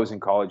 But while I was in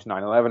college,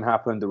 9/11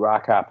 happened,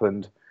 Iraq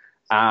happened,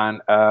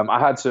 and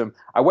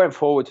I went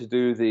forward to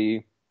do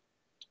the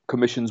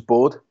commissions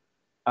board.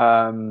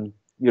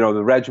 You know,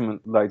 the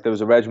regiment, like there was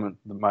a regiment,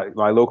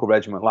 my local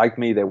regiment, like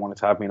me, they wanted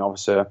to have me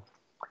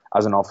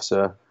as an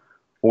officer.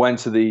 Went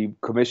to the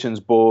commissions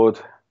board.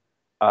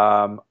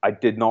 I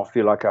did not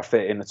feel like I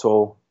fit in at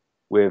all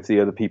with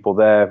the other people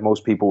there.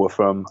 Most people were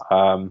from,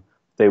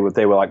 they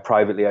were like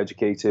privately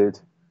educated.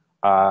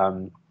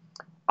 I'm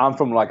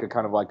from like a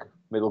kind of like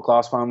middle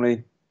class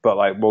family, but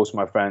like most of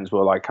my friends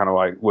were like kind of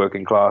like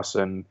working class,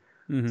 and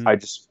I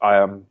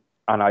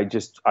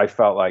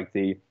felt like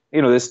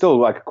there's still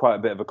like quite a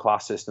bit of a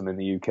class system in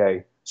the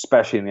UK,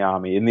 especially in the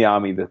army. In the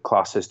army, the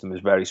class system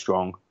is very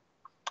strong.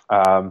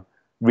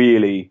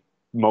 Really,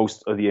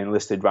 most of the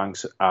enlisted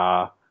ranks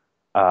are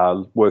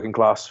working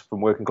class,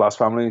 from working class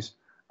families,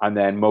 and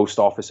then most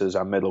officers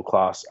are middle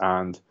class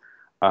and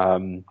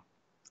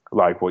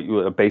like what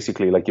you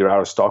basically like your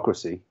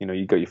aristocracy. You know,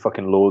 you got your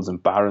fucking lords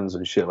and barons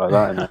and shit like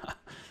that.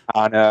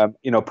 And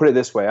you know, put it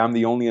this way: I'm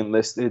the only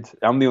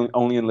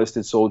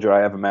enlisted soldier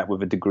I ever met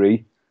with a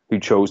degree who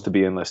chose to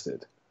be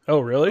enlisted. Oh,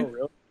 really?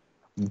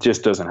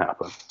 Just doesn't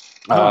happen.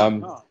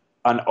 And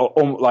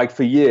like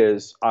for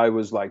years, I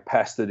was like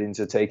pestered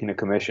into taking a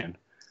commission,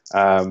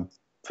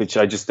 which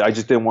I just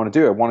didn't want to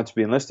do. I wanted to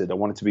be enlisted. I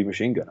wanted to be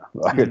machine gunner.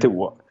 Like I did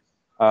what,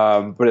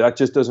 but that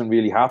just doesn't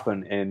really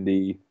happen in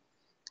the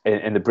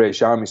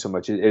British Army so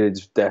much.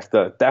 It's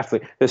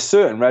definitely there's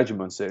certain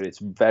regiments that it's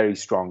very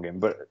strong in,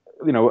 but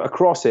you know,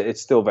 across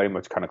it's still very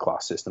much kind of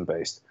class system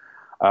based,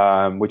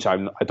 which I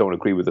don't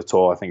agree with at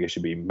all. I think it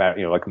should be like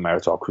a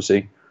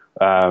meritocracy.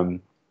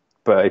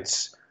 But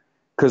it's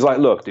because like,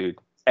 look, dude,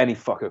 any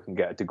fucker can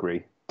get a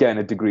degree. Getting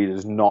a degree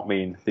does not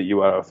mean that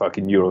you are a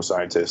fucking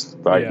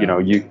neuroscientist, right? You know,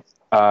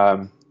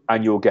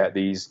 and you'll get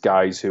these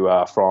guys who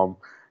are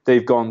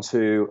they've been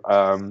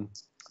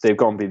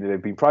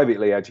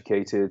privately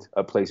educated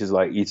at places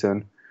like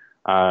Eton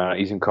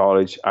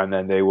College, and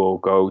then they'll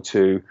go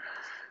through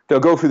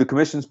the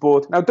commissions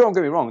board. Now, don't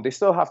get me wrong, they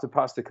still have to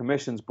pass the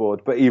commissions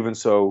board, but even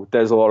so,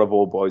 there's a lot of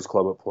all boys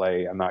club at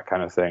play and that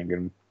kind of thing.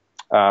 And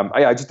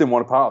I just didn't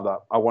want a part of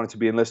that. I wanted to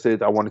be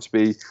enlisted. I wanted to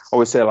be, I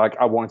always say, like,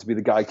 I wanted to be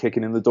the guy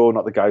kicking in the door,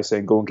 not the guy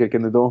saying, go and kick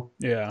in the door.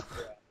 Yeah.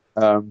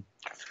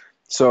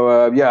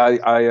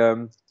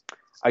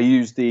 I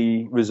used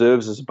the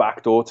reserves as a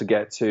backdoor to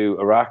get to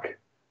Iraq.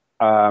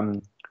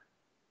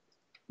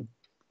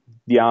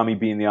 The army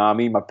being the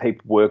army, my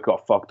paperwork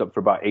got fucked up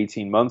for about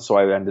 18 months. So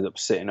I ended up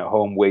sitting at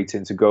home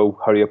waiting to go,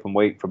 hurry up and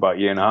wait for about a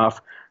year and a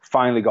half.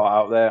 Finally got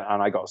out there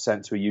and I got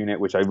sent to a unit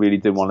which I really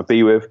didn't want to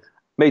be with.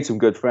 Made some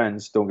good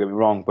friends, don't get me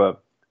wrong,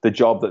 but the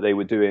job that they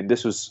were doing,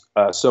 this was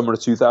summer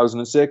of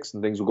 2006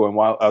 and things were going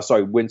wild.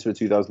 Winter of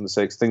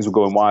 2006, things were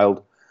going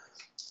wild.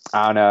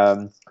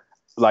 And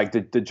like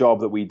the job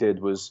that we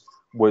did was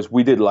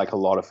we did like a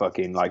lot of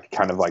fucking like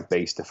kind of like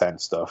base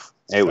defense stuff.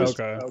 It was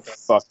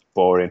fucking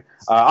boring.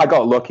 I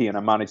got lucky and I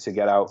managed to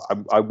get out.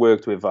 I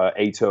worked with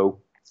ATO,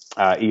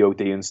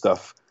 EOD and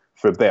stuff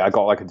for a bit. I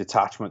got like a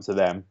detachment to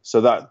them. So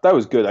that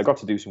was good. I got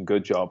to do some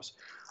good jobs.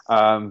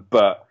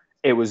 But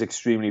it was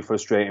extremely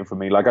frustrating for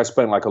me. Like I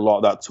spent like a lot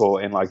of that tour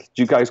in like,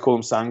 do you guys call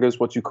them sangars?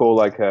 What do you call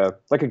like a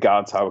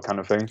guard tower kind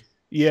of thing?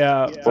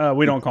 Yeah.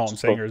 We don't call them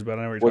sangars, but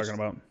I know what you're talking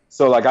about.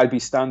 So like I'd be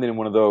standing in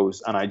one of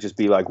those and I'd just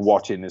be like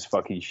watching this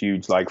fucking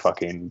huge like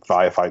fucking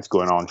firefights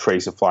going on,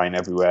 tracer flying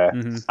everywhere,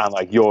 and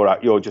like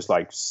you're just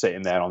like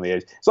sitting there on the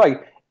edge.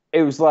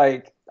 It was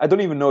like I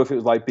don't even know if it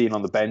was like being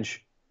on the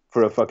bench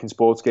for a fucking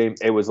sports game,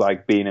 it was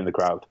like being in the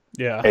crowd.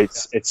 Yeah.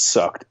 It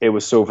sucked. It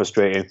was so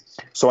frustrating.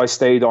 So I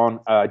stayed on.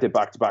 I did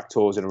back-to-back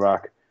tours in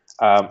Iraq,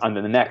 and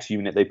then the next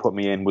unit they put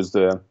me in was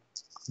the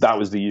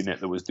unit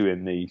that was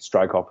doing the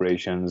strike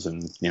operations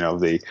and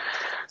the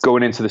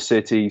going into the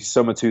city.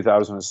 Summer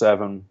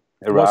 2007,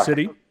 Iraq. What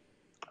city?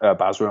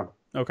 Basra.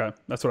 Okay,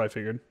 that's what I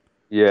figured.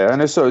 Yeah,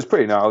 and so it was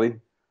pretty gnarly.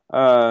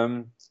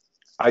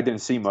 I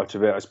didn't see much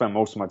of it. I spent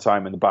most of my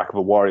time in the back of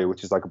a Warrior,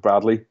 which is like a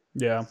Bradley.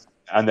 Yeah.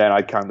 And then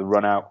I'd kind of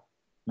run out,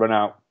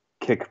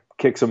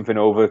 kick something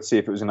over, see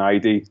if it was an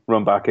ID,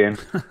 run back in.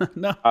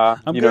 No,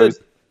 I'm good.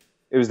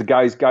 It was the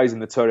guys in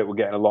the turret were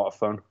getting a lot of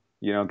fun.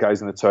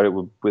 Guys in the turret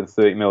with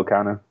 30mm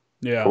cannon,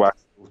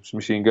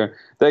 machine gun.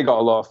 They got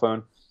a lot of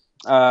fun.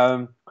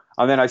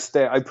 And then I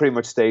pretty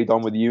much stayed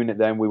on with the unit.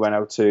 Then we went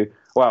out to.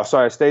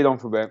 I stayed on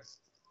for a bit.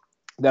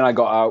 Then I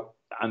got out,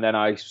 and then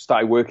I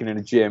started working in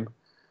a gym.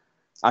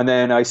 And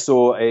then I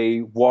saw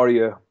a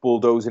Warrior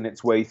bulldozing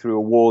its way through a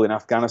wall in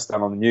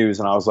Afghanistan on the news,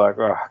 and I was like,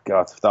 "Oh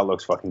God, that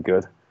looks fucking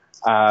good."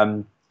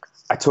 I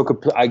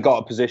got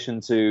a position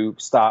to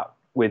start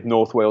with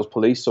North Wales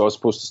Police, so I was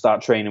supposed to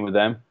start training with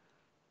them.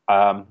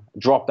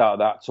 Dropped out of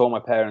that. Told my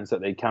parents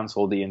that they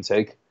cancelled the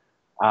intake,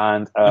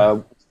 and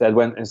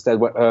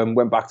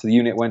went back to the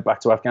unit. Went back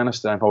to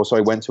Afghanistan.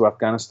 Went to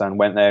Afghanistan.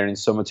 Went there in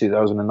summer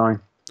 2009.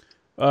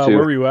 Where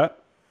were you at?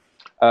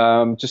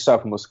 Just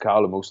south of Musa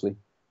Qala, mostly.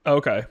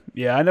 Okay.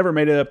 Yeah, I never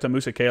made it up to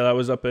Musa Qala. I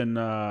was up in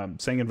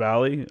Sangin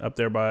Valley, up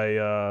there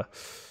by,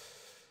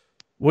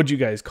 what'd you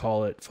guys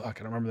call it? Fuck,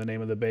 I don't remember the name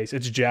of the base.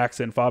 It's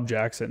Jackson, Fob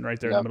Jackson, right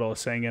there in the middle of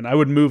Sangin. I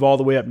would move all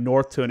the way up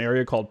north to an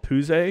area called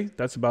Puze.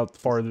 That's about the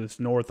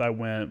farthest north I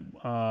went,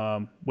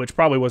 which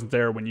probably wasn't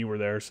there when you were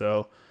there.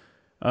 So,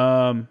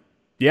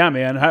 yeah,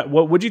 man.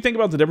 What would you think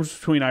about the difference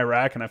between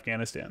Iraq and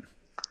Afghanistan?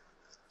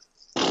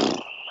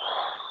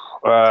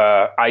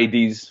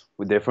 IEDs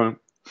were different.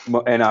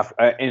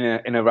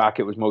 In Iraq,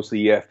 it was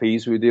mostly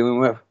EFPs we were dealing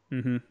with.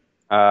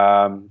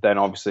 Mm-hmm. Then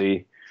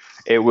obviously,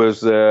 it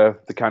was the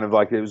kind of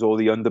like it was all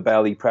the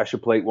underbelly pressure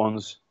plate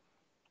ones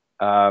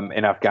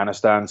in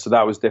Afghanistan. So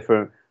that was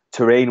different.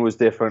 Terrain was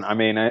different. I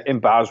mean, in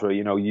Basra,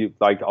 you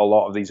like a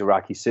lot of these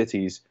Iraqi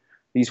cities,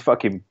 these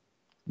fucking,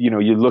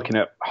 you're looking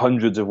at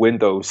hundreds of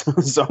windows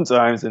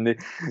sometimes, and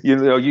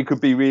you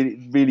could be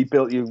really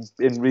built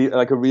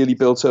like a really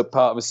built up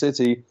part of a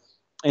city.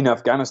 In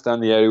Afghanistan,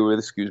 the area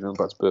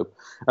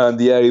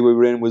the area we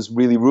were in was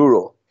really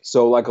rural.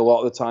 So like a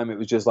lot of the time it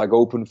was just like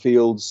open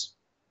fields,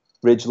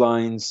 ridge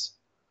lines.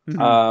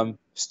 Mm-hmm.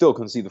 Still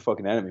couldn't see the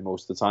fucking enemy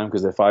most of the time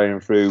because they're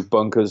firing through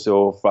bunkers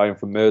or firing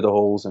from murder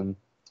holes. And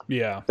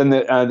then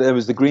there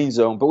was the green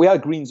zone, but we had a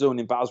green zone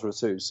in Basra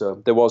too.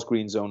 So there was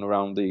green zone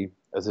around the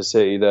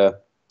city there.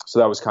 So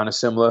that was kind of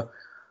similar.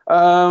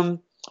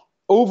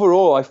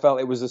 Overall, I felt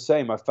it was the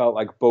same. I felt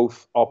like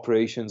both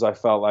operations, I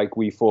felt like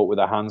we fought with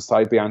our hands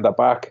tied behind our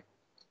back.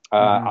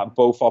 At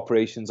both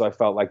operations, I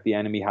felt like the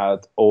enemy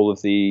had all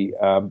of the,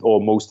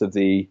 or most of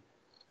the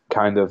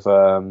kind of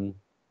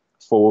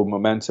forward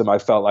momentum. I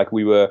felt like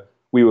we were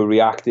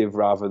reactive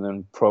rather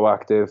than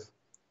proactive.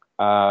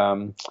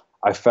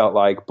 I felt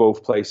like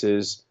both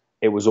places,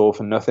 it was all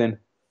for nothing.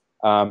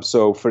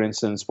 So, for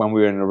instance, when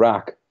we were in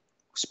Iraq,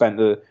 spent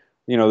the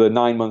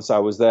 9 months I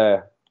was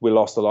there, we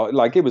lost a lot.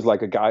 Like it was like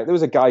there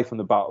was a guy from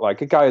the battle,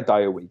 like a guy would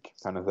die a week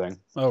kind of thing.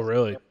 Oh,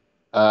 really?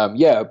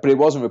 Yeah, but it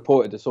wasn't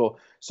reported at all.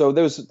 So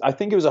I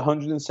think it was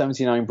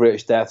 179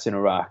 British deaths in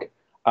Iraq.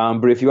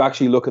 But if you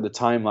actually look at the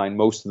timeline,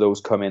 most of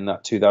those come in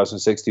that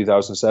 2006,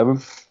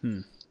 2007.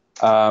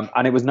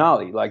 And it was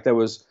gnarly. Like there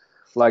was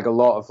like a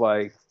lot of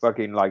like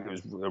fucking like there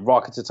was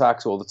rocket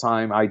attacks all the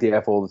time,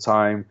 IDF all the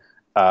time,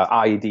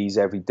 IEDs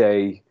every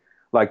day.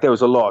 Like there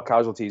was a lot of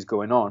casualties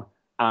going on.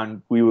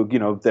 And we were,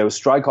 there were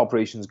strike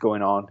operations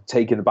going on,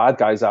 taking the bad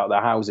guys out of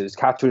their houses,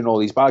 capturing all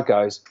these bad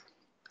guys.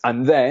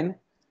 And then,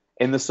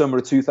 in the summer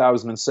of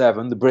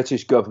 2007, the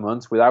British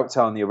government, without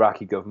telling the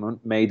Iraqi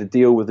government, made a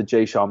deal with the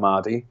Jaish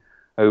al-Mahdi,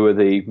 who were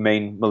the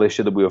main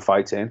militia that we were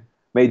fighting,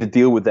 made a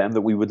deal with them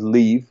that we would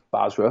leave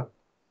Basra.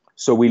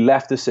 So we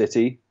left the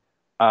city,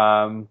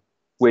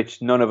 which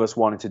none of us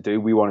wanted to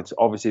do. We wanted to,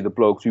 obviously the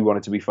blokes, we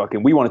wanted to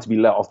be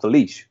let off the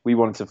leash. We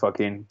wanted to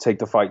fucking take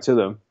the fight to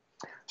them.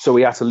 So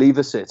we had to leave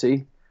the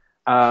city.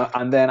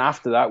 And then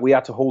after that, we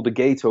had to hold the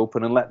gate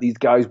open and let these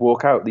guys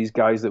walk out. These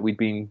guys that we'd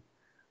been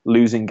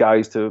losing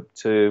guys to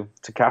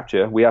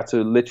capture. We had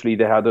to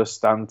they had us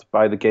stand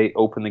by the gate,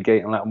 open the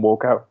gate, and let them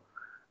walk out.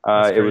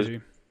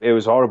 It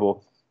was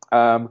horrible.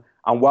 And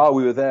while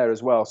we were there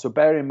as well, so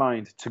bear in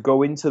mind, to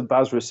go into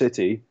Basra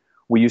city,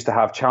 we used to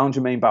have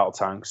Challenger main battle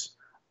tanks,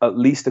 at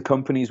least a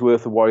company's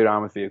worth of Warrior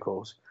armored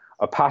vehicles,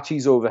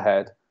 Apaches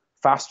overhead,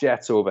 fast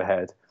jets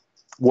overhead,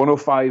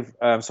 105.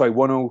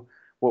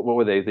 What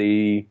were they?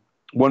 The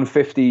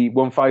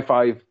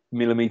 155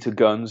 millimeter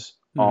guns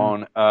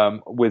on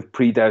with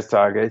pre-des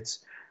targets.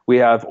 We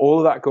have all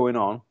of that going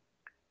on,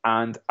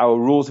 and our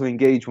rules of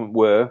engagement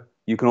were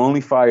you can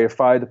only fire if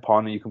fired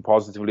upon, and you can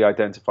positively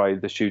identify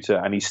the shooter,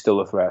 and he's still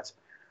a threat.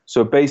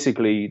 So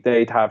basically,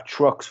 they'd have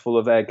trucks full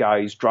of their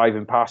guys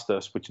driving past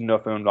us, which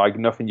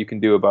nothing you can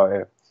do about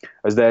it.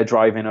 as they're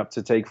driving up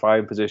to take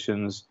fire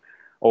positions,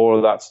 all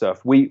of that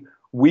stuff. We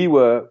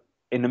were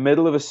in the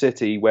middle of a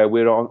city where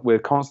we're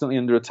constantly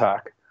under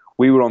attack.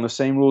 We were on the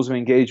same rules of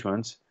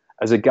engagement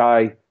as a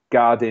guy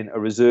guarding a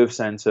reserve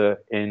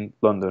center in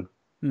London.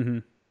 Mm-hmm.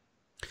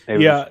 It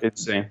was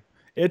insane.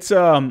 It's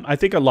I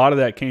think a lot of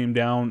that came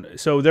down.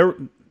 So there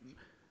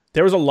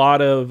was a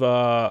lot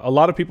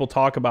of people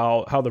talk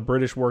about how the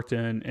British worked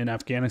in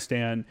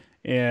Afghanistan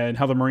and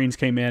how the Marines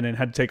came in and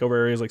had to take over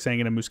areas like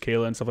Sangin and Musa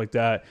Qala and stuff like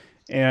that,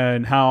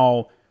 and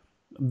how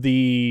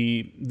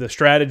the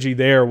strategy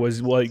there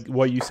was like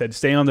what you said: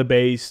 stay on the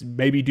base,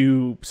 maybe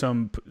do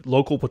some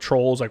local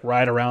patrols, like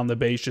ride around the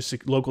base,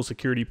 just local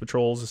security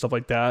patrols and stuff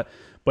like that,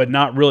 but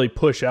not really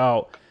push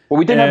out. Well,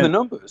 we didn't have the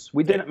numbers.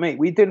 We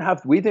didn't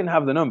have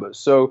the numbers.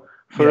 So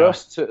for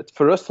us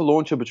to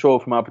launch a patrol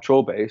from our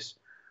patrol base,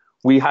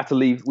 we had to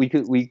leave.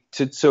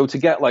 To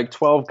get like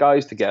 12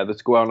 guys together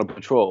to go out on a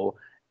patrol,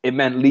 it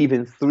meant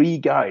leaving 3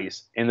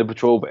 guys in the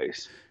patrol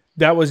base.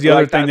 That was the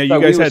other thing that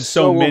you guys had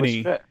so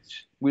many.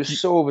 We were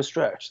so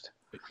overstretched.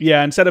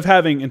 Yeah, instead of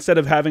having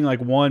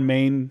like one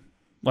main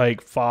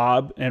like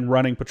fob and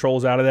running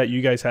patrols out of that,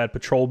 you guys had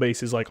patrol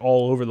bases like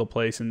all over the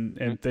place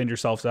and thinned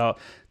yourselves out.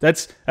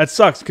 That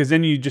sucks, because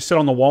then you just sit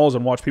on the walls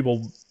and watch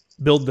people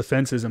build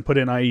defenses and put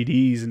in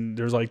IEDs, and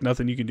there's like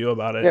nothing you can do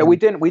about it. Yeah, we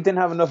didn't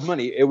have enough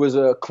money. It was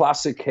a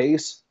classic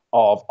case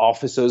of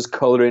officers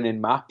coloring in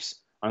maps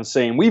and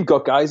saying, we've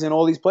got guys in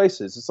all these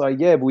places. It's like,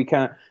 yeah, but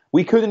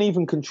we couldn't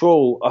even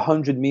control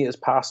 100 meters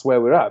past where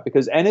we're at,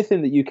 because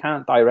anything that you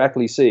can't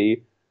directly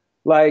see,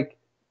 like,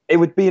 it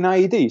would be an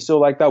IED. So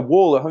like that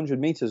wall 100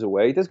 meters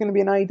away, there's going to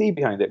be an IED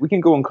behind it. We can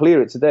go and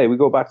clear it today. We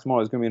go back tomorrow,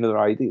 there's going to be another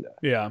IED there.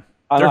 Yeah.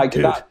 And like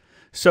that,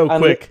 so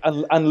quick.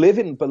 And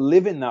living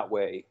that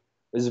way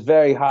is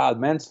very hard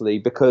mentally,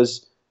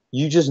 because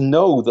you just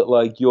know that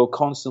like you're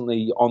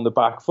constantly on the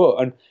back foot.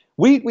 And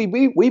we'd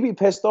be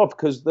pissed off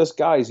because this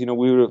guys, we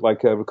were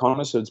like a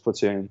reconnaissance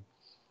platoon.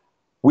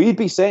 We'd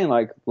be saying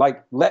like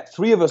let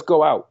 3 of us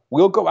go out.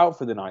 We'll go out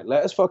for the night.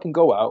 Let us fucking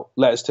go out.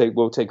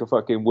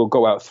 We'll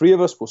go out. 3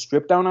 of us will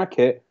strip down our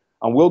kit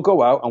and we'll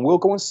go out and we'll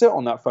go and sit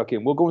on that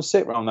we'll go and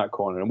sit around that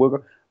corner and we'll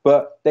go.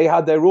 But they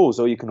had their rules.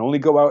 So you can only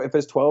go out if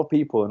there's 12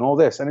 people and all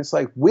this. And it's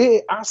like,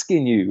 we're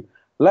asking you,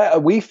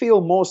 we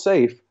feel more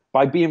safe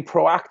by being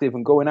proactive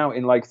and going out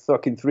in like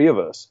fucking 3 of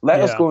us.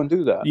 Let us go and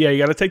do that. Yeah, you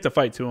got to take the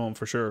fight to them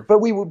for sure. But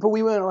we weren't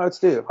allowed to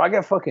do it. I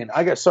got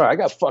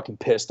fucking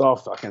pissed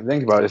off. Fucking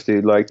think about this,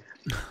 dude. Like,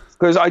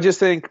 because I just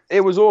think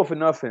it was all for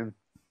nothing.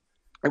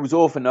 It was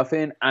all for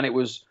nothing, and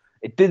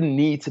it didn't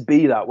need to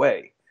be that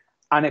way.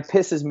 And it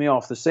pisses me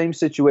off. The same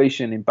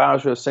situation in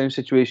Basra, same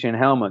situation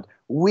in Helmand.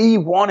 We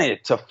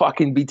wanted to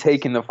fucking be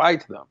taking the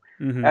fight to them.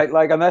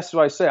 Mm-hmm. And that's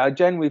what I say. I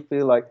genuinely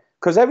feel like,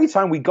 because every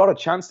time we got a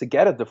chance to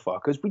get at the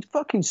fuckers, we'd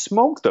fucking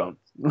smoke them.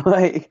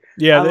 They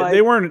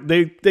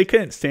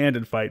couldn't stand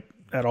and fight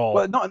at all.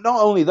 Well, not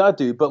only that,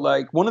 dude, but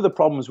like one of the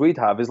problems we'd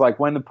have is like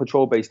when the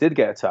patrol base did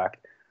get attacked,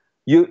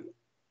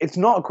 it's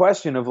not a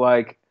question of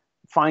like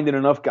finding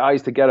enough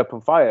guys to get up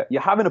and fire.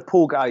 You're having to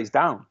pull guys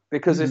down,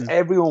 because if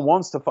everyone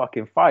wants to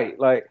fucking fight.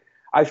 Like,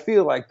 I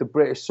feel like the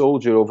British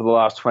soldier over the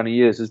last 20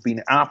 years has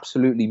been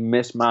absolutely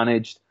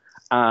mismanaged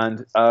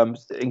and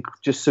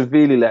just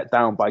severely let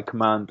down by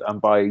command and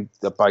by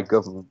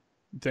government.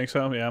 You think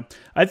so? Yeah.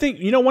 I think,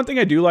 one thing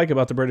I do like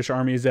about the British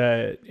Army is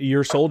that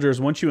your soldiers,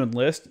 once you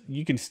enlist,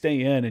 you can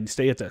stay in and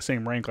stay at that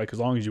same rank like as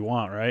long as you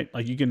want, right?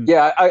 Like you can.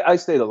 Yeah, I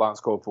stayed at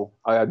Lance Corporal.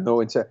 I had no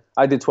intent.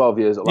 I did 12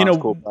 years at Lance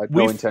Corporal. I had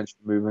no intention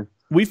of moving.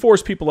 We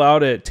force people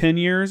out at 10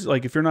 years.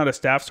 Like if you're not a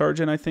staff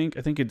sergeant, I think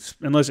it's,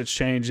 unless it's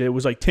changed, it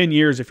was like 10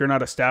 years. If you're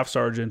not a staff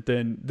sergeant,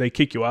 then they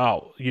kick you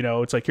out.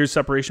 It's like, here's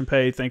separation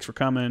pay. Thanks for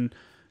coming.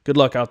 Good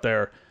luck out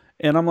there.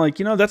 And I'm like,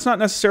 that's not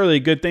necessarily a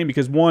good thing,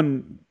 because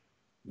one,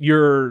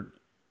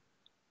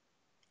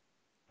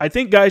 I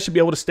think guys should be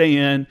able to stay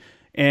in,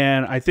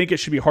 and I think it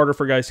should be harder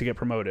for guys to get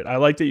promoted. I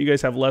like that you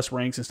guys have less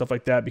ranks and stuff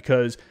like that,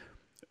 because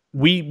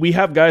we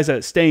have guys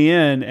that stay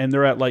in and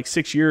they're at like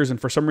 6 years,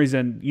 and for some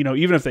reason,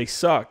 even if they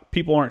suck,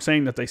 people aren't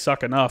saying that they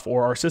suck enough,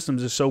 or our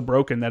systems is so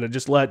broken that it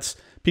just lets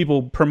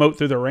people promote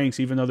through their ranks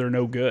even though they're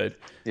no good.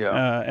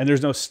 Yeah. And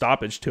there's no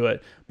stoppage to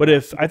it. But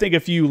I think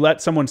if you let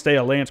someone stay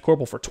a Lance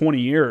Corporal for 20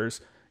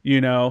 years,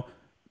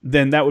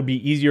 then that would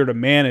be easier to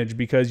manage,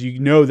 because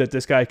that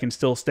this guy can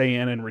still stay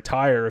in and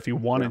retire if he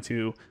wanted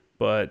to.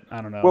 But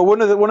I don't know. Well,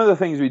 one of the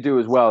things we do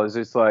as well is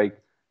it's like,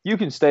 you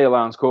can stay a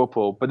Lance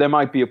Corporal, but there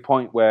might be a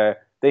point where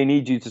they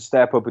need you to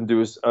step up and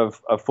do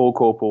a full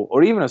corporal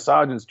or even a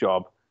sergeant's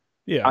job.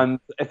 Yeah. And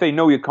if they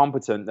know you're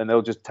competent, then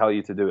they'll just tell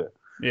you to do it.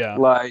 Yeah.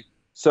 Like,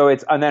 so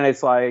then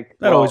it's like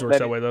that always works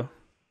that way though.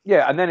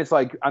 Yeah, and then it's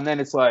like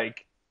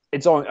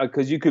it's on,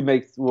 because you could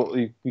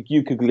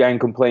then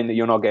complain that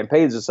you're not getting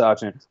paid as a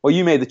sergeant. Well,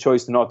 you made the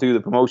choice to not do the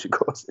promotion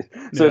course.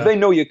 So if they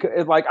know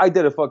like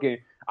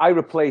I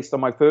replaced on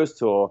my first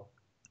tour,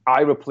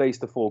 I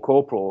replaced the full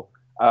corporal.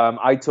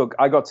 I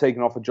got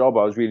taken off a job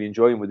I was really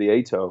enjoying with the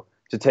ATO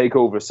to take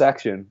over a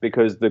section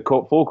because the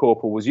full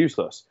corporal was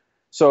useless.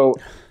 So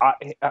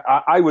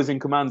I was in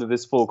command of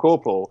this full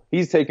corporal.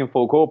 He's taking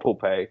full corporal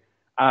pay,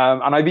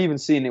 And I've even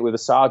seen it with a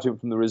sergeant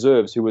from the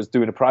reserves who was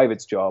doing a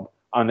private's job,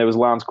 and there was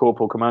Lance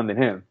Corporal commanding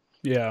him.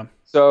 Yeah.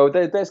 So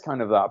there's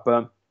kind of that.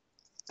 But,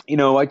 you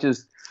know, I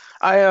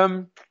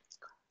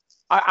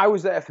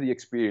was there for the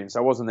experience. I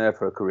wasn't there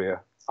for a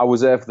career. I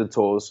was there for the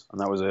tours, and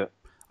that was it.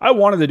 I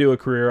wanted to do a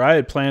career. I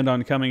had planned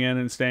on coming in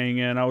and staying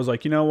in. I was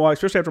like, you know what?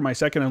 Especially after my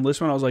second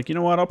enlistment, I was like, you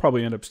know what? I'll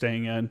probably end up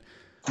staying in.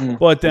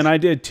 But then I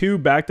did 2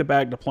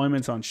 back-to-back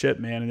deployments on ship,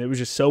 man, and it was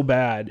just so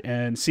bad.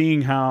 And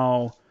seeing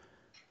how,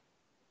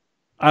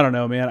 I don't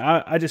know, man,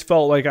 I just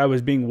felt like I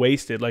was being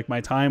wasted. Like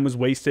my time was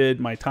wasted.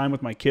 My time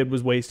with my kid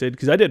was wasted.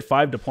 Because I did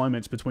 5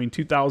 deployments between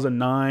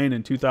 2009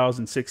 and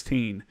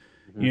 2016,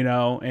 you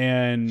know,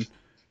 and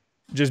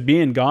just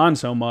being gone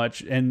so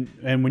much. And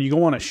when you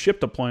go on a ship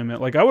deployment,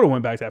 like I would have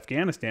went back to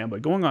Afghanistan,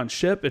 but going on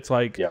ship, it's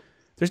like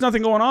there's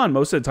nothing going on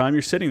most of the time.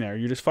 You're sitting there.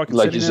 You're just fucking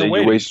sitting there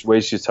waiting. You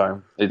waste your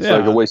time. It's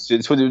like a waste.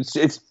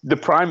 It's the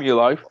prime of your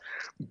life.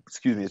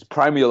 Excuse me. It's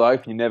prime of your life,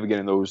 and you're never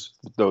getting those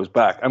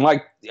back. And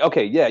like,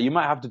 okay, yeah, you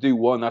might have to do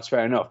one. That's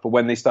fair enough. But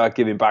when they start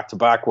giving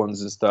back-to-back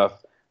ones and stuff,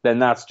 then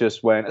that's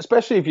just when,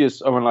 especially if you're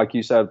someone like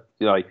you said,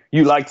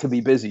 you like to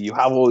be busy, you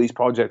have all these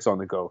projects on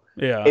the go.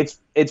 Yeah,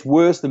 it's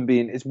worse than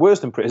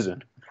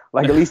prison.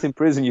 Like at least in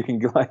prison you can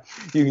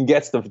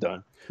get stuff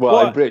done. Well,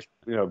 like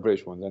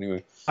British ones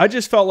anyway. I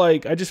just felt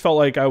like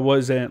I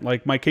wasn't,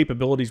 like, my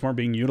capabilities weren't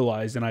being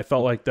utilized, and I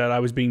felt like that I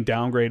was being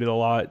downgraded a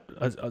lot.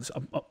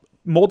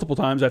 Multiple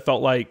times I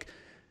felt like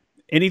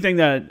anything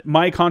that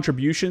my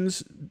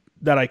contributions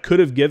that I could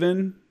have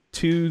given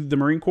to the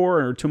Marine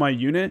Corps or to my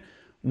unit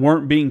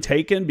weren't being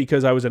taken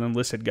because I was an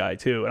enlisted guy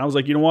too. And I was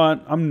like, you know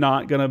what? I'm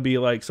not going to be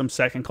like some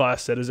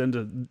second-class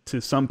citizen to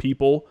some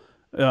people.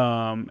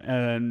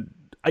 And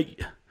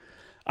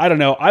I don't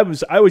know. I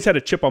always had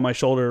a chip on my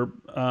shoulder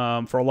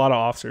for a lot of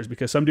officers,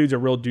 because some dudes are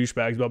real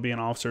douchebags about being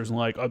officers, and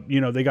like,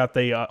 they got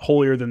the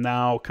holier than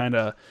thou kind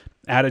of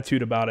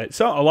attitude about it.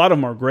 So a lot of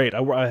them are great.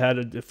 I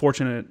had a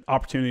fortunate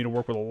opportunity to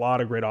work with a lot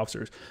of great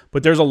officers,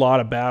 but there's a lot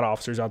of bad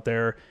officers out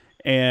there,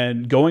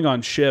 and going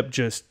on ship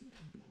just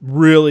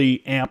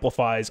really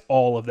amplifies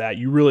all of that.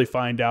 You really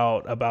find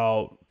out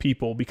about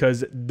people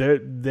because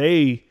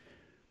they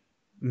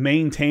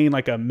maintain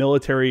like a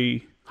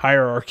military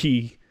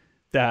hierarchy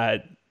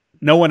that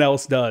no one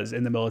else does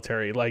in the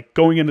military. Like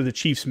going into the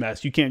chief's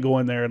mess, you can't go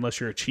in there unless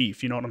you're a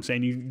chief. You know what I'm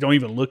saying? You don't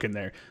even look in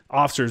there.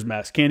 Officer's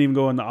mess, can't even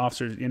go in the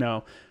officer's,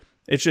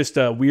 It's just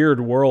a weird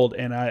world,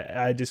 and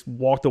I just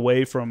walked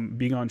away from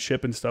being on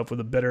ship and stuff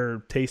with a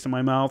bitter taste in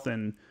my mouth,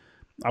 and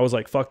I was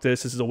like, fuck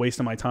this is a waste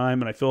of my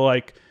time, and I feel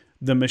like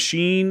the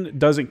machine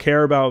doesn't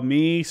care about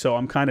me, so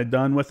I'm kind of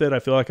done with it. I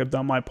feel like I've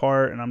done my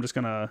part, and I'm just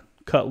going to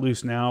cut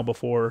loose now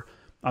before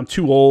I'm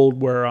too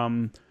old where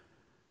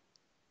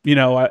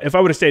if I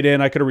would have stayed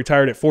in, I could have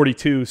retired at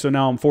 42. So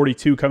now I'm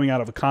 42 coming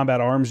out of a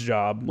combat arms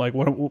job. Like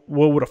what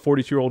would a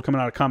 42-year-old coming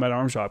out of a combat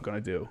arms job going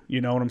to do?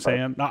 You know what I'm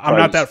saying? I'm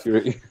not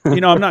that,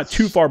 I'm not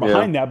too far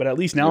behind that, but at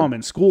least now I'm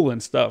in school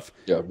and stuff.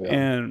 Yeah.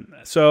 And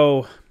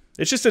so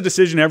it's just a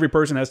decision every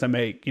person has to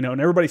make, and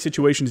everybody's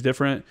situation is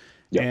different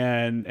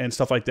and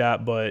stuff like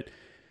that. But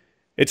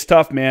it's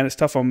tough, man. It's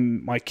tough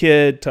on my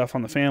kid, tough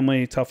on the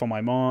family, tough on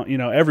my mom,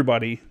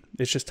 everybody.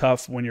 It's just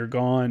tough when you're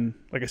gone.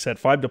 Like I said,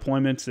 5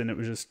 deployments, and it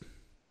was just,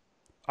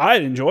 I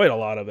enjoyed a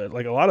lot of it.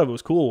 Like a lot of it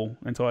was cool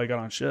until I got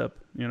on ship.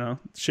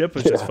 Ship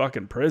was just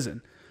fucking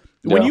prison.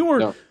 When you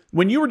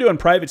were doing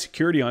private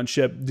security on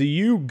ship, do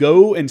you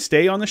go and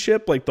stay on the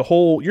ship like the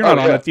whole? You're not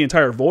on it the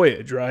entire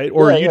voyage, right?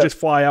 Or you just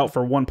fly out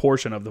for one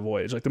portion of the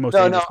voyage, like the most.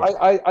 No.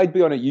 I'd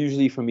be on it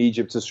usually from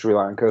Egypt to Sri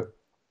Lanka.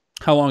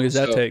 How long does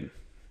that take?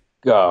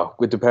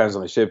 It depends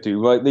on the ship, dude.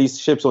 Like these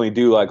ships only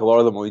do a lot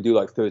of them only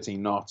do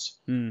 13 knots.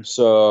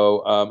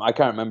 So I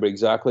can't remember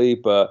exactly,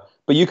 but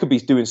you could be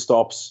doing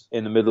stops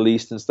in the Middle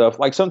East and stuff.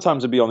 Like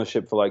sometimes I'd be on the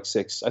ship for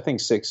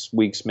 6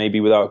 weeks maybe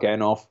without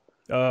getting off.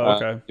 Oh,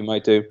 okay. You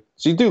might do.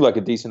 So you do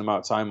a decent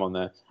amount of time on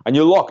there, and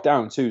you're locked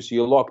down too. So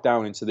you're locked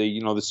down into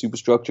the the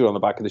superstructure on the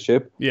back of the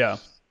ship. Yeah.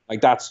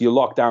 You're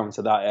locked down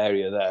into that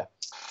area there.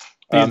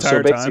 The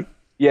entire time.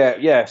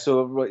 Yeah.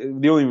 So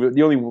the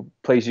only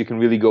place you can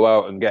really go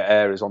out and get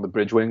air is on the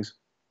bridge wings.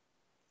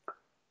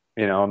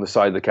 On the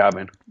side of the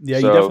cabin. Yeah,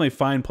 you definitely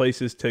find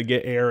places to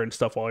get air and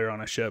stuff while you're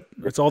on a ship.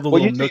 It's all the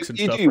little nooks and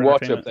stuff. You do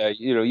watch up there.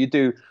 You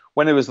do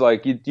when it was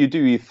you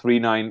do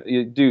 3-9,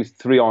 you do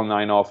 3 on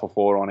 9 off or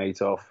 4 on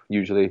 8 off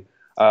usually.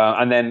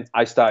 And then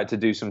I started to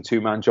do some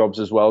 2-man jobs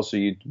as well. So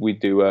we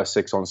do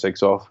 6 on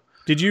 6 off.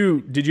 Did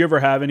you ever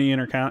have any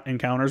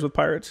encounters with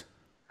pirates?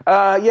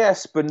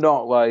 Yes, but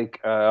not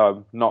like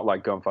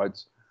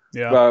gunfights.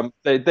 Yeah.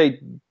 They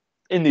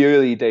in the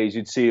early days,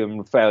 you'd see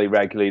them fairly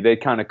regularly.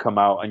 They'd kind of come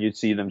out and you'd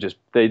see them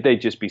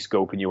they'd just be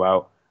scoping you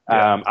out.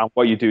 And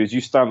what you do is you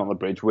stand on the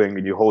bridge wing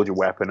and you hold your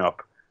weapon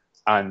up,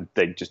 and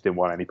they just didn't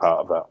want any part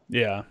of that.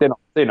 Yeah.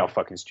 They're not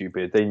fucking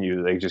stupid. They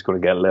knew they were just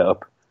going to get lit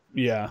up.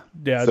 Yeah.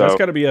 So, that's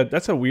got to be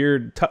that's a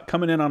weird,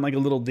 coming in on a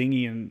little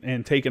dinghy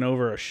and taking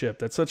over a ship.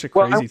 That's such a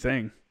crazy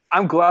thing.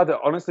 I'm glad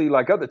that honestly,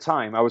 at the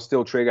time, I was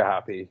still trigger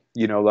happy.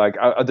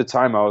 At the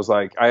time, I was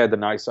I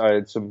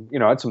had some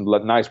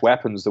nice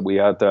weapons that we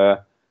had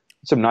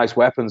some nice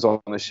weapons on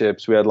the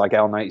ships. We had like the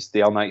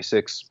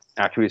L96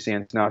 Accuracy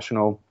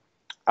International,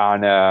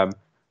 and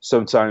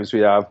sometimes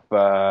we have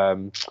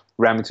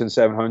Remington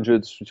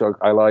 700s, which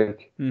I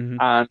like. And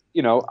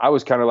I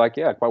was kind of like,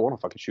 yeah, I quite want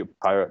to fucking shoot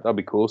a pirate. That'd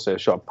be cool. Say a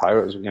shot a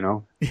pirate,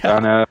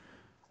 Yeah.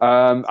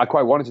 And I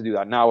quite wanted to do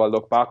that. Now I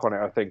look back on it,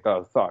 I think,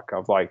 oh fuck,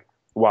 I'm like,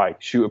 why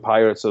shoot a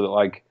pirate so that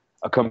like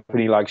a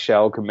company like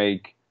Shell can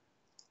make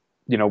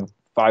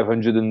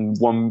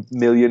 501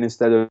 million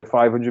instead of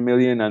 500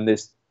 million, and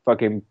this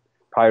fucking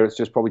pirate's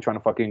just probably trying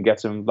to fucking get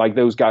some, like,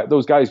 those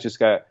guys just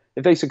get,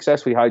 if they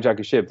successfully hijack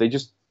a ship, they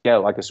just get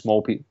like a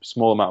small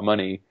amount of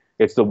money.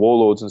 It's the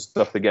warlords and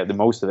stuff that get the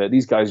most of it.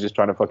 These guys are just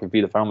trying to fucking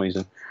feed the families.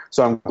 And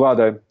so I'm glad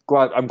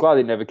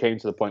it never came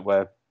to the point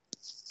where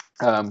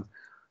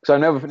so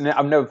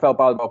I've never felt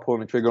bad about pulling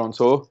the trigger on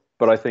tour,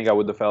 but I think I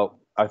would have felt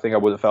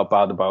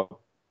bad about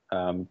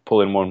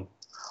pulling one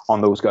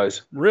on those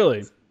guys.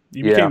 Really?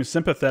 You became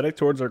sympathetic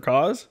towards their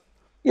cause?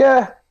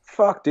 Yeah,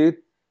 fuck, dude.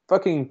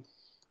 Fucking,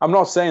 I'm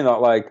not saying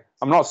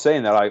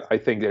that I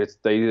think that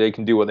they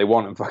can do what they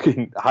want and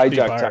fucking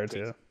hijack pirates, tactics.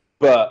 Yeah.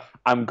 But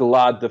I'm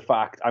glad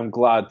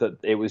that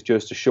it was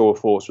just a show of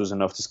force was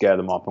enough to scare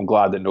them off. I'm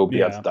glad that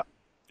nobody had to die.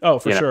 Oh,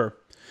 for sure.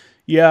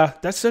 Yeah,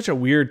 that's such a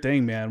weird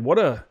thing, man.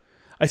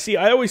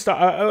 I always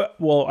thought, I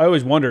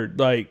always wondered,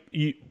 like,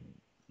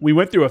 we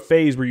went through a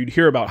phase where you'd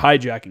hear about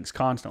hijackings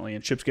constantly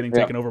and ships getting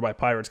taken over by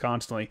pirates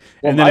constly,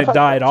 and then it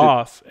died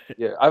off.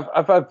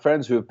 I've had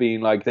friends who have been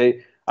like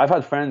I've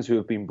had friends who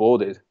have been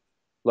boarded,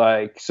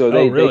 like, so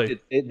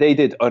they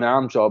did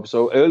unarmed jobs.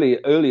 So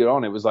earlier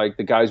on, it was like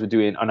the guys were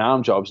doing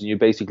unarmed jobs, and you'd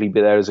basically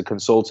be there as a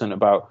consultant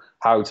about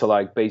how to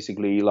like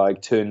basically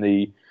like try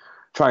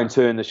and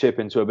turn the ship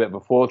into a bit of a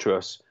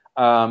fortress.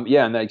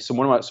 And like some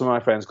of my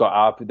friends got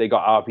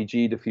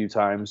RPG'd a few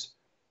times.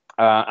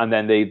 And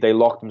then they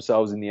locked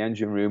themselves in the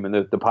engine room, and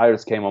the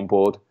pirates came on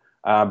board.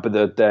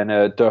 But then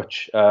a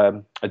Dutch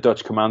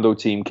commando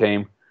team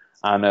came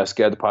and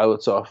scared the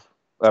pirates off.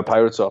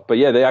 But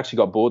yeah, they actually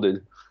got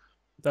boarded.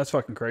 That's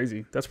fucking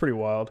crazy. That's pretty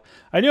wild.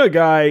 I knew a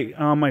guy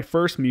on my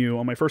first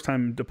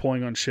time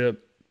deploying on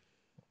ship,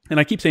 and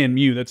I keep saying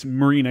MEU. That's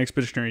Marine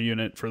Expeditionary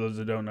Unit. For those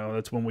that don't know,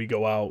 that's when we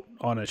go out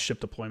on a ship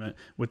deployment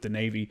with the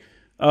Navy.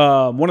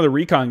 One of the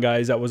recon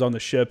guys that was on the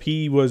ship,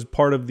 he was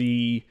part of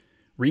the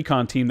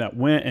recon team that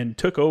went and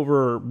took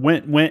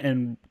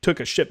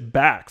a ship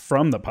back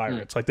from the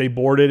pirates. Like, they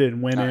boarded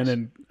and went in,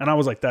 and I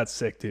was like, that's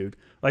sick, dude.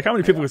 Like, how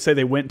many people would say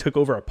they went and took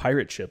over a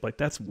pirate ship? Like,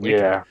 that's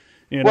wicked.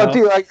 Yeah. Well,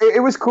 dude, like,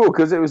 it was cool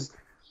because it was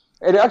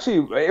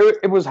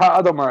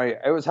hard on my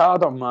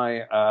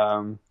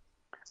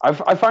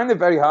I find it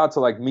very hard to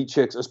like meet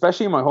chicks,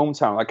 especially in my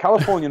hometown. Like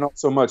California, not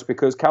so much,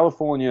 because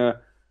California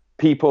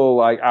people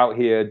like out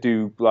here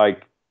do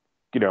like,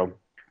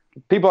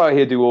 people out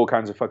here do all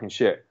kinds of fucking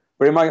shit.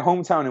 But in my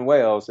hometown in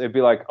Wales, it'd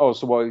be like, oh,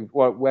 so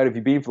where have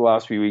you been for the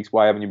last few weeks?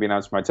 Why haven't you been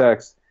answering my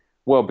text?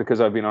 Well,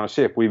 because I've been on a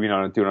ship. We've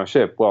been doing a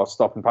ship. Well,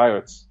 stopping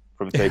pirates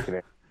from taking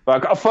it.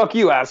 Like, oh, fuck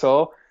you,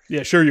 asshole.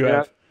 Yeah, sure you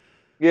have.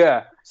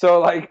 Yeah.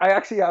 So like, I've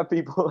actually had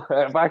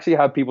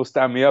people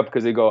stand me up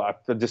because they go,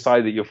 I've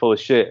decided that you're full of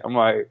shit. I'm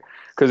like,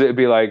 because it'd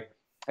be like,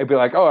 oh,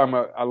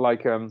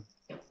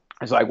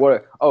 it's like,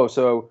 what? Oh,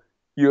 so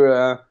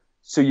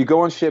so you go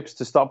on ships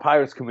to stop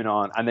pirates coming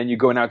on, and then you're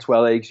going out to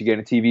LA because you're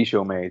getting a TV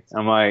show made.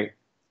 I'm like,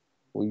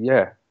 well,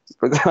 yeah.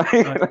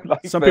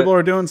 Some people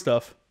are doing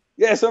stuff.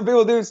 Yeah, some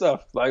people do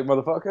stuff, like,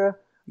 motherfucker.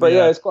 But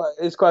yeah,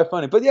 it's quite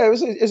funny. But yeah, it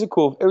was a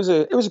cool.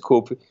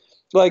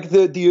 Like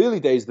the early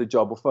days of the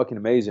job were fucking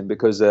amazing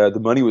because the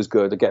money was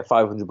good. I get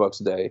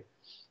 $500 a day.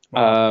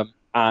 Wow.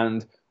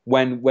 And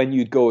when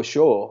you'd go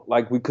ashore,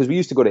 like, because we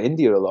used to go to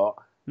India a lot,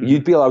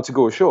 you'd be allowed to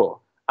go ashore.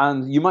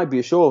 And you might be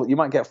ashore, you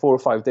might get 4 or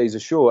 5 days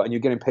ashore, and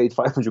you're getting paid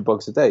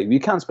 $500 a day. You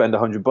can't spend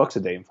 $100 a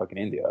day in fucking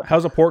India.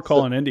 How's a port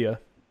call in India?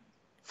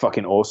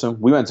 Fucking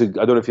awesome. We went to,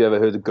 I don't know if you ever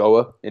heard of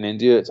Goa in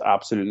India. It's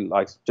absolutely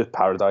like just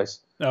paradise.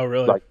 Oh,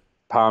 really? Like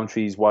palm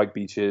trees, white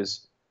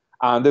beaches.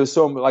 And there was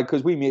some, like,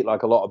 because we meet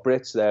like a lot of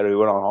Brits there who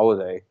went on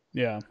holiday.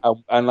 Yeah.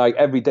 And like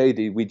every day,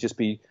 dude, we'd just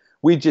be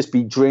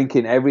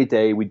drinking every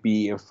day. We'd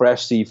be eating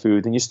fresh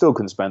seafood, and you still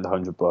couldn't spend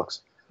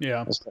 $100.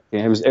 Yeah.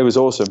 It was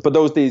awesome. But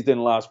those days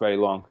didn't last very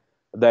long.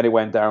 Then it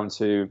went down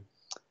to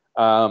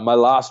my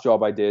last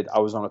job I did. I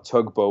was on a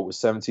tugboat with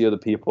 70 other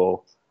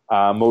people.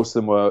 Most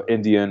of them were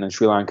Indian and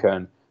Sri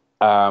Lankan.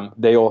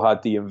 They all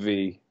had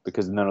DMV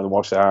because none of them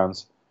washed their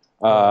hands.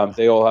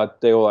 They all had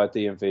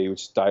DMV,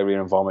 which is diarrhea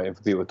and vomiting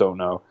for people who don't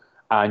know.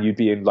 And you'd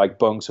be in like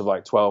bunks of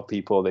like 12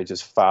 people. They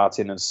just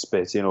farting and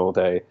spitting all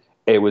day.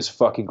 It was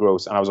fucking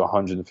gross. And I was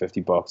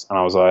 $150. And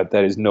I was like,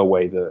 there is no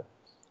way that.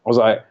 I was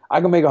like,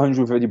 I can make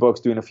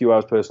 $150 doing a few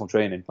hours personal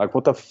training. Like,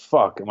 what the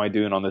fuck am I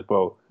doing on this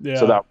boat? Yeah.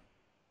 So that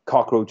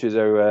cockroaches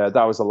everywhere.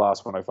 That was the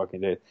last one I fucking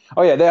did.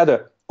 Oh yeah, they had an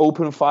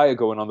open fire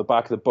going on the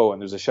back of the boat,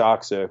 and there was a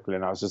shark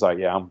circling. I was just like,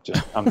 yeah, I'm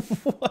done.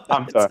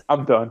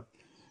 I'm done.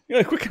 You're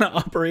like, what kind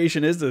of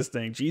operation is this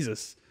thing?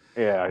 Jesus.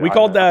 Yeah. We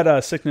called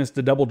that sickness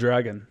the Double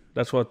Dragon.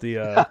 That's what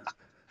the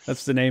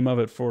that's the name of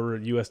it for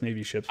U.S.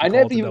 Navy ships.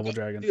 Double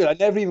Dragon. Dude, I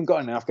never even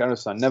got in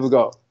Afghanistan. Never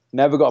got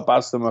never got bad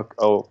stomach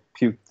or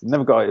puke,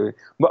 never got it.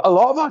 But a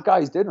lot of our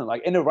guys didn't.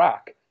 Like in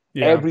Iraq,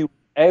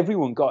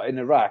 everyone got in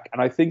Iraq,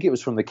 and I think it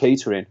was from the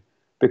catering,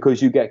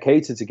 because you get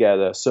catered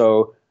together.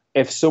 So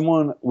if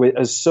someone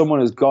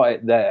has got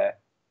it there,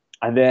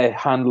 and they're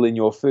handling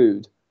your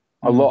food,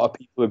 a lot of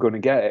people are going to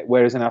get it.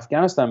 Whereas in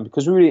Afghanistan,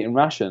 because we were eating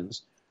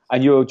rations,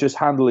 and you're just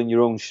handling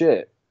your own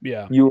shit,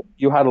 you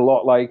had a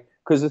lot like,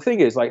 because the thing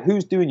is, like,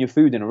 who's doing your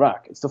food in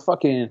Iraq? It's the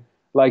fucking,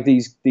 like,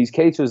 these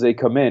caterers, they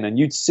come in, and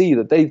you'd see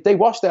that they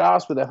wash their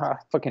ass with their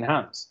fucking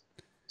hands.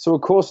 So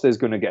of course there's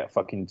going to get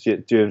fucking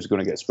germs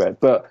going to get spread.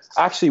 But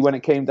actually, when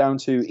it came down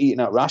to eating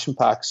out ration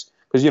packs,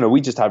 because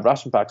we just had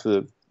ration packs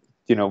for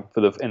in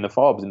the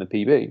FOBs in the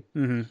PB.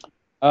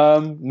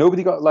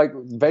 Nobody got, like,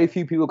 very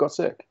few people got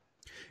sick.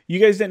 You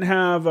guys didn't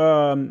have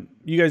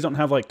you guys don't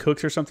have like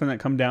cooks or something that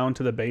come down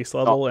to the base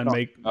level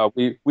make.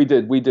 We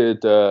did. We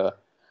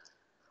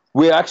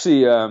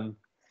actually it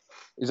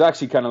was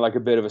actually kind of like a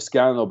bit of a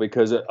scandal,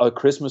 because at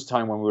Christmas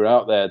time when we were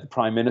out there, the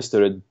Prime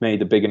Minister had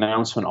made a big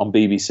announcement on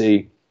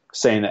BBC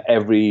saying that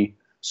every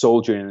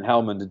soldier in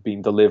Helmand had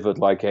been delivered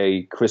like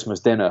a Christmas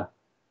dinner.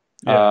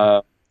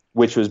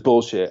 Which was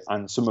bullshit.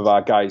 And some of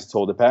our guys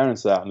told the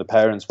parents that, and the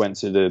parents went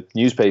to the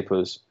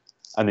newspapers,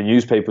 and the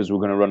newspapers were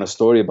going to run a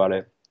story about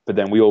it. But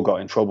then we all got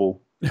in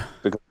trouble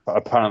because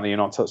apparently you're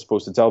not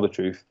supposed to tell the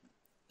truth.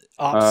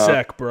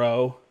 OPSEC,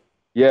 bro.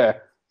 Yeah.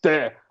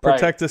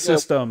 Protect the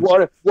system.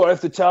 What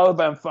if the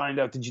Taliban find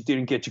out that you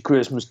didn't get your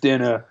Christmas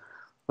dinner?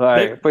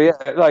 But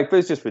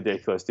it's just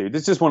ridiculous, dude.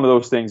 It's just one of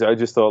those things. I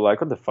just thought,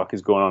 like, what the fuck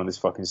is going on in this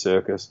fucking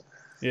circus?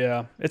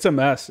 Yeah, it's a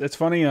mess. It's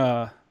funny.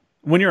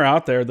 When you're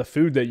out there, the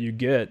food that you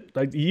get,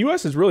 like, the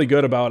U.S. is really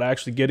good about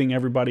actually getting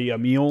everybody a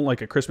meal,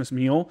 like a Christmas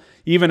meal,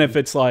 even if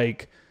it's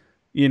like,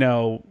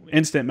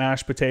 instant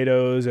mashed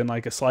potatoes and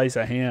like a slice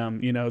of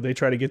ham. They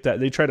try to get that.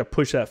 They try to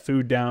push that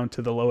food down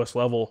to the lowest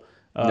level,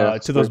 to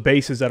those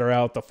bases that are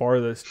out the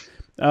farthest.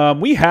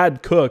 We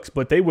had cooks,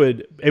 but it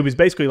was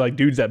basically like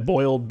dudes that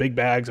boiled big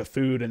bags of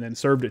food and then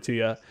served it to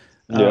you.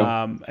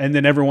 And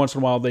then every once in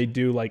a while they'd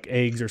do like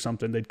eggs or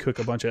something. They'd cook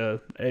a bunch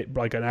of,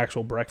 like, an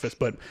actual breakfast,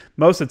 but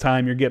most of the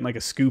time you're getting like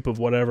a scoop of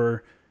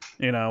whatever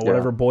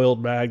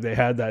boiled bag they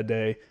had that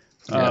day.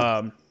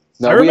 No,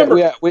 I remember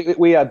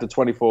we had the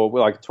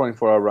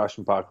 24-hour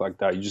ration pack like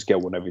that. You just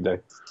get one every day.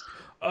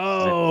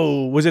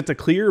 Oh, was it the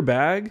clear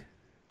bag?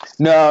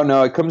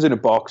 No, it comes in a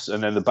box,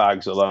 and then the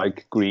bags are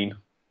like green.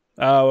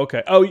 Oh,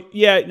 okay. Oh,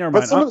 yeah, never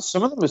mind. But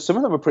some of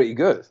them are pretty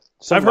good.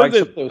 I've heard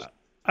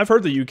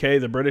the UK,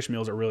 the British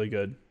meals are really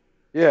good.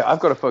 Yeah, I've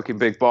got a fucking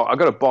big box. I've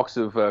got a box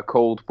of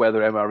cold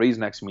weather MREs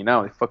next to me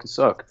now. They fucking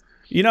suck.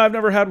 I've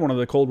never had one of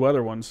the cold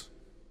weather ones.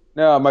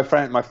 No, my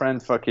friend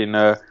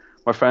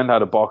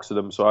had a box of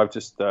them, so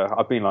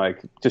I've been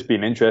like just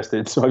being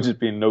interested, so I've just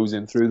been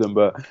nosing through them.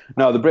 But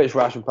no, the British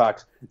ration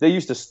packs, they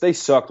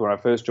sucked when I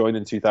first joined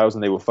in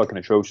 2000. They were fucking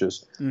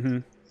atrocious.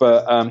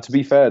 But to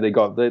be fair, they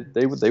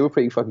were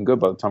pretty fucking good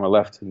by the time I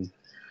left. And,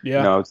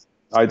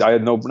 I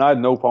had no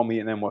problem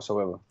eating them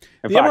whatsoever.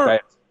 In fact, I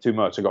ate too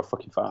much. I got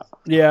fucking fat.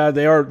 Yeah,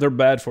 they're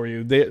bad for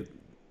you.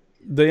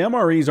 The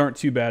MREs aren't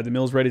too bad. The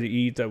meals ready to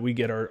eat that we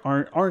get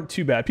aren't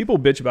too bad. People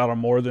bitch about them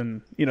more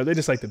than they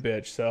just like to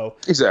bitch. So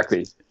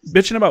exactly,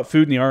 bitching about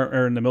food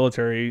in the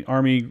military,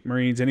 Army,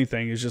 Marines,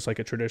 anything is just like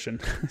a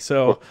tradition.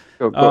 So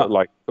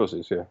like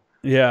pussies, yeah.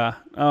 Yeah.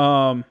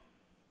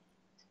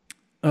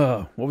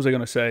 What was I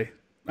gonna say?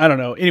 I don't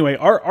know. Anyway,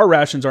 our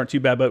rations aren't too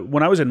bad. But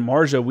when I was in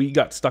Marja, we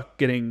got stuck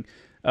getting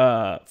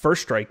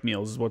first strike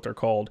meals is what they're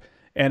called,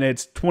 and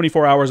it's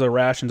 24 hours of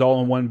rations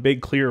all in one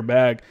big clear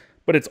bag.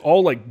 But it's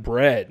all like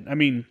bread. I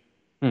mean,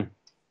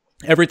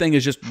 everything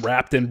is just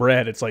wrapped in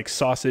bread. It's like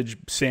sausage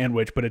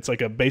sandwich, but it's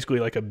like basically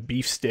like a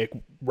beef stick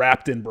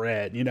wrapped in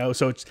bread,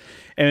 So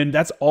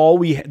that's all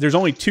there's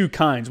only two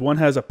kinds. One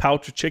has a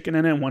pouch of chicken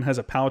in it, and one has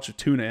a pouch of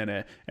tuna in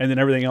it. And then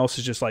everything else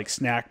is just like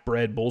snack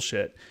bread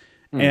bullshit.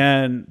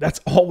 And that's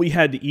all we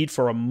had to eat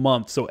for a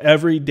month. So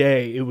every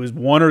day it was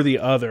one or the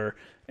other.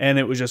 And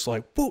it was just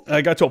like,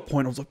 I got to a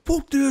point, I was like,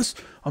 fuck this,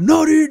 I'm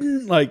not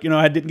eating. Like,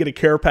 I didn't get a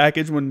care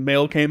package when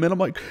mail came in. I'm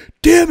like,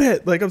 damn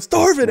it, like, I'm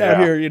starving out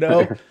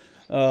here,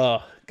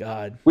 Oh,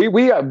 God.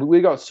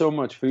 We got so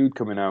much food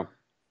coming out.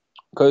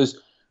 Because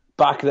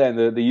back then,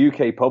 the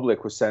UK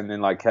public was sending,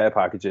 like, care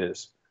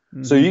packages.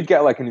 So you'd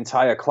get, like, an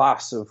entire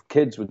class of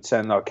kids would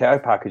send out care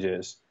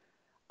packages.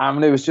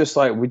 And it was just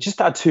like, we just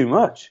had too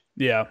much.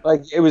 Yeah.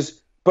 Like, it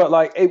was, but,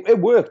 like, it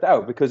worked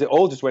out because it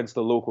all just went to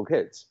the local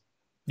kids.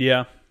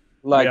 Yeah.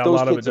 Like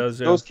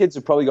those kids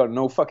have probably got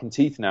no fucking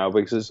teeth now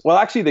because, well,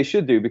 actually they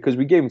should do because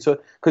we gave them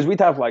because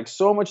we'd have like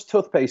so much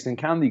toothpaste and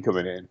candy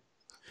coming in,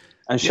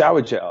 and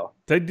shower gel.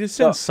 They did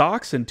send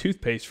socks and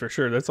toothpaste for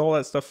sure. That's all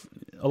that stuff.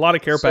 A lot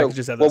of care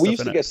packages have that stuff in it. Well, we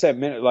used to get sent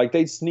like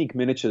they'd sneak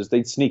miniatures,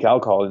 they'd sneak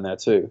alcohol in there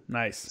too.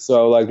 Nice.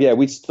 So like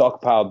we'd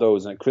stockpiled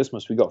those, and at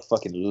Christmas we got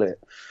fucking lit.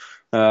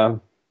 Like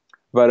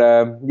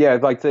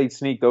they'd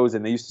sneak those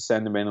in. They used to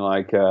send them in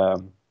like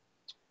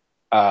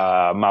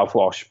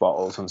mouthwash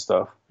bottles and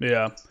stuff.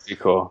 Yeah. Pretty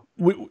cool.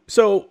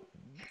 So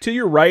to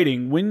your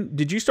writing, when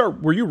did you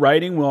start? Were you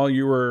writing while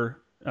you were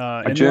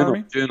in the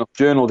Army?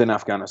 Journaled in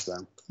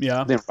Afghanistan.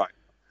 Yeah. Didn't write.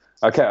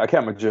 I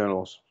kept my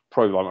journals.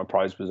 Probably like my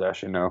prized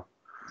possession now.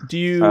 Do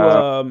you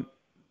are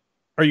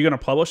you going to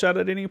publish that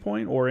at any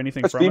point or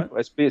anything from it?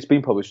 It's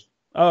been published.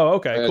 Oh,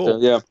 okay,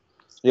 cool.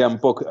 Yeah. My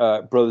book,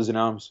 Brothers in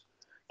Arms,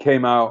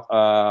 came out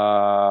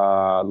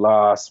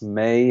last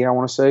May. I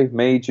want to say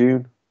May,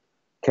 June.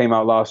 Came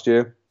out last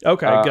year.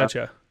 Okay,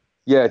 gotcha.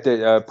 Yeah, it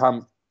did.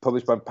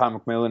 Published by Pam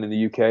Macmillan in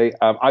the UK.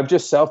 I've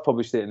just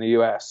self-published it in the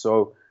US,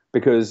 so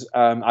because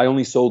I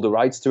only sold the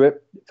rights to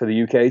it for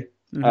the UK.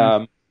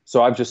 Mm-hmm.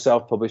 So I've just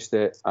self-published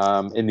it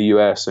in the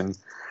US, and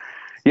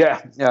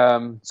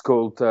it's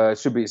called.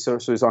 Should be so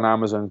it's on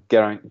Amazon.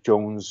 Geraint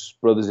Jones,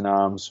 Brothers in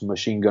Arms,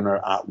 Machine Gunner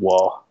at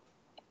War.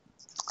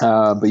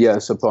 But yeah,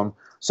 it's up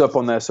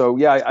on there. So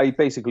yeah, I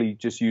basically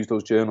just used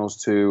those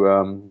journals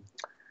to.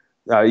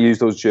 I used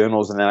those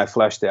journals and then I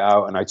fleshed it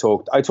out, and I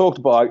talked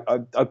about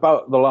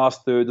the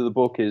last third of the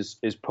book is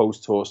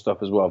post-tour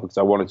stuff as well, because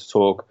I wanted to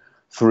talk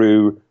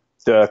through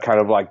the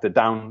kind of like the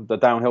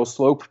downhill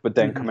slope, but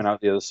then coming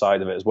out the other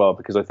side of it as well,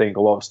 because I think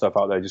a lot of stuff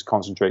out there just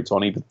concentrates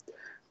on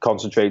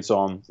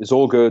it's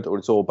all good or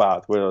it's all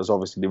bad, whereas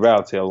obviously the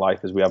reality of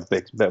life is we have a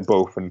bit of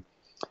both, and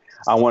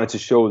I wanted to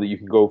show that you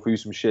can go through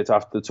some shit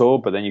after the tour,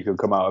 but then you can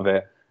come out of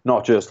it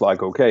not just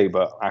like okay,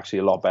 but actually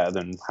a lot better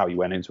than how you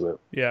went into it.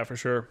 Yeah, for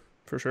sure.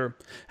 For sure.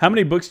 How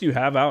many books do you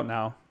have out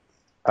now?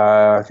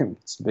 I think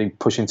it's been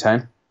pushing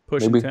 10.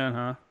 Pushing maybe. 10,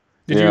 huh?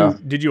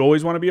 Did you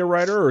always want to be a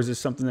writer, or is this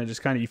something that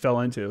just kind of you fell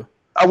into?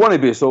 I wanted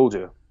to be a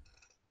soldier.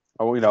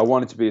 I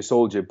wanted to be a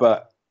soldier,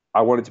 but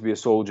I wanted to be a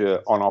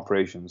soldier on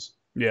operations.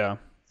 Yeah.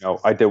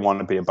 I didn't want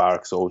to be a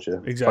barrack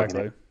soldier.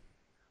 Exactly.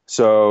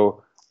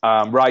 So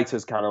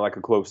writer's kind of like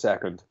a close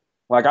second.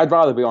 Like I'd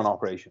rather be on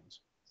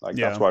operations.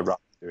 That's what I'd rather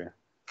do.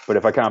 But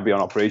if I can't be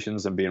on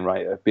operations, then being a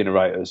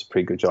writer is a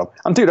pretty good job.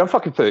 And dude, I'm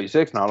fucking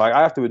 36 now. Like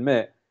I have to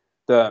admit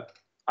that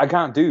I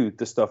can't do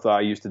the stuff that I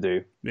used to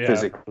do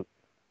physically.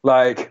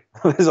 Like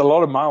there's a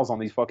lot of miles on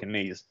these fucking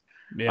knees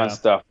and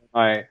stuff.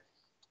 I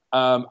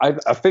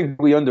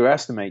think we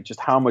underestimate just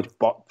how much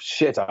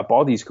shit our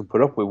bodies can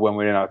put up with when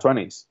we're in our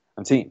 20s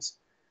and teens.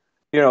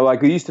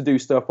 Like we used to do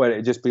stuff where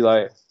it'd just be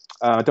like,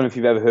 I don't know if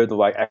you've ever heard of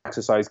like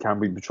exercise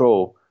Cambrian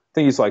patrol. I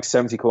think it's like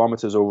 70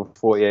 kilometers over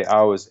 48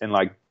 hours in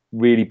like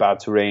really bad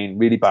terrain,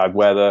 really bad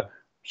weather,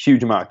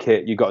 huge amount of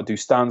kit. You got to do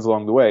stands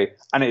along the way,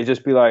 and it'd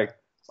just be like,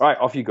 all right,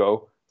 off you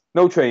go.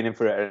 No training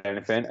for it or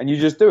anything, and you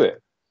just do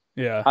it.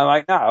 Yeah. And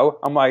like now,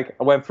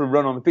 I went for a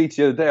run on the beach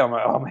the other day. I'm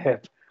like, oh, my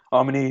hip,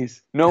 oh, my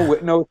knees, no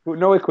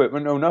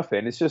equipment, no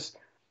nothing. It's just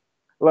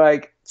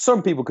like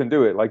some people can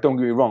do it. Like, don't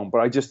get me wrong, but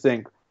I just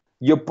think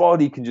your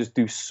body can just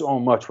do so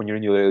much when you're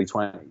in your early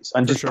 20s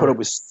and just put up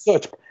with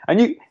such,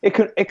 and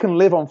it can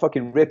live on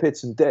fucking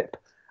rippets and dip.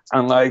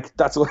 And like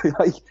that's what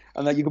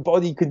and like your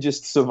body can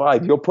just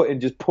survive. You're putting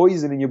just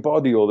poison in your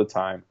body all the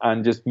time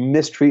and just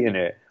mistreating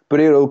it,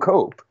 but it'll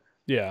cope.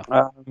 Yeah.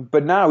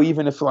 But now,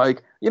 even if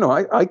like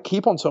I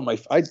keep on top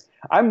of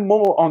I'm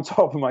more on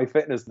top of my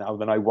fitness now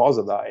than I was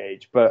at that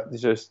age. But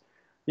it's just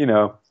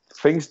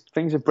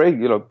things are break.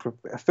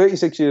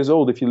 36 years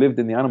old. If you lived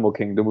in the animal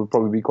kingdom, would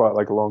probably be quite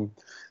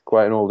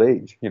an old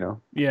age.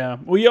 Yeah.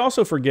 Well, you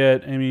also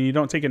forget. I mean, you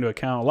don't take into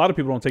account. A lot of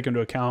people don't take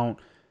into account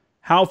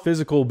how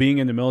physical being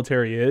in the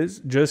military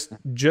is, just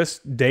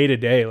day to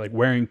day, like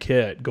wearing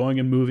kit, going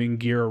and moving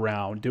gear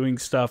around, doing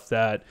stuff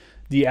that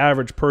the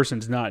average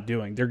person's not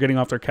doing. They're getting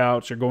off their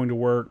couch, they're going to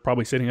work,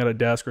 probably sitting at a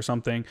desk or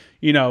something.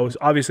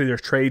 Obviously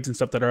there's trades and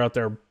stuff that are out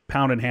there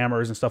pounding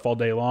hammers and stuff all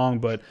day long,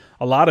 but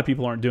a lot of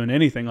people aren't doing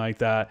anything like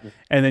that.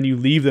 And then you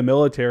leave the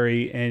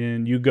military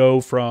and you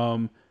go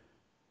from,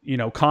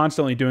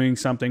 constantly doing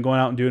something, going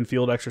out and doing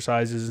field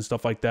exercises and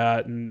stuff like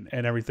that and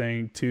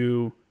everything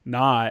to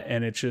not.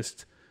 And it's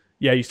just,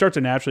 you start to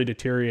naturally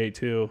deteriorate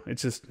too.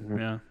 It's just,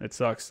 it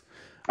sucks.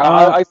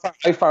 I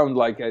found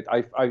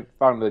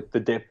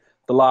the dip.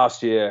 The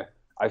last year,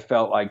 I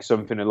felt like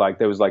something like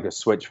there was like a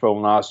switch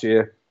phone last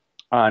year,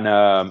 and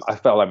I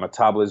felt like my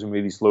metabolism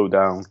really slowed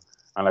down,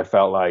 and I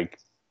felt like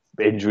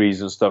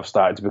injuries and stuff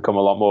started to become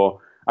a lot more.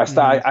 I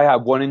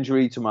had one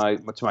injury to my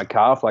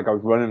calf. Like I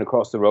was running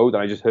across the road,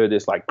 and I just heard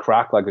this like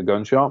crack, like a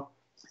gunshot,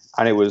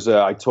 and it was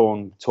I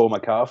tore my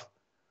calf.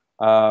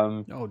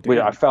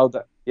 I fell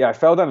down. Yeah, I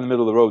fell down in the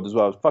middle of the road as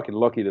well. I was fucking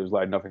lucky there was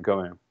like nothing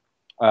coming.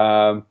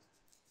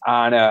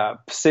 And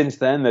since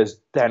then, there's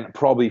then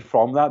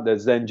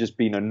just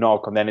been a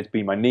knock, and then it's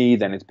been my knee,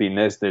 then it's been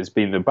this, then it's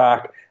been the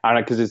back,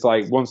 and because it's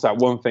like once that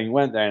one thing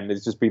went, then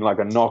there's just been like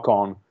a knock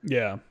on,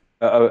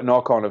 a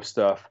knock on of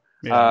stuff.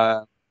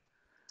 Yeah.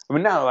 I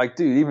mean now, like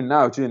dude, even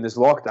now during this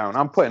lockdown,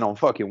 I'm putting on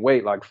fucking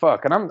weight like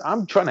fuck, and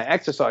I'm trying to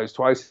exercise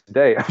twice a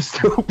day. I'm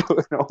still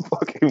putting on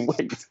fucking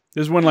weight.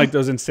 There's one like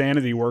those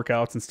insanity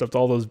workouts and stuff,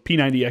 all those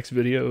P90X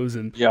videos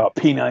and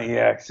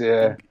P90X,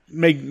 yeah.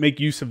 Make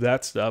use of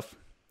that stuff.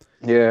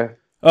 Yeah.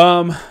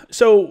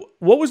 So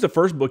what was the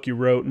first book you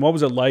wrote, and what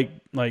was it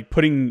like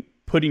putting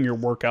your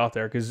work out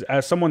there? Because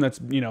as someone that's,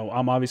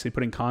 I'm obviously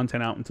putting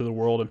content out into the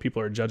world and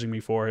people are judging me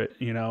for it,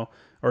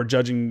 or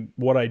judging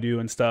what I do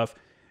and stuff.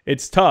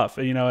 it's tough,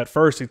 you know, at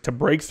first to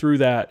break through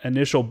that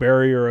initial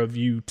barrier of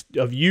you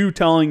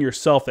telling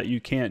yourself that you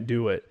can't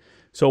do it.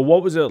 So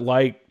what was it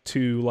like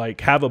to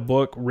like have a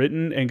book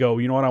written and go,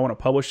 you know what, I want to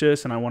publish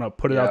this and I want to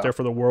put it out there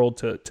for the world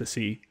to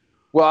see?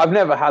 Well, I've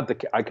never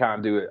had I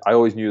can't do it. I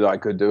always knew that I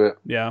could do it.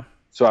 Yeah.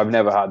 So I've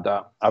never had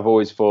that. I've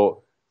always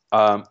thought,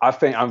 I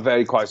think I'm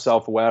very quite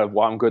self-aware of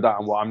what I'm good at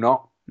and what I'm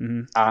not.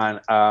 Mm-hmm. And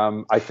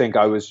I think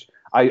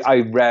I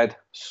read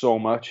so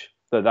much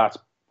that's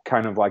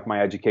kind of like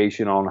my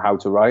education on how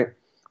to write.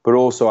 But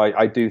also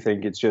I do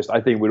think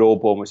I think we're all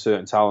born with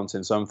certain talents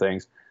in some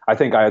things. I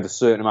think I had a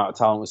certain amount of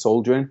talent with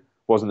soldiering.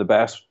 Wasn't the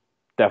best,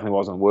 definitely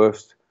wasn't the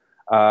worst.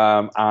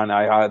 And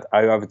I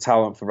have a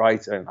talent for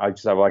writing. I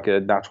just have like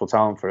a natural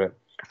talent for it.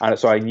 And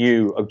so I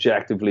knew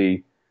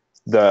objectively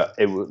that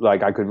it was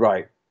like I could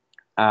write.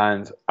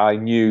 And I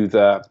knew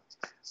that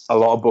a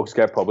lot of books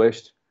get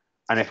published.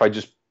 And if I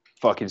just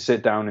fucking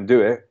sit down and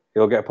do it,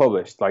 it'll get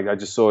published. Like I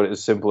just saw it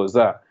as simple as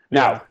that.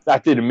 Now,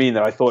 that didn't mean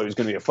that I thought it was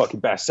going to be a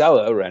fucking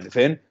bestseller or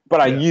anything,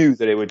 but I knew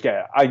that it would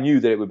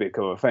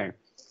become a thing.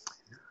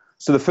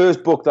 So the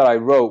first book that I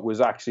wrote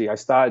was actually, I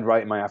started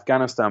writing my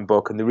Afghanistan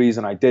book, and the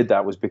reason I did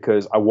that was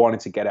because I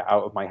wanted to get it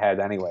out of my head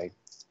anyway.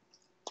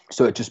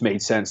 So it just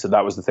made sense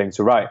that was the thing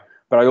to write.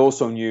 But I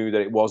also knew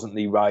that it wasn't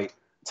the right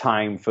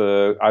time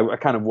I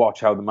kind of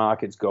watch how the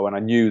markets go, and I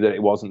knew that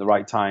it wasn't the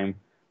right time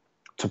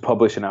to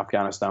publish an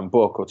Afghanistan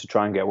book or to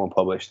try and get one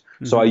published.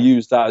 Mm-hmm. So I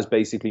used that as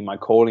basically my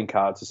calling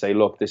card to say,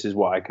 look, this is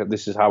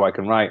how I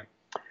can write.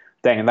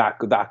 Then that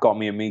got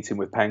me a meeting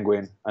with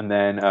Penguin, and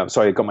then I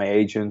got my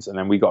agents, and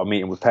then we got a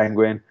meeting with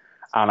Penguin,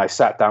 and I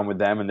sat down with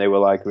them, and they were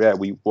like, yeah,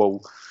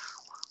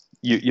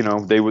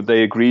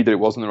 they agreed that it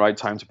wasn't the right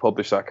time to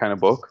publish that kind of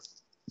book.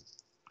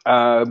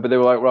 But they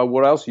were like, well,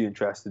 what else are you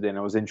interested in?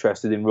 I was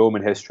interested in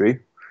Roman history.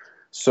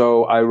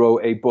 So I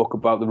wrote a book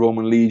about the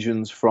Roman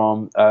legions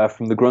from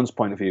the Grunt's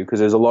point of view, because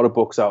there's a lot of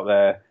books out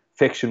there,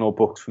 fictional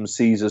books from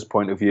Caesar's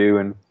point of view,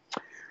 and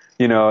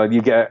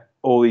you get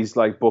all these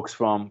like books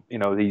from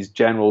these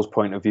generals'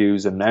 point of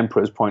views and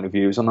emperors' point of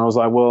views, and I was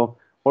like, well,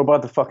 what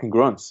about the fucking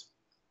grunts?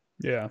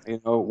 Yeah,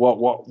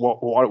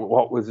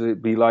 what would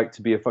it be like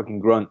to be a fucking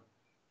grunt?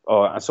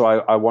 So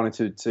I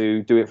wanted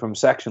to do it from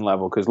section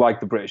level, because like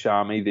the British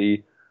Army,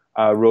 the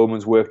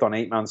Romans worked on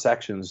 8-man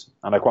sections,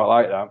 and I quite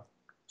like that.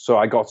 So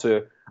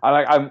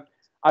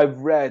I've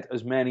read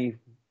as many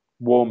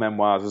war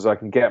memoirs as I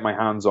can get my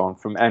hands on,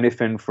 from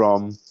anything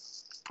from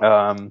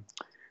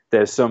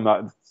there's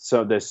some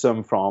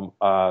from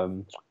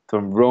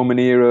Roman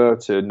era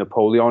to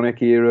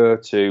Napoleonic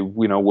era to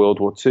World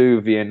War II,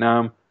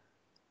 Vietnam.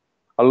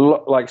 A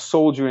lot like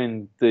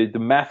soldiering, the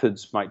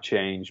methods might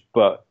change,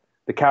 but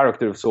the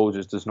character of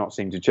soldiers does not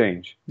seem to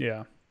change.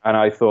 Yeah. And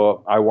I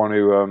thought I want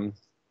to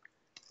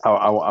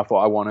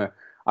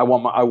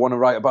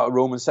write about a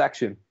Roman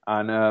section,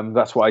 and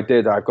that's what I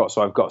did. I've got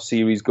a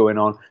series going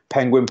on.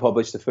 Penguin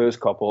published the first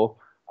couple.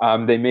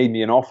 They made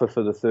me an offer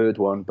for the third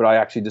one, but I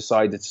actually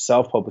decided to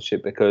self-publish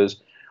it, because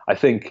I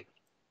think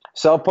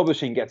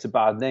self-publishing gets a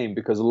bad name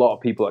because a lot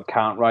of people that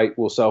can't write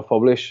will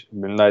self-publish. I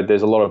mean,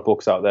 there's a lot of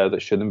books out there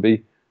that shouldn't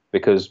be,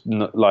 because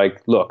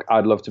look,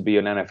 I'd love to be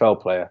an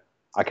NFL player.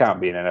 I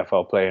can't be an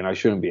NFL player, and I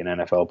shouldn't be an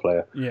NFL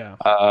player. Yeah.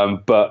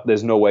 But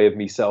there's no way of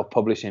me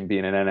self-publishing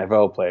being an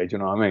NFL player. Do you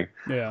know what I mean?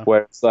 Yeah.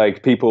 Where it's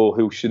like people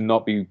who should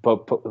not be,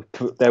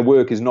 their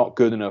work is not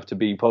good enough to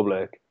be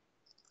public,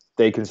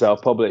 they can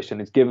self-publish,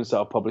 and it's given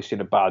self-publishing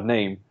a bad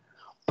name.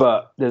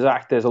 But there's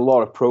a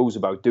lot of pros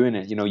about doing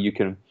it. You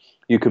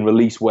can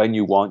release when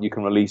you want. You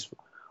can release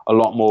a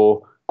lot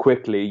more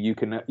quickly. You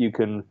can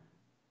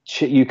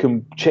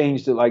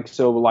change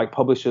the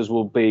publishers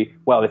will be,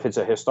 well, if it's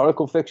a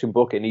historical fiction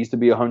book, it needs to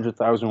be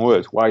 100,000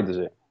 words. Why does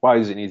it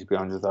need to be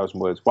 100,000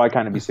 words? Why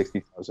can't it be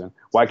 60,000?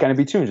 Why can't it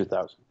be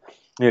 200,000?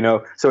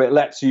 So it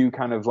lets you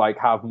kind of like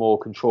have more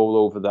control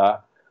over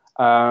that.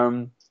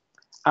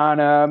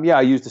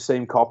 I used the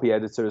same copy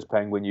editor as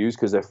Penguin used,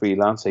 because they're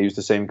freelance. I used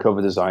the same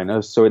cover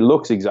designers, so it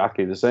looks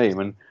exactly the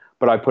same.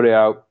 But I put it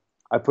out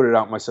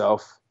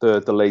myself,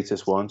 the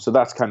latest one. So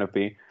that's kind of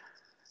been.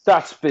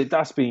 That's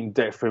been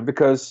different,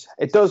 because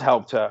it does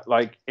help to,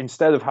 like,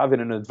 instead of having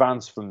an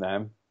advance from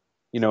them,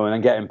 and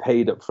then getting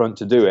paid up front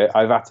to do it,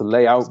 I've had to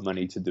lay out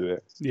money to do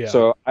it. Yeah.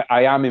 So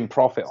I am in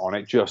profit on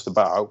it, just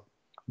about,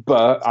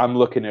 but I'm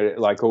looking at it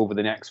like over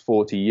the next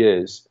 40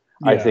 years.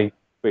 Yeah. I think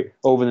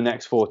over the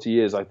next 40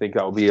 years, I think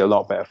that will be a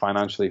lot better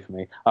financially for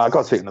me. I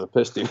got to take another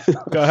piss, dude.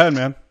 Go ahead,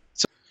 man.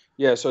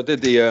 So I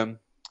did the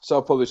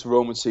self-published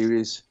Roman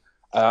series.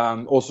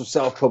 Also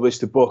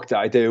self-published a book that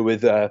I do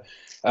with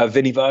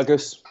Vinny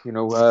Vargas,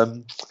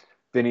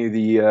 Vinny,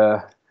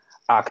 the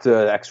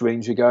actor,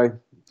 ex-Ranger guy.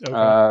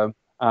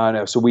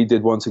 Okay. So we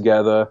did one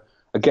together.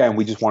 Again,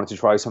 we just wanted to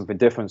try something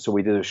different, so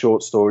we did a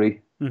short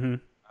story.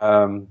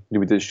 Mm-hmm.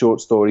 We did a short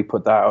story,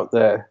 put that out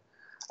there.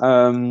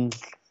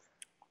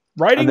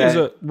 Writing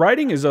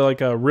is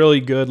like a really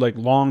good, like,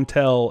 long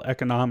tail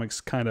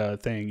economics kind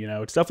of thing.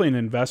 It's definitely an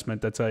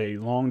investment that's a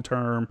long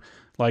term.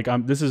 Like,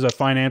 this is a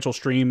financial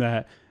stream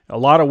that. A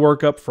lot of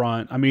work up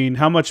front. I mean,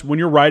 how much, when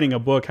you're writing a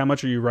book, how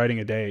much are you writing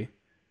a day?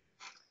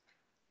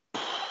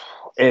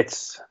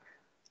 that's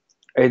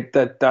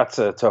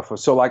a tough one.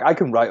 So like I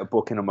can write a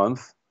book in a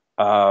month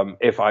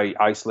if I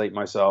isolate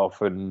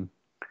myself and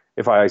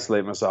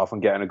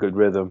get in a good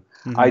rhythm.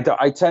 I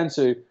tend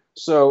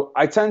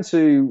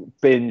to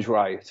binge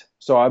write.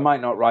 So I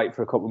might not write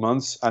for a couple of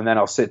months, and then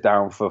I'll sit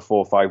down for 4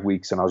 or 5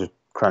 weeks and I'll just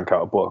crank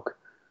out a book.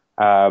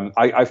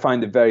 I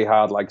find it very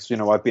hard. Like, you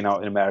know, I've been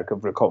out in America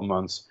for a couple of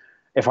months.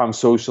 If I'm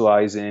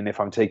socializing, if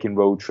I'm taking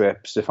road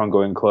trips, if I'm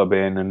going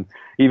clubbing, and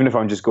even if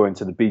I'm just going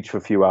to the beach for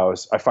a few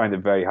hours, I find it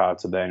very hard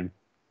to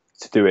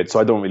do it. So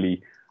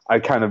I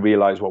kind of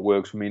realize what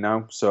works for me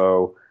now.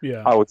 So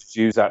Yeah. I would just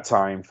use that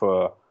time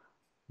for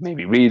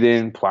maybe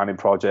reading, planning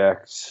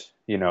projects,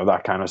 you know,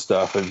 that kind of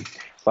stuff. And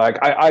like,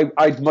 I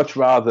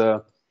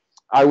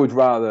would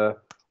rather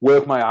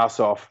work my ass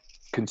off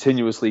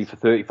continuously for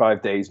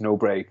 35 days, no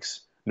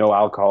breaks, no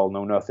alcohol,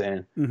 no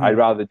nothing. I'd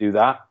rather do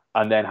that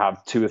and then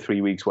have 2 or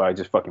 3 weeks where I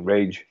just fucking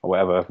rage or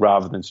whatever,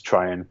 rather than to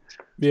try and,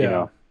 you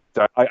know,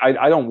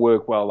 I don't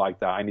work well like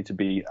that. I need to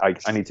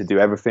do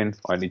everything,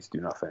 or I need to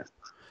do nothing.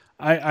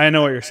 I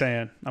know what you're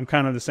saying. I'm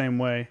kind of the same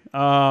way.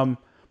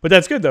 But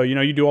that's good though. You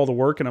know, you do all the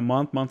work in a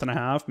month and a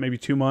half, maybe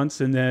 2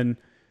 months, and then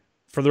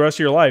for the rest of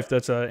your life,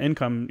 that's an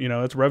income. You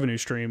know, that's a revenue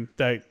stream.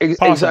 That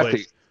possibly.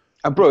 Exactly.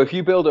 And bro, if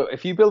you build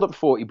up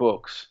 40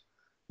 books,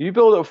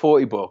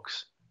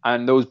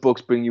 and those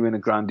books bring you in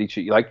 $1,000 each.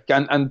 Like,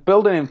 and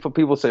building, for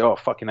people say, oh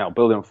fucking hell,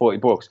 building 40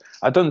 books.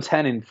 I've done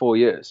 10 in 4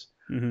 years.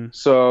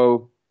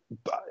 So,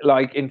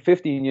 like in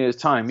 15 years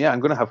time, yeah, I'm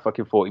gonna have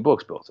fucking 40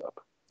 books built up.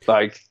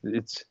 Like,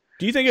 it's.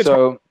 Do you think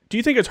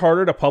it's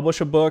harder to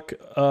publish a book?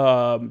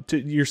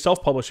 You're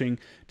self-publishing.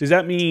 Does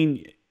that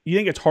mean you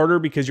think it's harder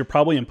because you're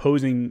probably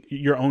imposing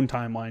your own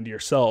timeline to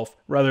yourself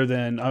rather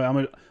than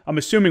I'm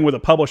assuming with a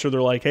publisher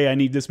they're like, hey, I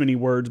need this many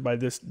words by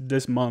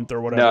this month or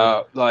whatever.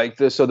 No, like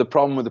so the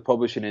problem with the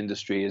publishing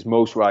industry is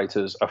most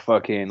writers are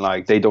fucking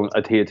like they don't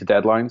adhere to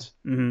deadlines.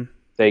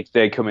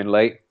 They come in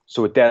late,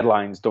 so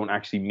deadlines don't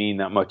actually mean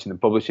that much in the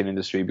publishing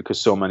industry because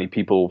so many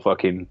people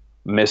fucking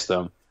miss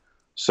them.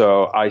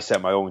 So I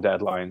set my own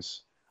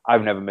deadlines.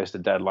 I've never missed a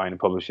deadline in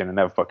publishing. I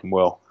never fucking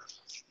will.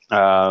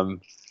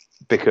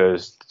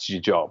 Because it's your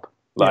job.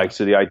 Like,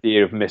 so the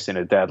idea of missing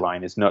a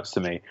deadline is nuts to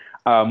me.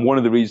 One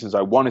of the reasons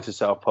I wanted to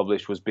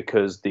self-publish was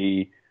because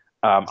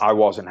I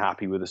wasn't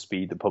happy with the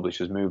speed that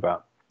publishers move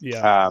at.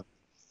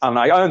 And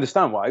I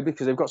understand why,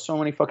 because they've got so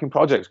many fucking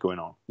projects going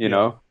on, you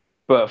know?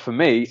 But for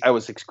me, it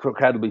was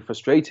incredibly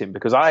frustrating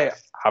because I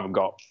haven't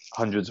got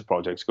hundreds of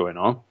projects going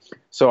on.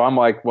 So I'm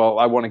like, well,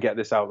 I want to get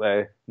this out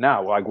there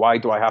now. Like, why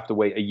do I have to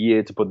wait a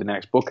year to put the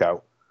next book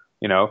out?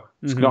 You know,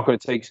 it's not going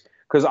to take...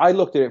 Because I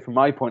looked at it from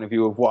my point of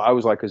view of what I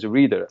was like as a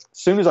reader. As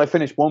soon as I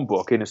finished one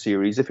book in a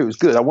series, if it was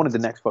good, I wanted the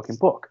next fucking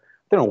book.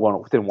 Didn't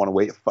want to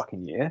wait a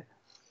fucking year.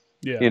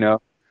 Yeah. You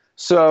know?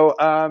 So,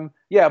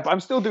 but I'm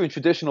still doing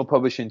traditional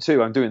publishing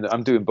too. I'm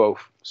doing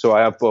both. So I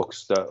have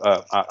books that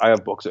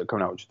are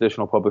coming out with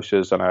traditional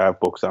publishers, and I have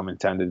books that I'm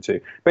intending to.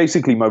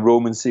 Basically, my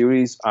Roman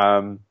series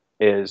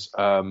is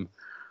going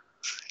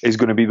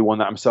to be the one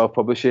that I'm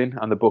self-publishing,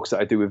 and the books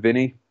that I do with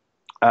Vinny,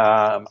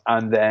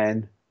 and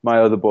then my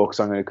other books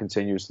I'm going to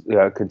continue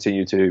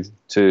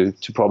to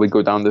probably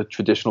go down the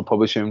traditional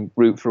publishing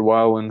route for a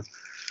while, and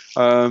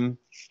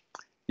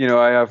you know,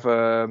 I have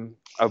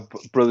a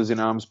Brothers in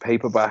Arms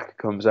paperback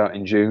comes out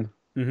in June.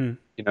 You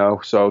know,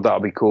 so that'll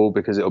be cool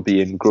because it'll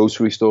be in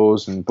grocery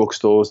stores and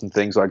bookstores and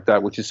things like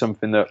that, which is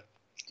something that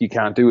you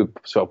can't do with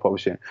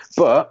self-publishing.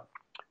 But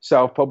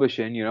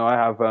self-publishing, you know,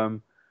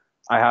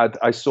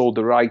 I sold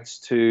the rights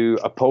to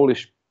a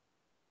Polish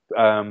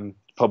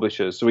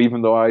publisher. So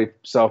even though I've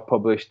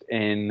self-published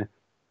in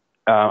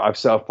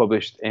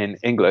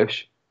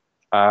English,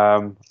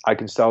 I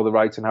can sell the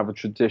rights and have a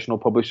traditional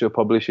publisher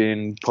publish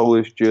in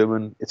Polish,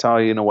 German,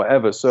 Italian, or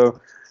whatever. So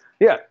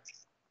yeah,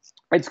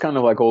 it's kind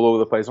of like all over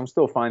the place. I'm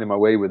still finding my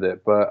way with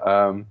it, but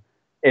I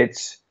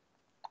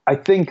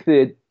think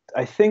the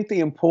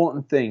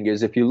important thing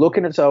is if you're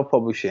looking at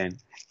self-publishing,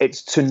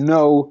 it's to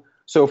know.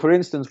 So for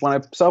instance, when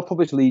I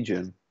self-published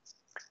Legion,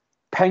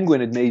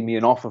 Penguin had made me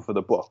an offer for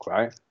the book,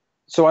 right?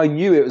 So I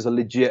knew it was a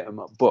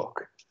legitimate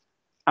book.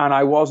 And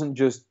I wasn't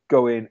just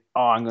going,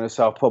 oh, I'm going to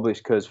self-publish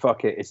because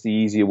fuck it, it's the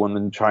easier one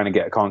than trying to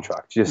get a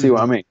contract. Do you see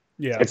what I mean?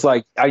 Yeah. It's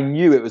like I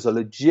knew it was a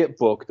legit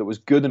book that was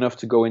good enough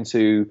to go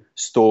into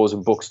stores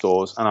and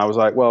bookstores. And I was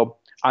like, well,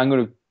 I'm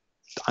going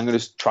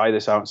to try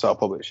this out and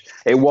self-publish.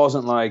 It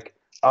wasn't like,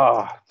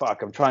 oh,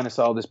 fuck, I'm trying to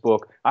sell this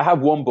book. I have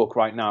one book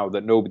right now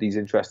that nobody's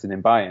interested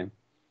in buying.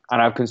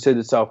 And I've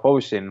considered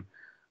self-publishing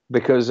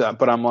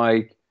but I'm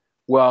like,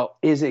 well,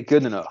 is it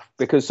good enough?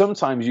 Because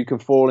sometimes you can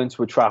fall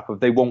into a trap of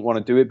they won't want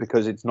to do it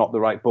because it's not the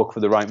right book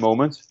for the right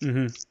moment.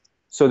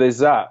 So there's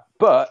that.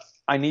 But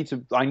I need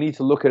to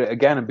look at it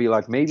again and be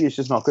like, maybe it's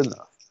just not good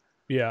enough.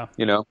 Yeah.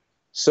 You know?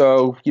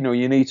 So, you know,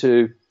 you need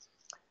to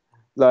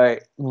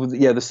like,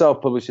 yeah, the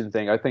self-publishing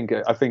thing, I think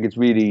it's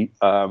really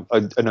an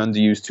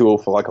underused tool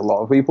for like a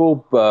lot of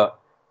people, but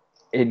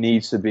it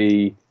needs to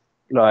be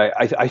like,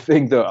 I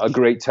think that a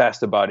great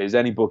test about it is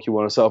any book you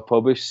want to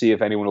self-publish, see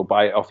if anyone will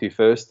buy it off you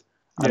first.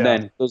 And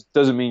then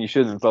doesn't mean you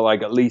shouldn't, but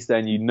like at least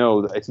then you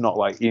know that it's not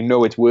like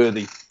it's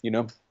worthy, you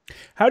know.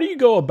 How do you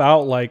go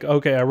about like,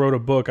 okay, I wrote a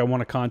book, I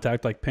want to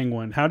contact like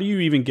Penguin. How do you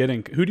even get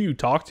in? Who do you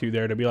talk to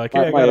there to be like,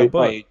 hey, I got a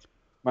book?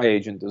 My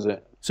agent does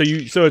it. So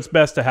it's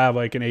best to have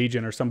like an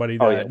agent or somebody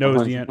that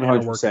knows the inner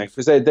workings,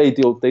 because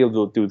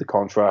they'll do the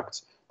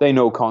contracts. They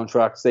know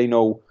contracts. They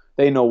know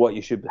what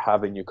you should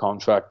have in your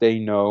contract. They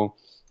know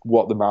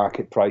what the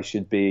market price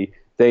should be.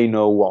 They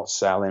know what's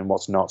selling,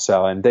 what's not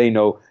selling. They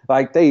know,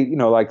 like they're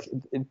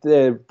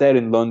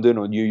in London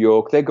or New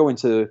York. They're going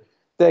to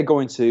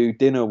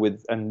dinner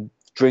with and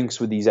drinks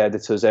with these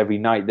editors every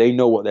night. They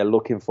know what they're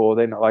looking for.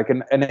 They know, like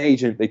an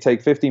agent. They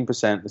take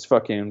 15%. It's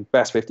fucking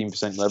best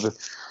 15%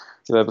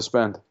 you'll ever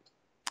spend.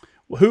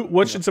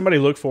 What should somebody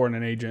look for in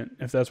an agent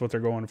if that's what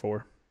they're going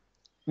for?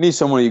 You need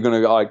someone you're gonna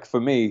like. For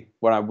me,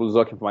 when I was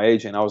looking for my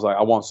agent, I was like,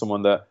 I want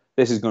someone that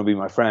this is going to be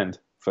my friend.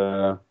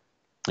 For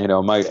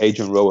my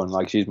agent Rowan,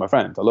 like she's my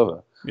friend. I love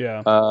her.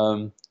 Yeah.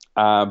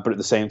 But at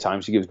the same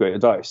time, she gives great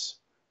advice.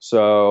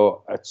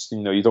 So it's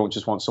you don't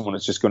just want someone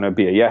that's just going to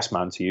be a yes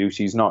man to you.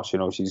 She's not.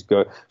 She's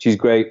good. She's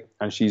great,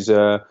 and she's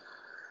you're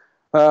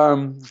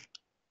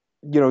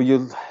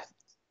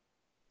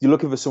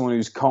looking for someone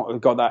who's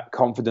got that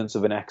confidence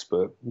of an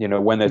expert.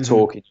 When they're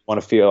talking, you want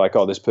to feel like,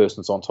 oh, this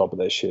person's on top of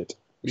their shit.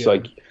 It's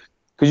like,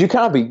 because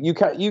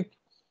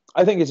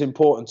I think it's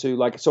important to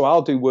like, so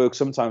I'll do work.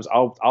 Sometimes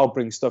I'll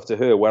bring stuff to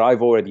her where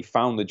I've already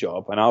found the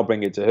job and I'll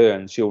bring it to her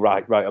and she'll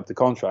write up the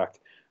contract,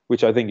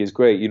 which I think is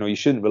great. You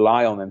shouldn't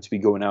rely on them to be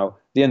going out.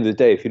 At the end of the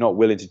day, if you're not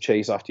willing to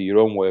chase after your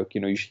own work,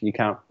 you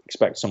can't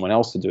expect someone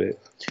else to do it.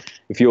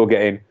 If you're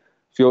getting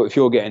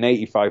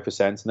 85%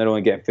 and they're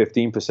only getting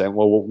 15%,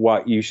 well,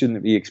 what you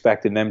shouldn't be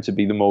expecting them to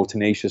be the more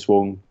tenacious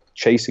one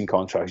chasing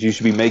contracts. You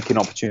should be making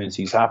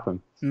opportunities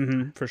happen.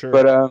 For sure.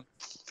 But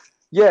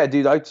yeah,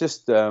 dude, I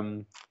just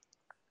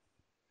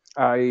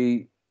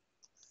I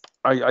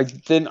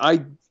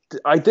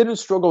didn't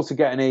struggle to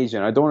get an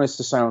agent. I don't want this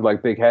to sound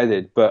like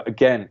big-headed, but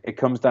again, it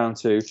comes down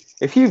to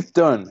if you've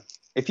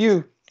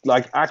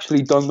like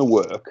actually done the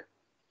work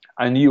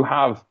and you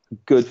have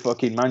good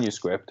fucking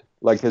manuscript,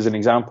 like as an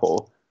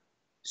example,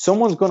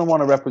 someone's going to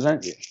want to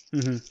represent you.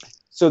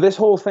 So this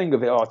whole thing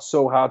of it's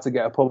so hard to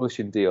get a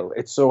publishing deal,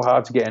 it's so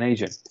hard to get an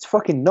agent. It's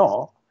fucking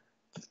not.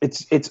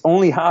 It's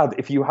only hard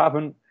if you're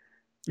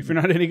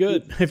not any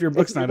good. If your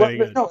book's not any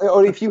good,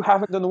 or if you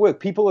haven't done the work.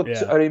 People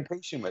are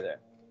impatient with it.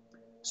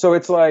 So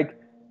it's like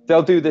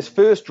they'll do this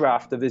first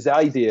draft of this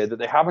idea that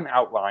they haven't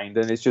outlined,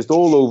 and it's just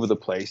all over the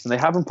place, and they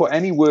haven't put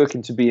any work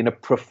into being a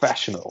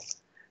professional.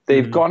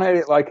 They've gone at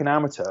it like an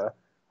amateur.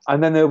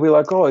 And then they'll be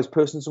like, oh, this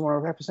person doesn't want to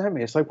represent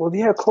me. It's like, well,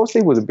 yeah, of course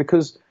they wouldn't,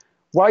 because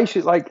why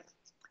should,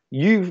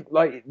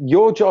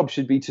 your job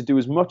should be to do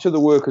as much of the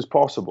work as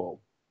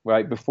possible,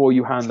 right, before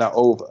you hand that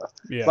over.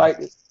 Yeah.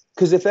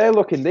 Because if they're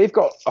looking, they've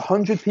got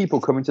 100 people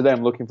coming to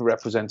them looking for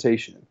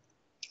representation.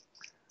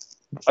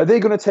 Are they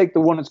going to take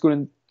the one that's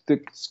going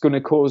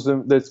to cause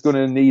them, they're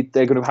going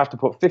to have to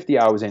put 50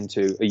 hours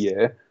into a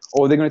year,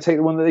 or are they going to take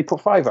the one that they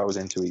put 5 hours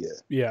into a year?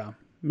 Yeah.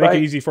 Make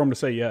it easy for them to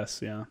say yes.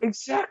 Yeah.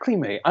 Exactly,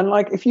 mate. And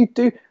like, if you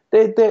do,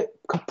 the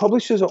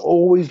publishers are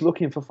always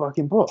looking for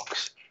fucking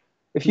books.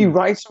 If you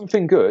write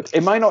something good,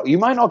 you might not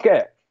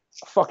get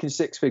a fucking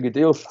 6-figure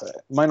deal for it.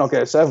 You might not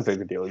get a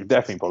 7-figure deal. You're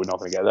definitely probably not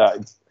going to get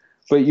that.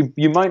 But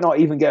you might not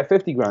even get a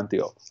 50 grand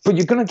deal. But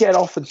you're going to get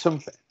offered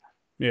something.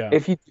 Yeah.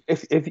 If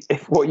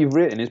what you've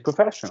written is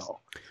professional.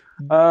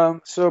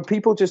 So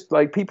people just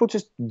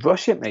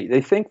rush it, mate. They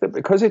think that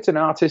because it's an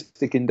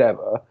artistic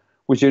endeavor,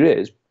 which it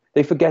is,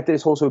 they forget that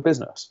it's also a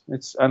business.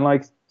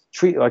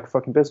 Treat it like a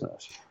fucking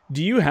business.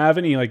 Do you have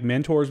any like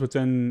mentors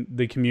within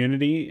the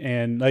community?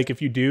 And like,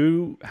 if you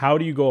do, how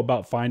do you go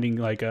about finding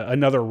like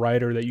another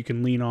writer that you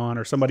can lean on,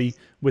 or somebody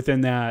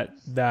within that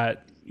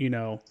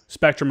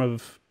spectrum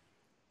of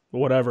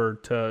whatever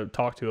to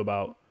talk to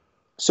about?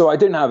 So I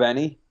didn't have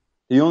any.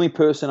 The only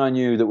person I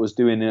knew that was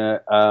doing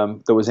that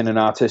was in an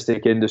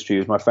artistic industry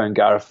was my friend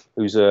Gareth,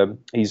 he's a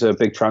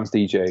big trance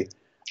DJ.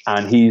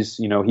 And he's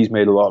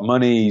made a lot of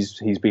money.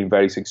 He's been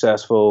very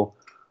successful,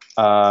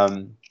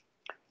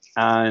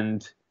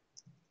 and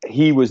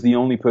he was the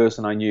only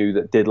person I knew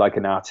that did like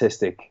an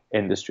artistic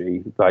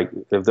industry, like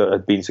that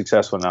had been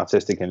successful in an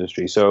artistic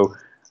industry. So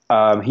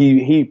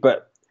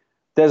but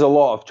there's a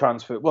lot of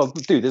transfer. Well,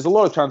 dude, there's a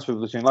lot of transfer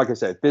between, like I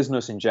said,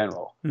 business in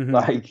general.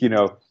 But he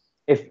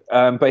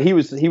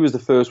was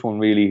the first one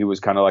really who was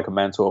kind of like a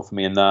mentor for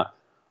me in that.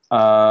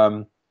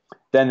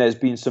 Then there's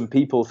been some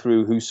people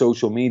through whose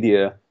social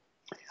media.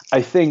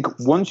 I think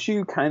once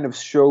you kind of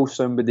show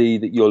somebody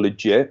that you're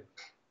legit,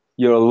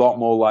 you're a lot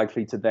more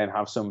likely to then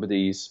have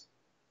somebody's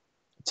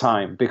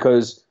time,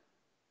 because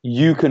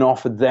you can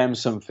offer them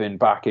something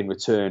back in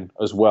return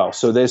as well.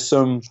 So there's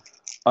some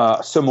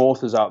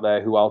authors out there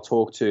who I'll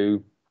talk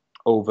to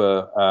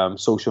over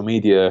social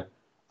media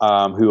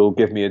who will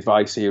give me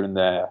advice here and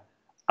there.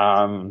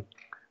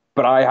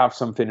 But I have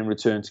something in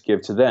return to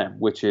give to them,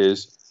 which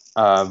is,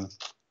 I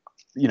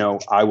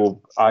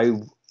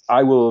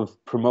will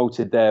have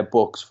promoted their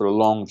books for a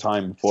long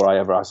time before I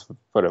ever asked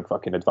for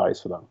fucking advice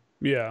for them.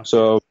 Yeah.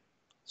 So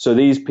So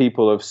these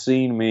people have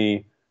seen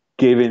me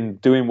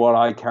doing what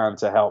I can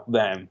to help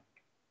them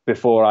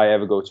before I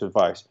ever go to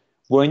advice.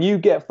 When you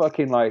get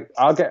fucking like,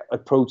 I'll get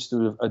approached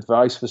with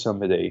advice for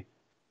somebody,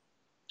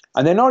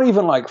 and they're not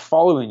even like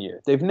following you.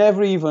 They've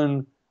never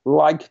even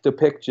liked the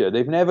picture.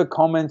 They've never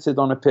commented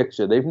on a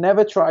picture. They've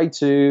never tried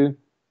to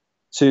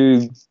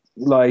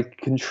like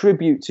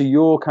contribute to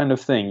your kind of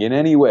thing in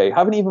any way.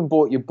 Haven't even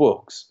bought your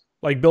books.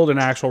 Like build an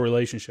actual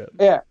relationship.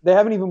 Yeah, they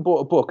haven't even bought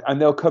a book, and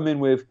they'll come in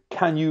with,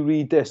 "Can you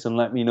read this and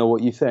let me know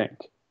what you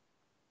think?"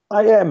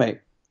 Yeah,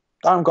 mate.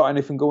 I haven't got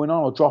anything going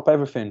on. I'll drop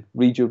everything.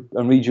 Read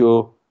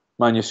your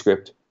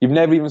manuscript. You've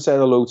never even said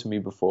hello to me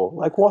before.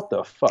 Like, what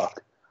the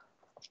fuck?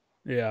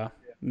 Yeah.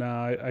 No,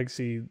 I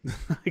see.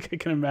 I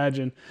can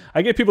imagine.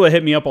 I get people that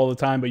hit me up all the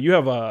time, but you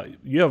have a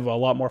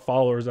lot more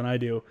followers than I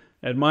do,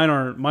 and mine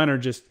are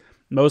just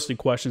mostly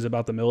questions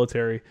about the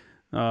military.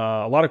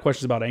 A lot of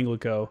questions about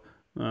Anglico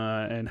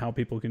and how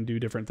people can do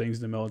different things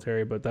in the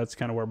military. But that's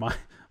kind of where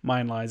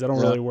mine lies. I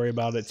don't really worry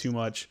about it too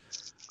much.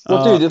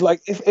 Well, dude, it's like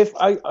if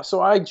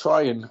I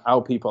try and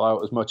help people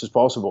out as much as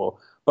possible,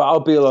 but I'll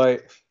be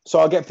like, so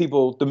I'll get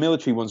people. The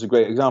military one's a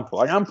great example.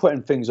 Like, I'm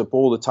putting things up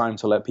all the time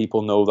to let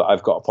people know that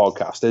I've got a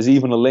podcast. There's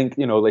even a link,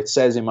 it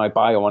says in my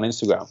bio on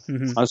Instagram,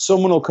 and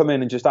someone will come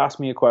in and just ask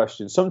me a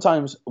question,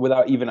 sometimes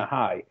without even a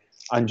hi,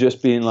 and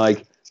just being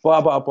like,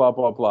 blah blah blah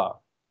blah blah,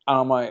 and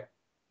I'm like,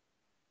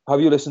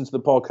 have you listened to the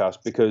podcast?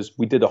 Because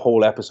we did a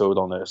whole episode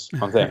on this.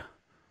 I'm thinking,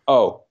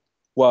 oh,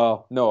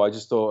 well, no, I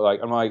just thought,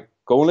 like, I'm like,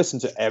 go and listen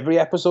to every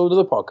episode of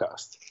the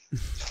podcast.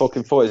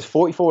 It's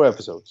 44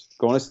 episodes.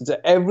 Go and listen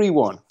to every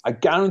one. I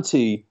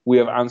guarantee we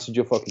have answered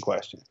your fucking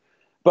question.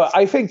 But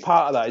I think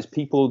part of that is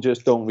people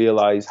just don't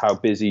realize how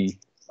busy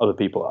other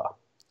people are.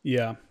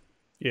 Yeah.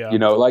 Yeah.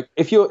 Like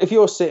if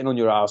you're sitting on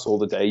your ass all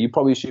the day, you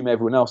probably assume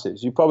everyone else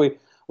is. You probably,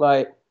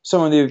 like,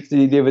 someone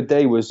the other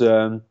day was,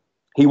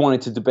 he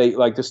wanted to debate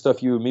like the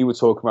stuff you and me were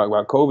talking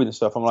about COVID and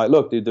stuff. I'm like,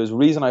 look, dude, there's a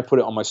reason I put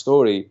it on my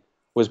story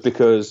was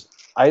because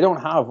I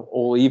don't have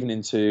all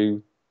evening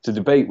to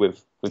debate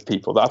with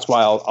people. That's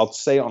why I'll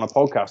say it on a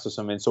podcast or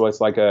something. So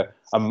it's like a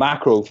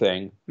macro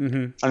thing.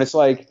 And it's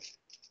like,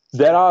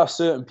 there are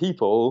certain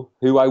people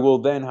who I will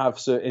then have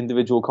certain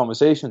individual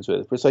conversations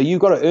with. But so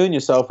you've got to earn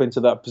yourself into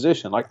that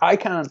position. Like, I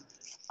can't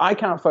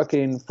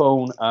fucking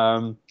phone,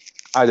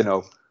 I don't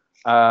know,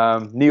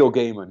 Neil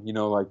Gaiman,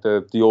 like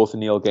the author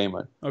Neil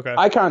Gaiman. Okay.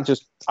 I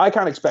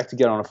can't expect to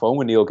get on a phone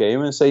with Neil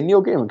Gaiman and say,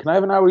 Neil Gaiman, can I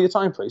have an hour of your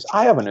time, please?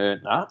 I haven't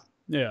earned that.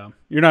 Yeah.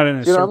 You're not in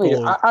his circle.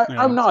 What I mean?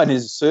 I'm not in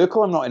his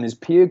circle. I'm not in his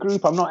peer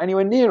group. I'm not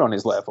anywhere near on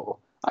his level.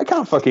 I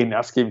can't fucking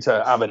ask him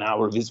to have an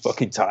hour of his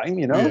fucking time,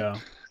 Yeah.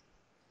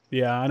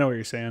 Yeah, I know what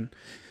you're saying.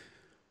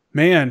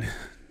 Man,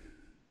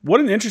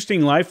 what an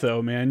interesting life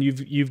though, man.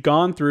 You've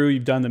gone through,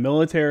 you've done the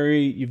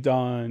military, you've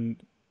done,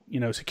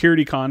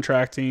 security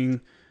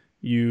contracting,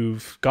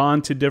 you've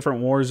gone to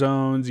different war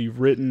zones, you've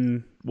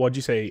written, what'd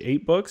you say,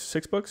 8 books,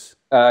 6 books?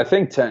 I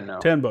think 10 now.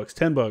 10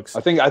 books.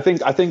 I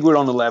think we're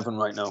on 11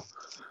 right now.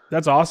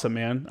 That's awesome,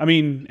 man. I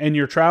mean, and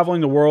you're traveling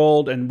the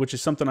world, and which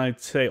is something I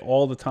say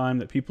all the time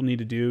that people need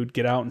to do,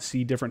 get out and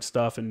see different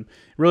stuff, and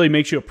really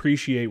makes you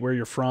appreciate where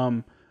you're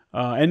from,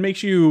 and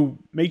gives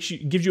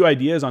you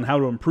ideas on how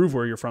to improve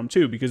where you're from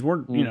too, because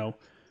we're,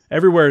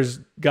 everywhere's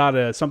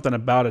got something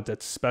about it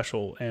that's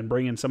special, and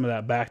bringing some of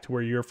that back to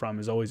where you're from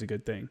is always a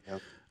good thing. Yeah.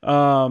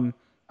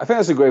 I think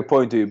that's a great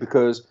point, dude,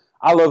 because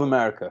I love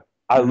America.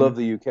 I love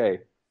the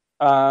UK.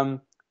 But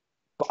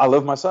I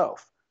love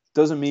myself.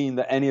 Doesn't mean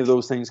that any of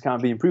those things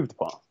can't be improved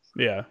upon.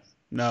 Yeah,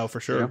 no, for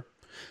sure.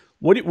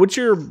 Yeah. What's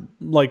your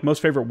like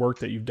most favorite work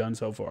that you've done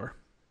so far?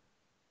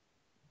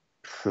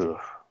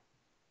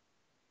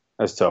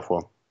 That's a tough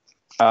one.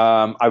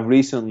 I've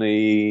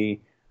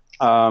recently,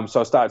 so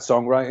I started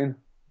songwriting.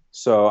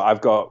 So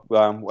I've got,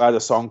 I had a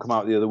song come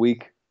out the other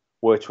week,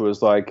 which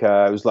was like,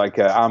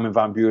 Armin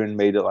van Buuren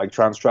made it like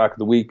trance track of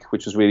the week,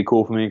 which was really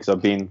cool for me because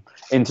I've been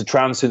into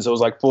trance since I was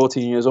like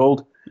 14 years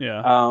old.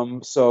 Yeah.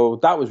 So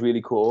that was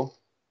really cool.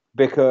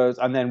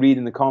 And then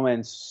reading the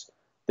comments,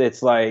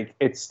 it's like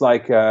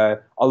a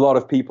lot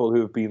of people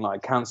who have been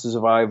like cancer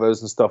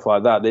survivors and stuff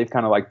like that. They've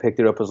kind of like picked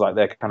it up as like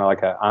their kind of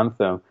like an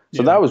anthem.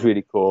 So that was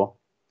really cool.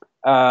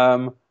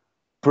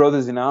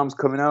 Brothers in Arms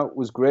coming out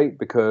was great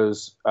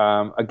because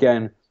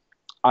again,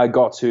 I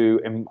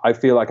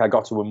feel like I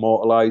got to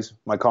immortalize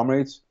my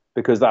comrades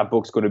because that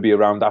book's going to be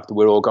around after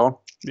we're all gone.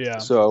 Yeah.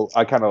 So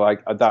I kind of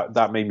like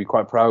that made me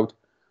quite proud.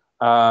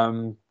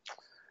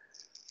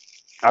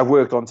 I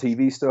worked on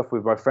TV stuff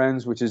with my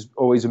friends, which is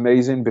always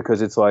amazing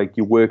because it's like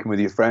you're working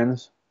with your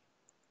friends.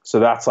 So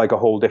that's like a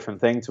whole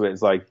different thing to it.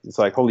 It's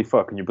like holy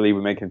fuck, can you believe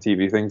we're making a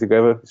TV thing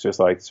together? It's just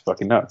like, it's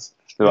fucking nuts.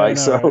 Right?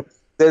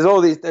 There's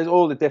all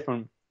the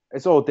different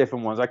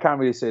ones. I can't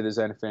really say there's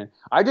anything.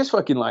 I just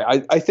fucking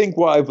like, I think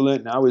what I've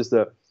learned now is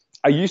that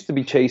I used to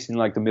be chasing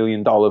like the $1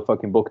 million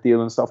fucking book deal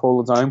and stuff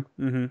all the time.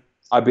 Mm-hmm.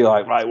 I'd be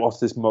like, right,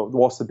 what's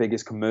the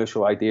biggest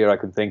commercial idea I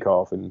can think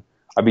of? And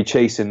I'd be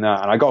chasing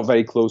that, and I got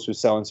very close with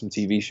selling some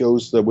TV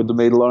shows that would have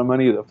made a lot of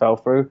money that fell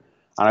through.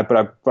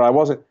 But I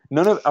wasn't.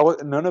 None of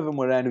them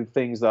were any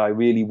things that I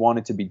really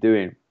wanted to be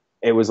doing.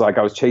 it was like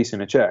I was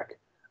chasing a check.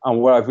 And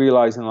what I've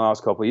realized in the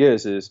last couple of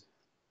years is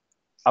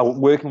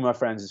working with my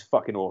friends is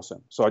fucking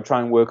awesome. So I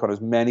try and work on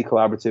as many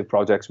collaborative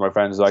projects with my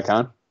friends as I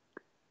can.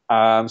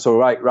 So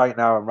right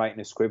now I'm writing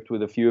a script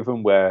with a few of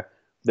them where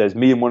there's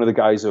me and one of the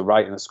guys are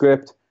writing the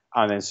script,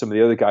 and then some of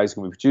the other guys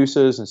can be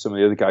producers, and some of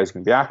the other guys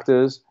can be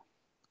actors.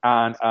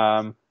 And,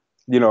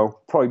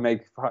 probably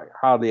make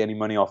hardly any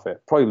money off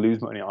it, probably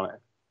lose money on it.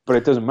 But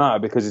it doesn't matter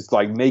because it's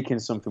like making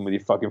something with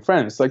your fucking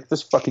friends. It's like,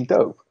 that's fucking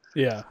dope.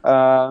 Yeah.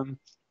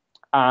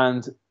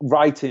 And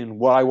writing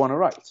what I want to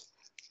write.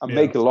 I'm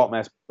making a lot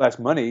less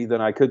money than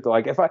I could.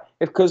 Like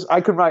because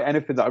I can write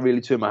anything that I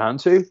really turn my hand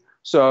to.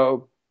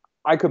 So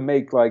I could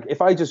make, like, if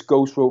I just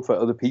ghost wrote for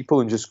other people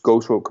and just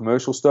ghost wrote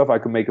commercial stuff, I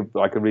could make a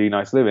really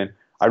nice living.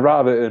 I'd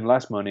rather earn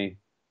less money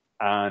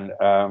and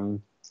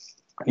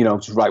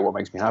just write what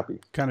makes me happy.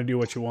 Kind of do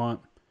what you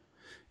want.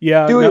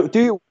 Yeah. Do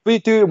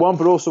what you want,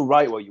 but also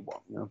write what you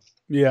want.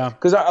 Yeah.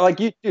 Because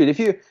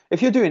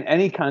if you're doing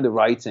any kind of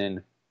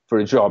writing for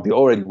a job, you're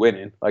already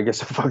winning. Like,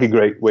 it's a fucking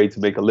great way to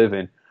make a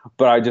living.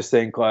 But I just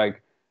think,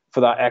 like, for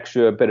that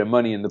extra bit of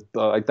money I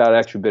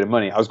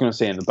was going to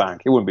say in the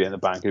bank. It wouldn't be in the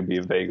bank. It'd be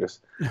in Vegas.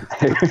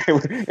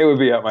 it would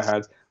be at my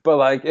hands. But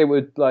like, it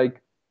would,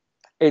 like,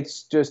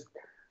 it's just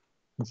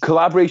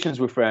collaborations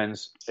with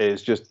friends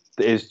is just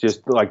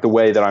like the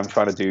way that I'm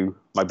trying to do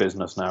my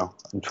business now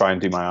and try and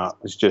do my art.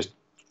 It's just,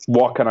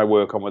 what can I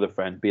work on with a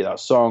friend? Be that a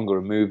song or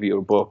a movie or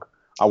a book.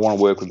 I want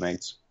to work with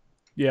mates.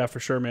 Yeah, for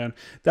sure, man.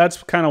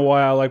 That's kind of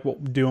why I like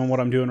doing what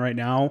I'm doing right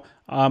now.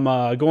 I'm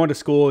going to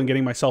school and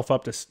getting myself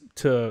up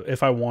to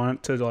if I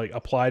want to, like,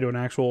 apply to an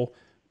actual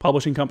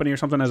publishing company or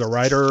something as a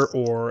writer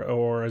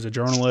or as a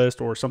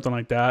journalist or something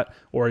like that,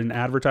 or in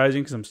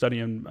advertising, because I'm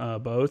studying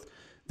both,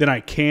 then I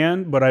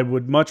can. But I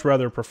would much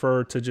rather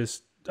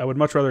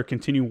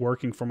continue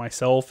working for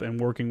myself and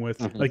working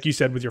with, like you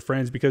said, with your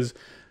friends, because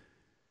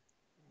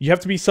you have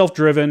to be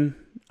self-driven.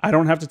 I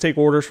don't have to take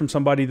orders from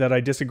somebody that I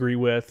disagree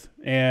with.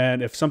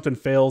 And if something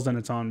fails, then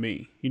it's on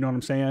me. You know what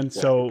I'm saying?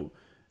 Yeah. So,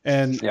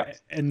 and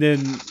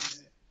then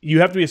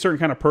you have to be a certain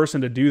kind of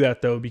person to do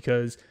that, though,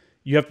 because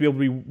you have to be able to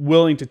be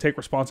willing to take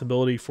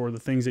responsibility for the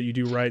things that you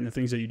do right and the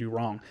things that you do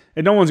wrong.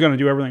 And no one's going to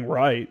do everything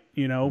right.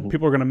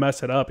 People are going to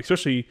mess it up,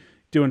 especially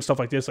doing stuff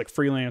like this, like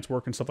freelance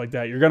work and stuff like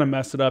that. You're going to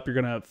mess it up.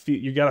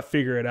 You got to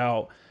figure it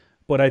out.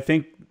 But I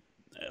think,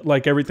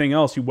 like everything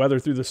else, you weather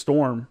through the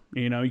storm.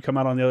 You come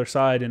out on the other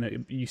side,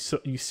 and you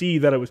see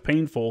that it was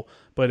painful,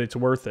 but it's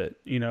worth it.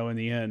 In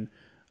the end.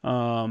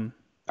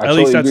 At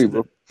least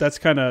that's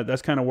kind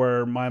of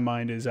where my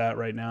mind is at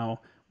right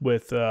now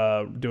with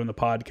doing the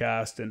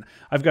podcast. And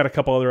I've got a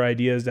couple other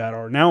ideas that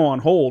are now on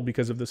hold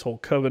because of this whole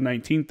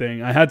COVID-19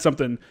 thing. I had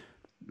something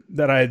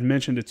that I had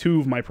mentioned to two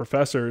of my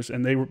professors,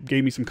 and they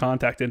gave me some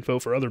contact info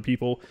for other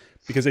people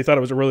because they thought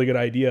it was a really good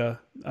idea.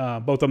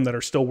 Both of them that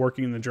are still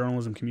working in the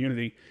journalism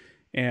community.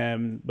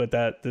 But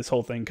this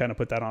whole thing kind of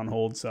put that on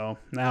hold. So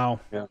now,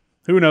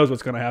 who knows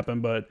what's going to happen?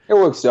 But it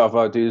works itself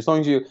out, dude. As long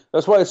as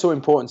that's why it's so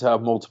important to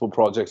have multiple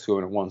projects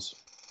going at once.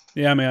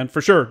 Yeah, man,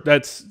 for sure.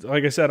 That's,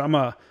 like I said, I'm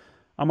a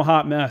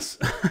hot mess.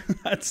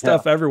 That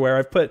stuff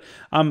everywhere.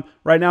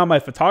 Right now my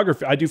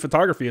photography. I do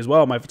photography as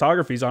well. My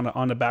photography's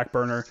on the back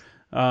burner.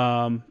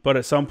 But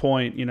at some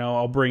point,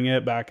 I'll bring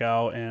it back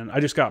out. And I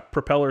just got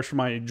propellers for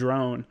my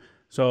drone,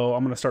 so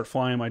I'm gonna start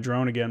flying my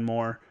drone again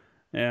more.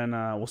 And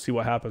we'll see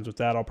what happens with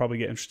that. I'll probably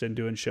get interested in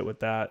doing shit with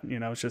that.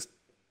 It's just,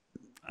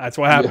 that's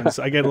what happens.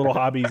 I get little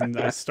hobbies and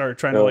I start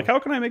trying to, like, how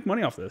can I make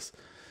money off this?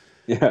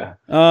 Yeah.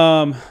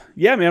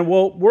 Yeah, man.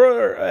 Well,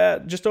 we're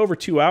at just over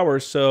 2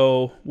 hours,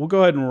 so we'll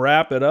go ahead and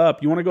wrap it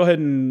up. You want to go ahead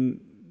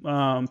and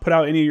put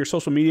out any of your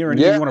social media or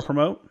anything you want to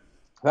promote?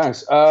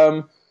 Thanks.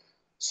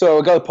 So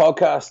I got a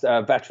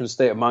podcast, Veteran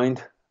State of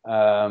Mind.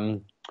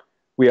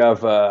 We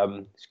have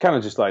it's kind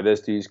of just like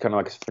this, dude. It's kind of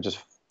like just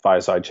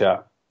fireside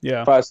chat.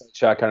 Yeah, fireside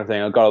chat kind of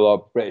thing. I've got a lot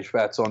of British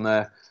vets on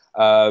there.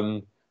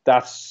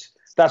 That's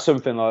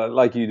something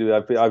like you do.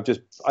 I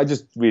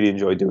just really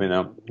enjoy doing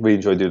that. Really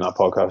enjoy doing that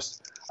podcast.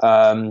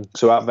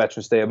 So at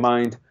Veteran State of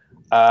Mind.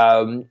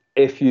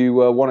 If you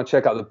want to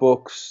check out the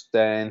books,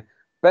 then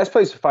best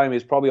place to find me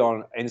is probably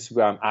on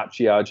Instagram at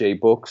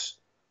GRJ Books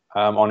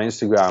on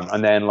Instagram,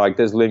 and then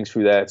there's links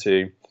through there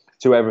to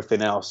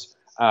everything else.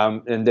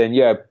 And then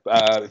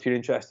if you're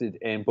interested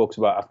in books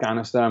about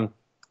Afghanistan,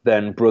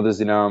 then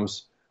Brothers in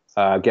Arms.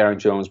 Geraint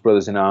Jones,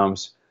 Brothers in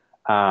Arms,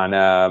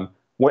 and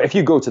if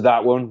you go to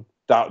that one,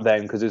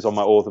 because it's on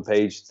my author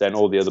page, then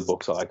all the other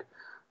books are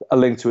a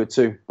link to it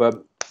too.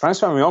 But thanks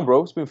for having me on,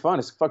 bro. It's been fun.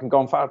 It's fucking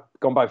gone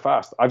by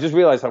fast. I've just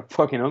realized how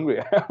fucking hungry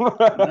I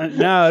am.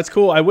 No, it's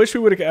cool. I wish we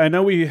would. I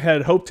know we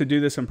had hoped to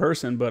do this in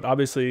person, but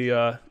obviously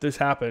this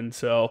happened.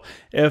 So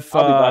if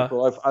I'll be back,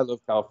 bro. I love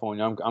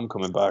California. I'm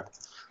coming back.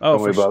 Oh,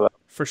 don't worry about that.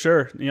 For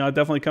sure. I'll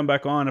definitely come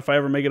back on if I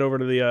ever make it over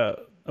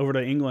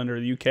to England or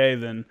the UK.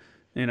 Then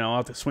I'll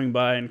have to swing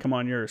by and come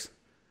on yours.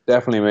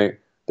 Definitely, mate.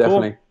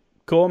 Definitely.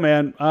 Cool,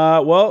 man.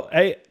 Well,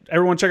 hey,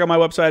 everyone check out my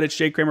website. It's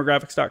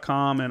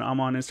jkramergraphics.com, and I'm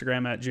on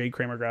Instagram at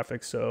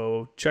jkramergraphics.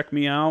 So check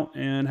me out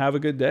and have a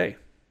good day.